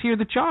 Let's hear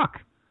the chalk.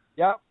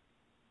 Yep.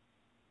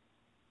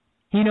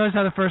 He knows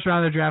how the first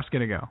round of the draft's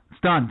going to go.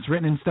 It's done. It's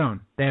written in stone.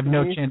 They have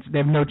no chance. They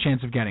have no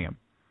chance of getting him.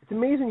 It's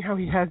amazing how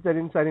he has that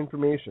inside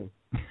information.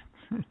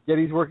 Yet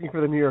he's working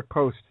for the New York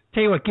Post.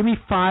 Tell you what, give me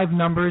 5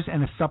 numbers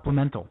and a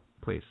supplemental,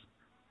 please.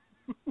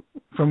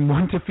 From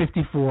 1 to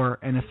 54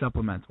 and a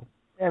supplemental.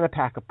 And a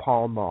pack of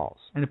Pall Malls.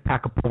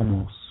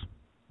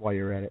 While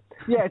you're at it.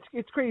 Yeah,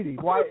 it's crazy.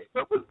 Why?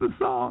 What was the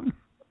song?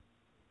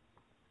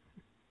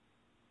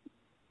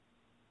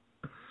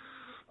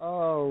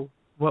 Oh.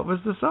 What was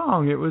the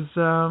song? It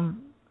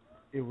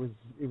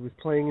was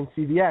playing in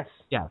CVS.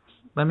 Yes.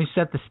 Let me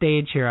set the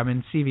stage here. I'm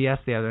in CVS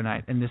the other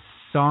night, and this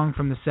song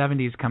from the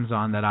 70s comes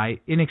on that I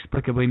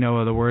inexplicably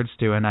know the words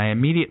to, and I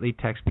immediately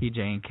text PJ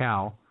and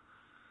Cal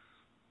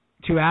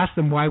to ask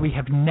them why we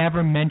have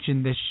never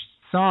mentioned this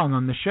song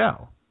on the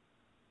show.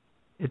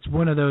 It's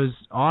one of those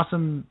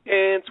awesome...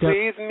 Dance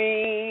with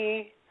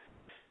me.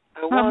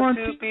 I want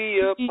to be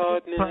your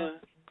partner.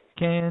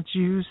 Can't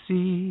you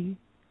see?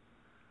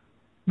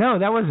 No,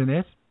 that wasn't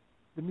it.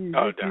 The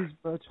music is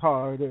much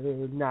harder.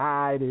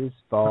 Night is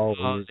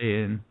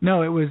falling.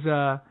 No, it was,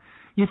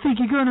 you think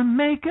you're going to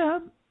make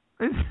up?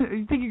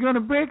 You think you're going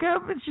to break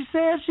up? And she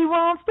says she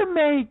wants to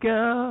make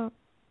up.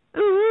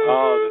 Ooh.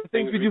 Oh, the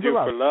things we do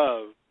for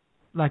love.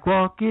 Like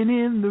walking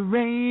in the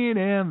rain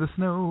and the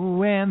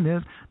snow and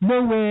there's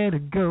nowhere to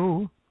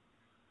go.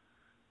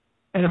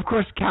 And, of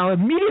course, Cal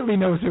immediately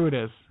knows who it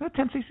is.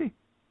 10cc.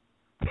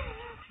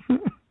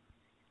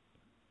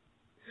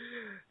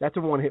 That's a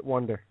one-hit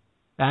wonder.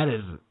 That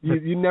is.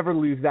 You never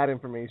lose that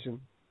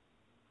information.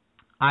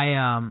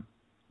 When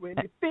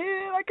you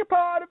feel like a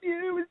part of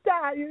you is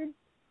dying.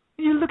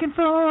 You're looking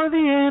for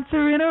the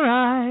answer in her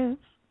eyes.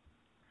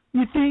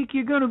 You think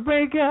you're going to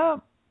break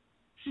up.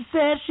 She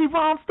says she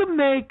wants to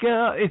make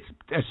up. It's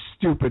a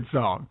stupid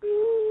song.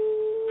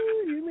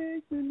 Ooh, you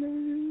make me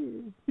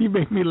lazy. You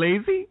make me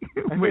lazy?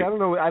 I don't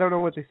know. I don't know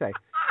what they say.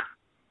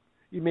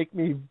 You make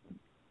me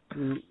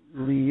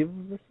leave.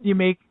 You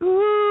make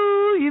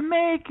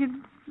it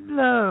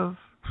love.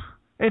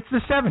 It's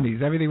the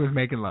 70s. Everything was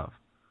making love.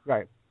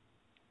 Right.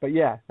 But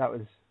yeah, that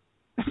was.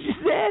 She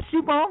said she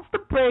wants to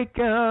break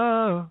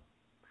up.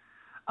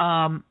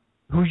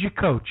 Who's your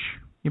coach?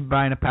 You're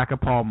buying a pack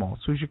of Pall Malls.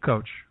 Who's your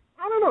coach?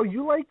 I don't know.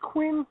 You like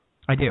Quinn?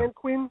 I do. Dan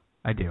Quinn?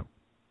 I do.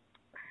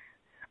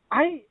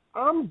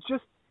 I'm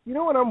just, you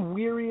know what I'm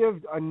weary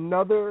of?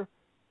 Another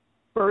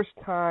first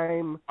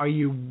time. Are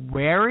you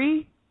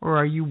wary or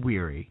are you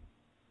weary?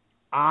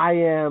 I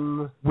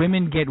am.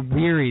 Women get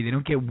weary. They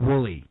don't get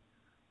woolly.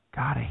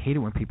 God, I hate it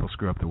when people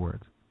screw up the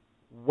words.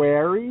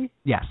 Wary?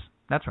 Yes,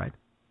 that's right.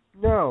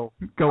 No.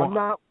 Go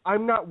on.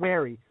 I'm not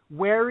wary.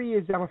 Wary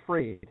is I'm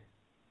afraid.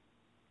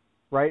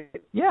 Right?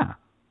 Yeah.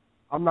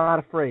 I'm not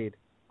afraid.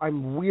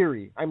 I'm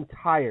weary. I'm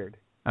tired.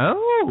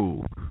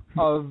 Oh.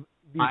 Of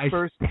the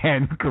first. I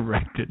stand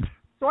corrected.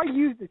 So I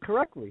used it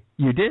correctly.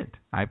 You did.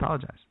 I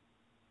apologize.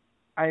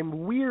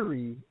 I'm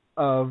weary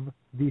of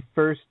the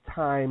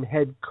first-time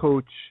head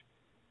coach,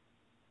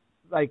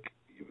 like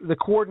the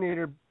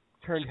coordinator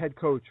turned head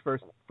coach,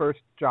 first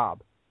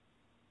job.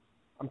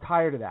 I'm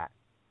tired of that.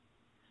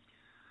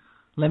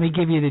 Let me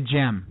give you the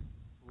gem.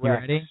 You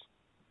Rex, ready?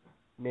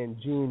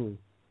 Mangini,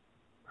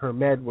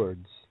 Herm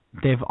Edwards.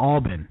 They've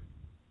all been.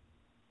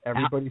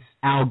 Everybody's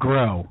Al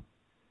Groh.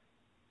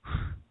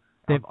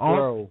 They've all.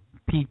 Groh.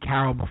 Pete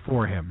Carroll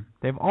before him.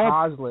 They've all.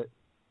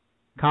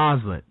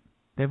 Coslett.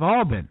 They've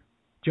all been.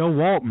 Joe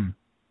Walton.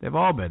 They've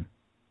all been.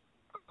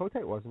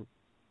 Kotite wasn't.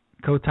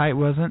 Kotite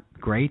wasn't.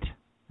 Great.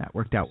 That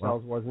worked out well.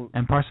 Parcells wasn't.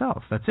 And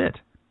Parcells. That's it.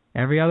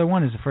 Every other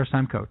one is a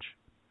first-time coach.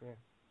 Yeah.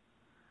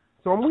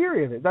 So I'm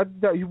weary of it.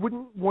 That you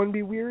wouldn't one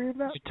be weary of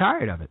that? You're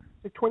tired of it.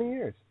 Like 20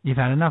 years. You've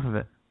had enough of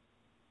it.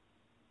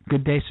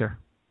 Good day, sir.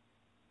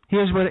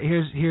 Here's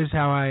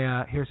how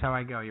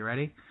I go. You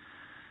ready?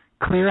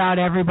 Clear out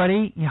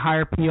everybody. You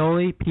hire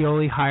Pioli.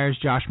 Pioli hires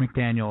Josh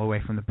McDaniel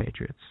away from the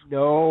Patriots.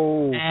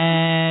 No.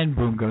 And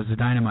boom goes the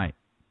dynamite.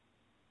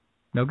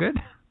 No good?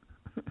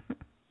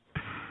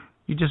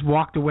 You just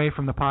walked away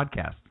from the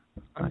podcast.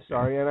 I'm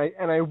sorry,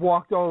 and I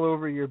walked all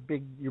over your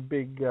big.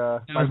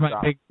 That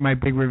was my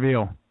big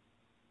reveal.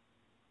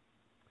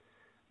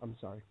 I'm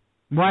sorry.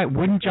 Why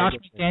wouldn't Josh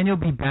McDaniel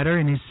be better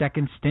in his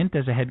second stint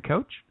as a head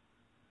coach?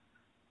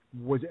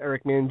 Was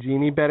Eric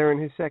Mangini better in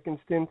his second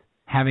stint?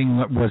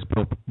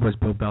 Was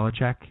Bill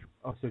Belichick?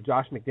 Oh, so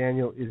Josh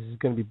McDaniel is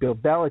going to be Bill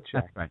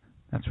Belichick.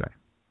 That's right.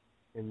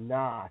 And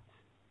not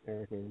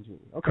Eric Mangini.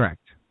 Okay.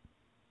 Correct.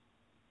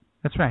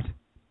 That's right.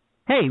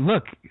 Hey,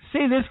 look,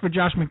 say this for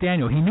Josh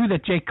McDaniel. He knew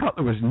that Jay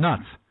Cutler was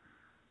nuts.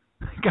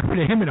 Got rid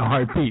of him in a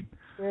heartbeat.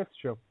 That's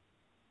true.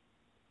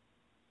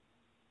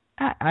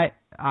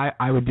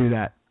 I would do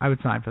that. I would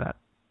sign for that.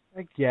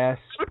 I guess.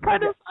 I would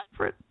kind of sign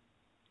for it.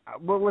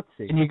 Well, let's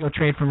see. And you go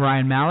trade for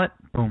Ryan Mallett.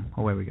 Boom,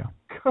 away we go.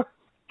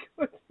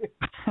 What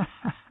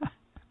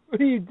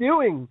are you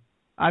doing?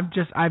 I've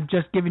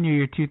just given you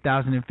your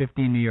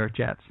 2015 New York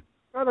Jets.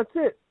 Oh, that's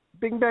it.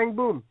 Bing, bang,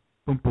 boom.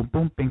 Boom, boom,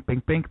 boom, bing,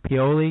 bing, bing.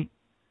 Pioli.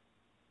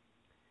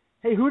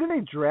 Hey, who do they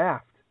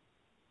draft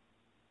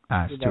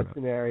in that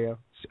scenario?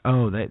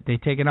 Oh, they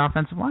take an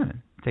offensive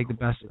lineman. Take the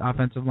best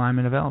offensive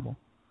lineman available.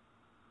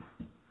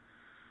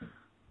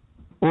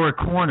 Or a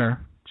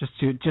corner, just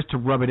to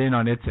rub it in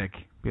on Itzik.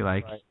 Be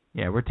like, right.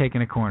 Yeah, we're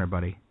taking a corner,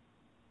 buddy.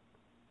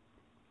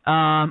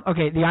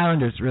 Okay, the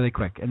Islanders, really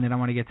quick, and then I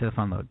want to get to the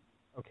fun load.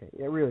 Okay,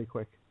 yeah, really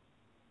quick.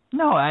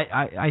 No,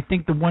 I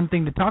think the one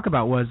thing to talk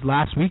about was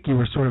last week you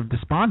were sort of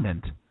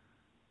despondent.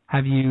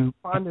 Have you?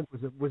 Despondent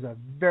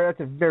that's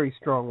a very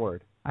strong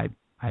word. I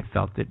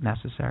felt it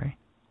necessary.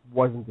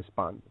 Wasn't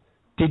despondent.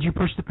 Did you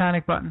push the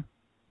panic button?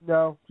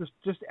 No, just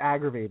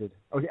aggravated.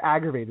 I was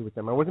aggravated with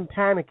them. I wasn't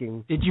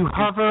panicking. Did you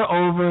hover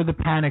over the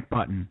panic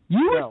button?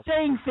 You were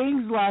saying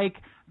things like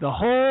the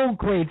whole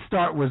great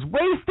start was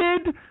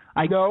wasted.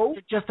 No.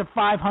 Just a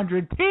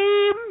 500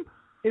 team.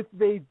 If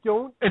they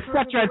don't,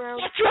 etc.,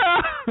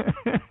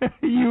 etc.,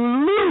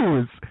 you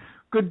lose.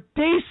 Good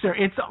day, sir.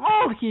 It's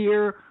all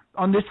here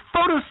on this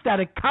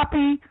photostatic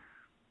copy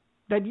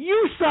that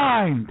you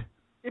signed.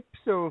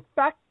 Ipso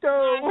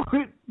facto.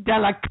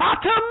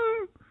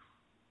 Delicatum.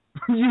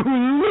 You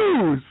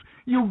lose.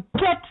 You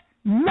get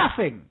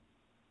nothing.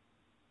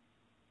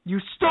 You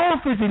stole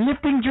fizzy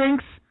lifting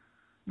drinks.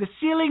 The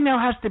ceiling now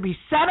has to be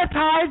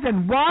sanitized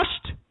and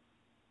washed.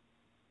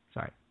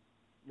 Sorry.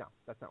 No,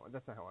 that's not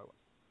how I was.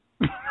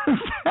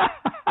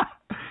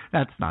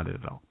 That's not it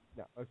at all.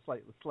 No, I was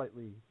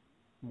slightly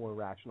more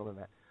rational than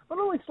that, but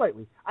only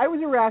slightly. I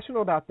was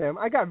irrational about them.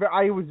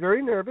 I was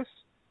very nervous.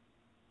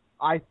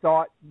 I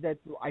thought that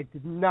I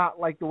did not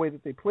like the way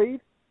that they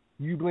played.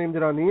 You blamed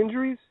it on the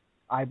injuries.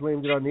 I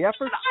blamed it on the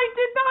effort. I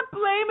did not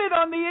blame it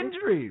on the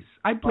injuries.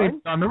 I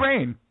blamed it on the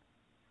rain.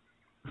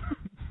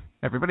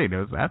 Everybody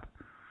knows that.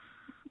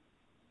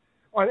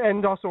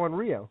 And also on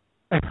Rio.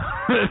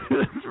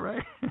 That's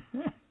right.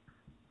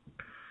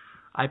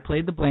 I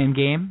played the blame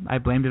game. I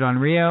blamed it on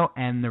Rio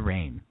and the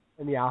rain.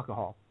 And the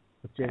alcohol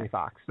with Jamie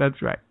Foxx.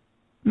 That's right.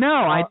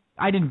 No,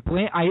 I didn't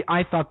blame.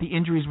 I thought the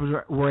injuries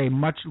were a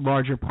much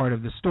larger part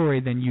of the story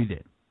than you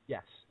did.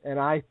 Yes, and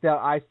I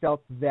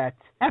felt that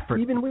effort,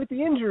 even with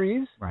the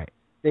injuries, right,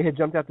 they had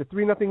jumped out to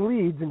 3-0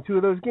 leads in 2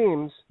 of those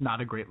games.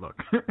 Not a great look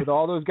with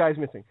all those guys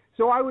missing.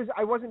 So I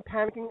wasn't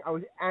panicking. I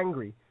was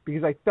angry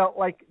because I felt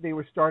like they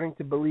were starting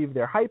to believe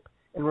their hype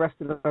and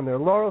rested on their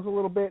laurels a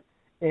little bit,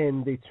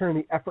 and they turned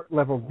the effort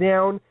level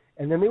down.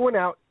 And then they went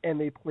out and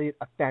they played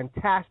a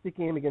fantastic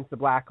game against the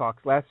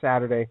Blackhawks last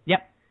Saturday. Yep.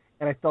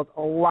 And I felt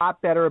a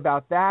lot better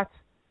about that.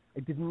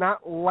 I did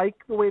not like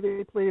the way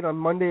they played on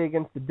Monday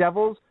against the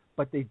Devils,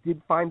 but they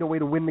did find a way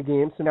to win the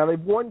game. So now they've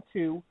won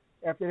 2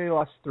 after they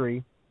lost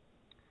 3.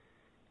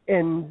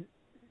 And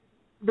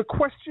the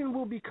question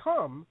will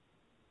become,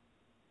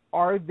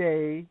 are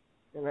they,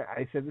 and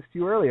I said this to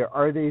you earlier,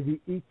 are they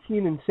the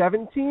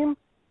 18-7 team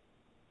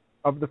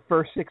of the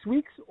first 6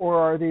 weeks, or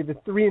are they the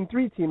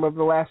 3-3 team of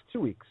the last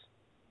 2 weeks?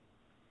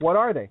 What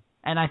are they?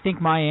 And I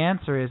think my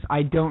answer is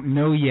I don't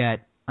know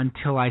yet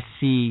until I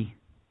see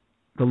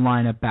the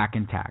lineup back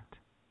intact.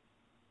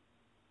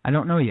 I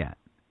don't know yet.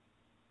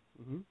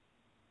 Mm-hmm.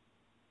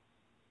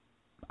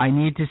 I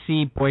need to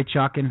see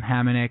Boychuk and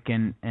Hamonic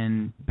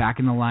and back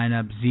in the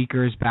lineup.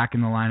 Zeker's back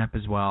in the lineup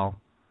as well.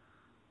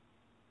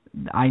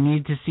 I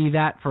need to see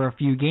that for a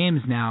few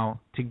games now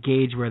to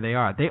gauge where they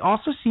are. They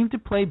also seem to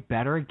play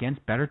better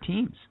against better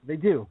teams. They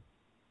do.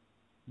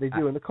 They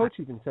do, and the coach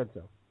even said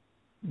so.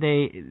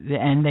 They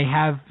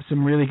have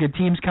some really good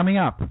teams coming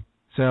up.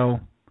 So,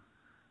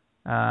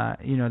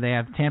 they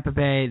have Tampa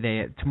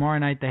Bay. Tomorrow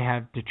night they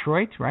have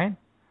Detroit, right?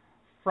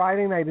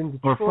 Friday night in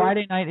Detroit. Or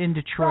Friday night in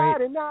Detroit.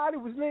 Friday night,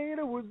 it was late.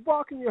 I was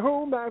walking you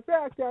home. I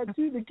backed out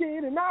to the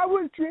gate, and I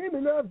was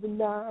dreaming of the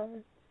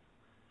night.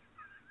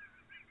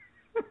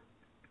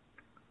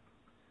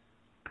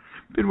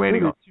 Been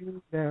waiting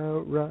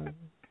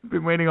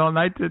all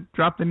night to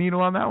drop the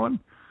needle on that one.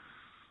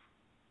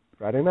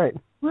 Friday night.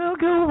 We'll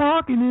go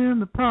walking in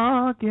the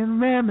park and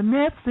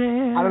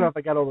reminiscing. I don't know if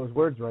I got all those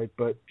words right,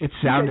 but it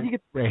sounded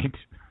great.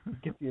 You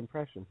get the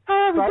impression.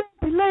 I was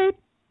late.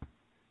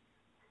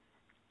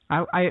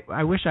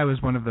 I wish I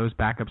was one of those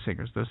backup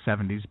singers, those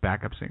 70s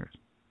backup singers.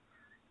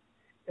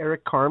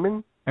 Eric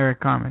Carmen.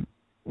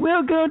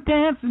 We'll go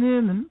dancing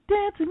in the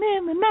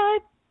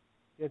night.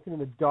 Dancing in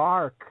the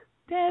dark.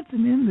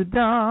 Dancing in the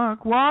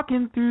dark,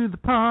 walking through the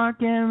park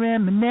and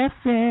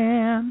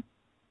reminiscing.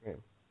 Yeah.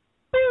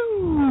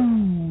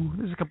 Boo!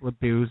 There's a couple of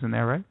boos in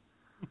there, right?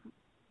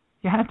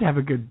 You have to have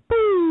a good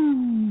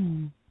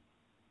boo.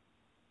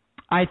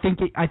 I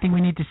think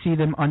we need to see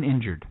them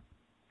uninjured.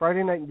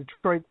 Friday night in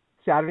Detroit,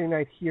 Saturday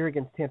night here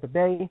against Tampa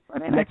Bay.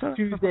 Next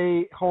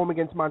Tuesday home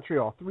against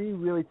Montreal. 3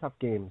 really tough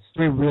games.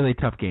 3 really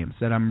tough games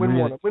that I'm win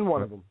one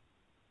of them.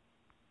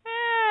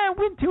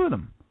 Win 2 of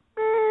them.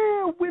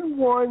 Win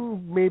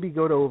 1, maybe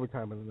go to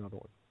overtime on another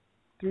one.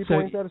 3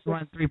 points out of 6. You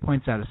want 3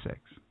 points out of 6.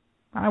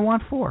 I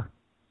want 4.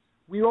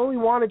 We only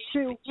wanted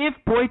 2. If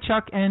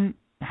Boychuk and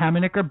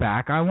Hamonic are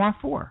back, I want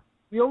 4.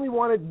 We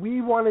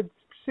wanted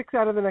 6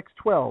 out of the next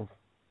 12.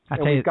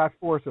 And we've got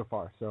 4 so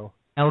far. So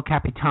El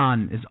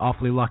Capitan is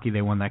awfully lucky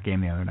they won that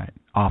game the other night.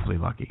 Awfully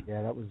lucky.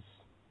 Yeah, that was.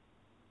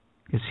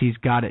 Because he's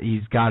got to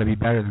be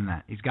better than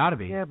that. He's got to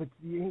be. Yeah, but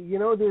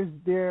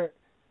there's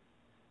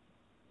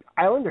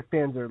Islander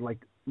fans are like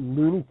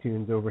Looney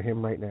Tunes over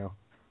him right now.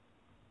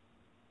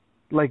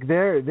 Like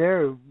they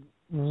were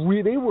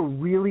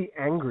really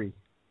angry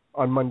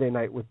on Monday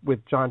night with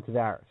John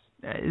Tavares.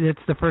 It's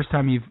the first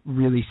time you've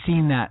really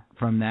seen that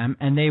from them,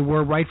 and they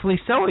were rightfully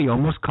so. He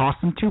almost cost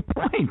them 2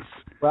 points.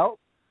 Well,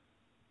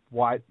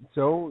 why?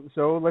 So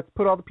let's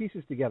put all the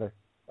pieces together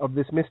of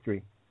this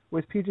mystery.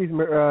 Where's PG's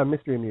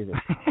mystery music?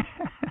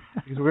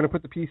 Because we're going to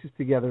put the pieces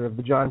together of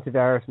the John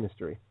Tavares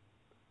mystery.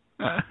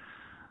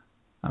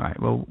 All right,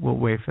 well, we'll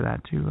wait for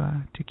that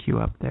to queue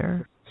up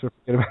there. So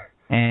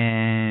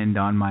and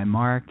on my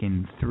mark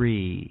in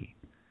 3,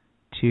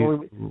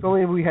 2... If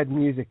only we had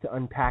music to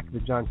unpack the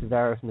John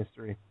Tavares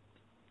mystery.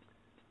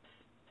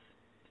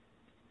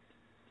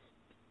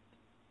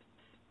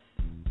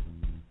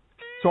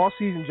 So all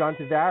season, John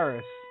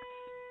Tavares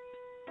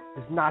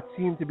does not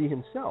seem to be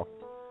himself.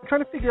 I'm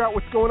trying to figure out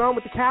what's going on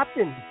with the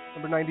captain,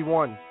 number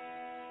 91,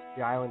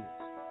 the Islanders.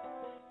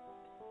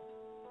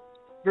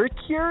 Very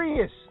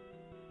curious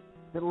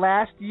that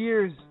last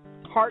year's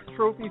Hart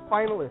Trophy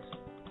finalist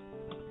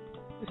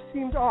just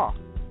seemed off.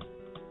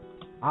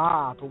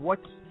 But what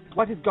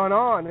has gone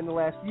on in the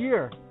last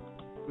year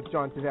with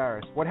John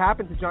Tavares? What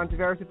happened to John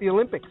Tavares at the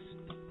Olympics?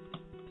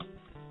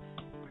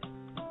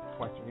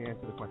 Question. You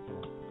answer the question.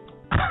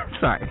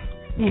 Sorry.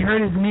 He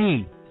hurt his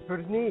knee. Hurt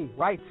his knee,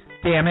 right.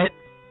 Damn it.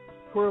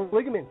 Tore a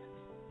ligament.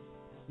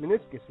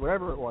 Meniscus,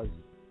 whatever it was.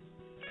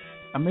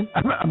 A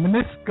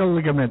meniscal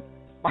ligament.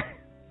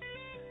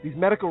 These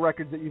medical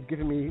records that you've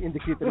given me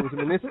indicate that it was a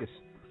meniscus.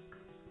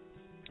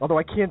 Although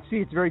I can't see.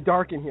 It's very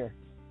dark in here.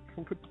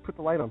 Put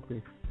the light on,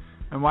 please.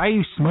 And why are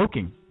you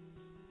smoking?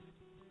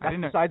 That's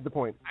besides the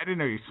point. I didn't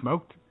know you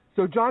smoked.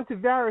 So John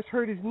Tavares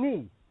hurt his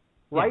knee,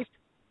 right?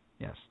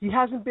 Yes. He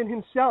hasn't been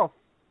himself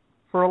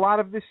for a lot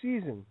of this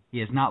season. He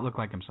has not looked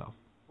like himself.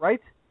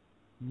 Right?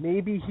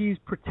 Maybe he's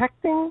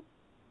protecting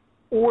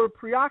or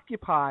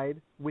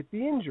preoccupied with the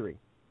injury.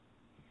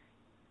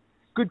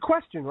 Good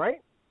question,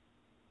 right?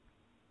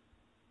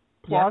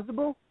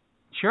 Plausible?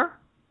 Yeah. Sure.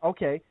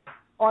 Okay.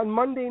 On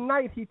Monday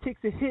night, he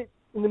takes a hit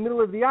in the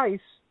middle of the ice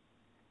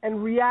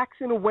and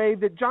reacts in a way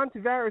that John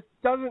Tavares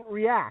doesn't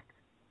react.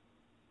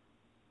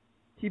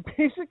 He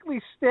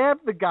basically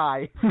stabbed the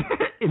guy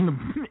in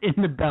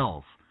the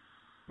bells.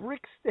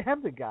 Brick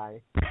stabbed the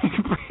guy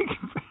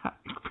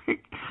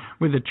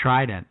with a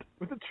trident.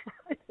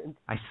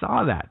 I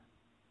saw that.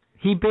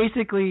 He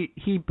basically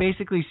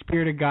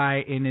speared a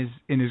guy in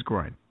his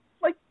groin.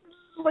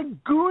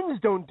 Like goons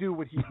don't do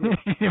what he did.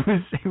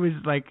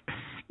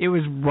 it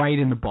was right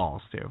in the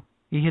balls too.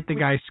 He hit the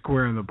guy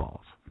square in the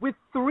balls. With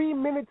 3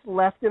 minutes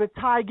left in a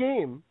tie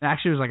game.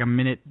 Actually, it was like a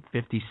minute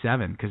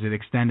 57 because it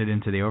extended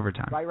into the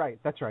overtime. Right.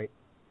 That's right.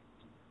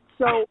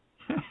 So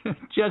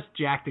just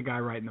jacked the guy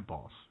right in the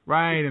balls.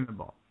 Right in the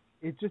balls.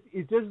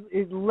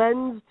 It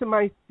lends to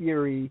my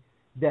theory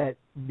that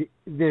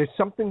there's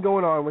something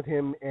going on with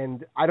him,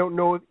 and I don't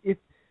know if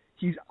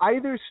he's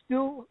either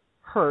still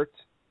hurt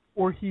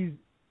or he's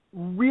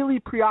really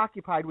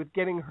preoccupied with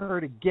getting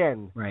hurt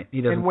again. Right.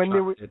 He doesn't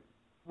trust it.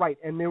 Right,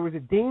 and there was a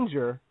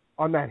danger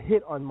on that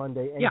hit on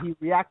Monday, and he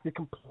reacted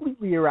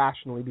completely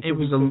irrationally. Because it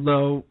was a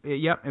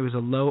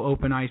low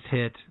open ice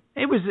hit.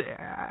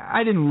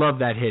 I didn't love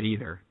that hit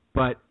either,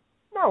 but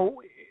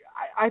no,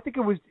 I think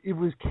it was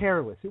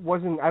careless. It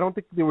wasn't. I don't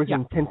think there was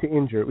intent to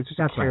injure. It was just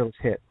a careless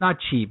hit. Not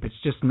cheap. It's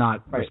just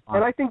not responsible.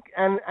 And I think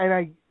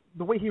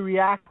the way he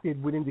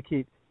reacted would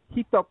indicate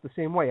he felt the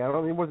same way. I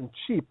don't think it wasn't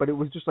cheap, but it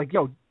was just like,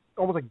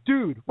 almost like,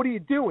 dude, what are you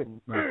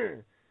doing?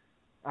 Right.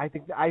 I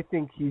think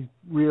he's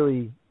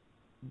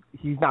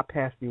not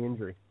past the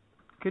injury.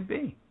 Could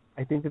be.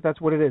 I think that's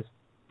what it is.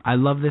 I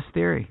love this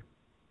theory.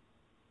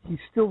 He's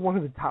still one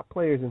of the top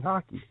players in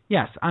hockey.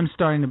 Yes, I'm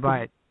starting to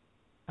buy it.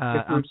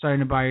 I'm starting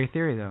to buy your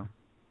theory, though.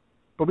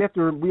 But we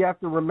have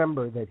to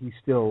remember that he's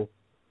still,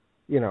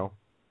 a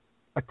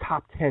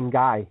top 10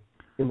 guy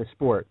in the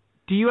sport.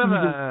 Do you have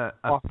a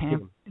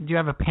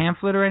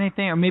pamphlet or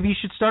anything? Or maybe you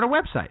should start a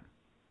website.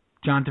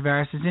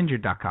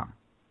 JohnTavaresIsInjured.com.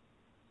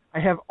 I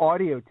have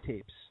audio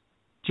tapes.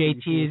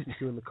 JT is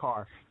in the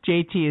car.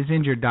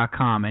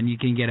 JTIsinjured.com, and you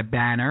can get a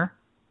banner,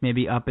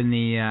 maybe up in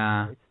the,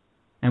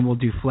 and we'll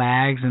do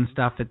flags and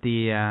stuff at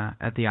the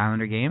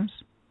Islander games.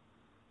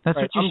 That's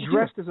what you should do. I'm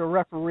dressed as a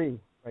referee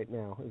right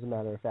now, as a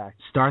matter of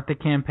fact. Start the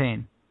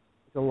campaign.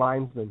 The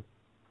linesman.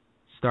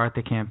 Start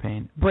the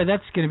campaign. Boy,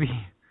 that's gonna be.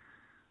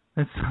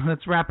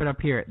 Let's wrap it up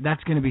here.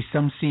 That's gonna be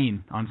some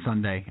scene on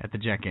Sunday at the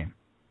Jet game.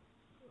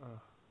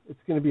 It's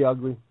gonna be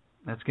ugly.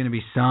 That's gonna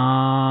be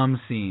some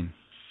scene.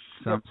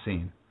 Some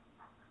scene.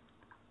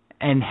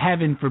 And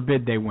heaven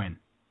forbid they win.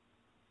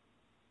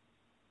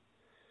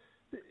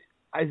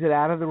 Is it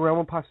out of the realm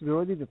of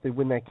possibility that they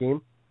win that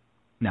game?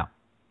 No,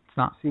 it's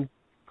not. I've seen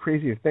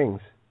crazier things.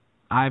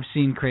 I've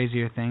seen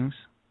crazier things.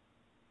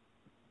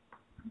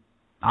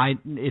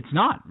 It's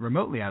not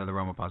remotely out of the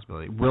realm of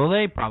possibility. Will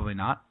they? Probably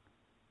not.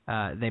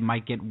 They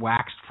might get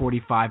waxed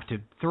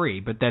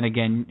 45-3, but then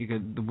again,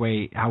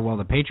 how well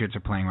the Patriots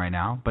are playing right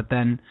now. But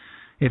then,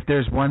 if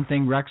there's one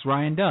thing Rex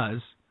Ryan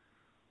does,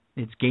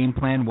 it's game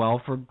plan well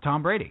for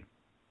Tom Brady.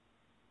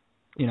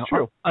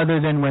 True. Other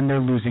than when they're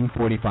losing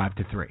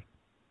 45-3.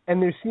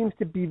 And there seems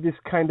to be this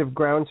kind of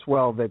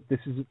groundswell that this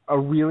is a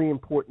really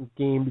important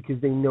game because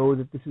they know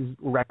that this is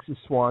Rex's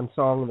swan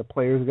song and the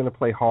players are going to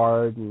play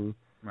hard. And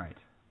right.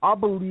 I'll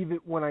believe it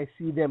when I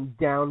see them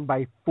down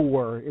by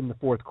 4 in the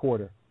fourth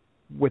quarter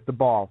with the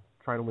ball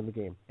trying to win the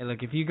game. Hey,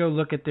 look, if you go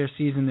look at their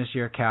season this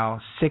year,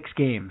 Cal, 6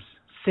 games,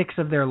 6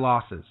 of their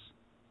losses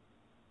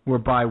were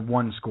by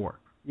 1 score.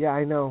 Yeah,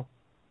 I know.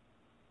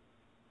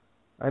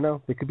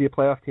 They could be a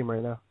playoff team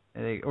right now.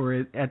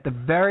 Or at the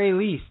very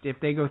least, if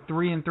they go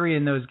 3-3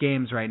 in those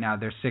games right now,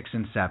 they're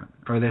 6-7,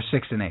 or they're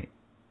 6-8.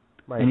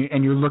 Right.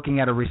 And you're looking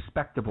at a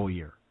respectable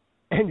year.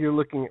 And you're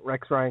looking at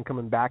Rex Ryan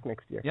coming back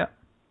next year. Yep.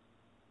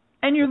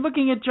 And you're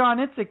looking at John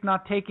Itzik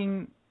not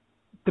taking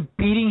the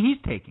beating he's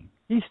taking.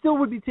 He still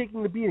would be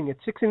taking the beating at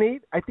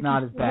 6-8. I think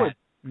not as bad. Would.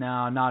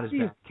 No, not as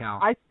bad,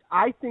 Cal.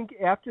 I think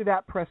after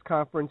that press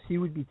conference, he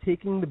would be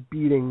taking the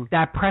beating.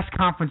 That press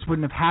conference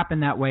wouldn't have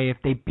happened that way if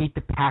they beat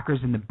the Packers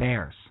and the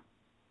Bears.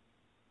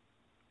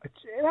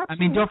 Absolutely. I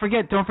mean, don't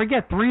forget,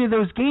 3 of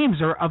those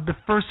games are of the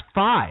first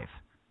 5.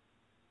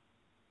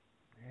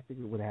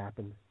 think it would have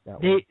happened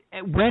that They way.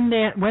 when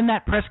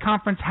that press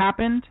conference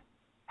happened,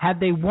 had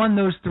they won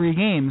those 3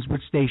 games,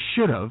 which they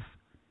should have,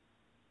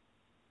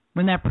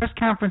 when that press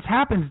conference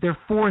happens, they're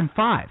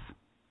 4-5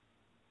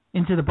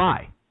 into the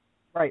bye.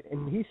 Right,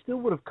 and he still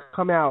would have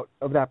come out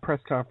of that press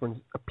conference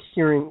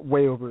appearing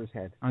way over his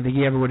head. I don't think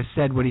he ever would have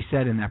said what he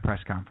said in that press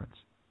conference.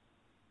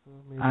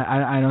 Maybe.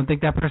 I don't think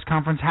that press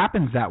conference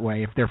happens that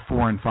way if they're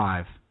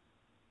 4-5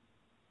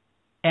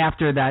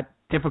 after that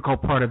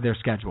difficult part of their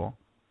schedule,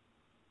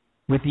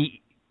 with the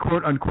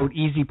quote-unquote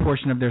easy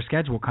portion of their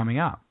schedule coming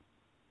up.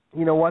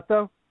 You know what,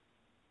 though?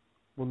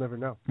 We'll never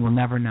know. We'll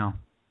never know.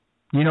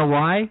 You know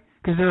why?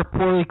 Because they're a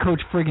poorly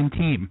coached friggin'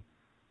 team.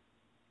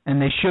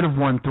 And they should have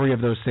won 3 of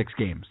those 6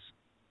 games,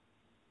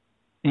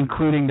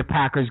 including the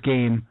Packers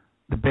game,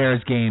 the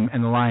Bears game,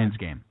 and the Lions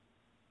game.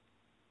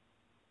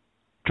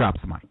 Drops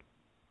the mic.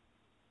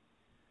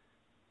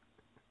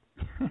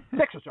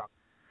 Sexual chocolate.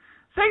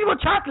 Sexual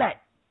chocolate!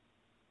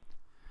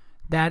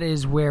 That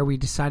is where we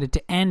decided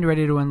to end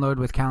Ready to Unload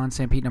with Cal and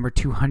Sanpete number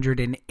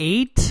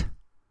 208.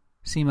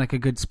 Seemed like a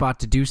good spot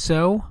to do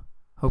so.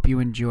 Hope you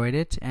enjoyed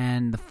it.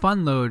 And the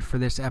fun load for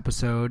this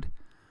episode,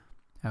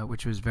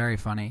 which was very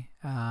funny,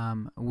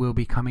 will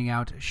be coming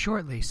out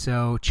shortly.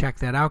 So check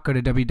that out. Go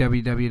to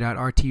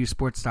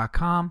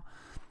www.rtusports.com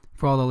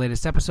for all the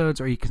latest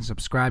episodes, or you can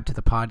subscribe to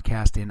the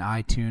podcast in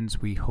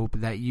iTunes. We hope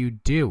that you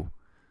do.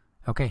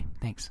 Okay,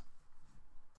 thanks.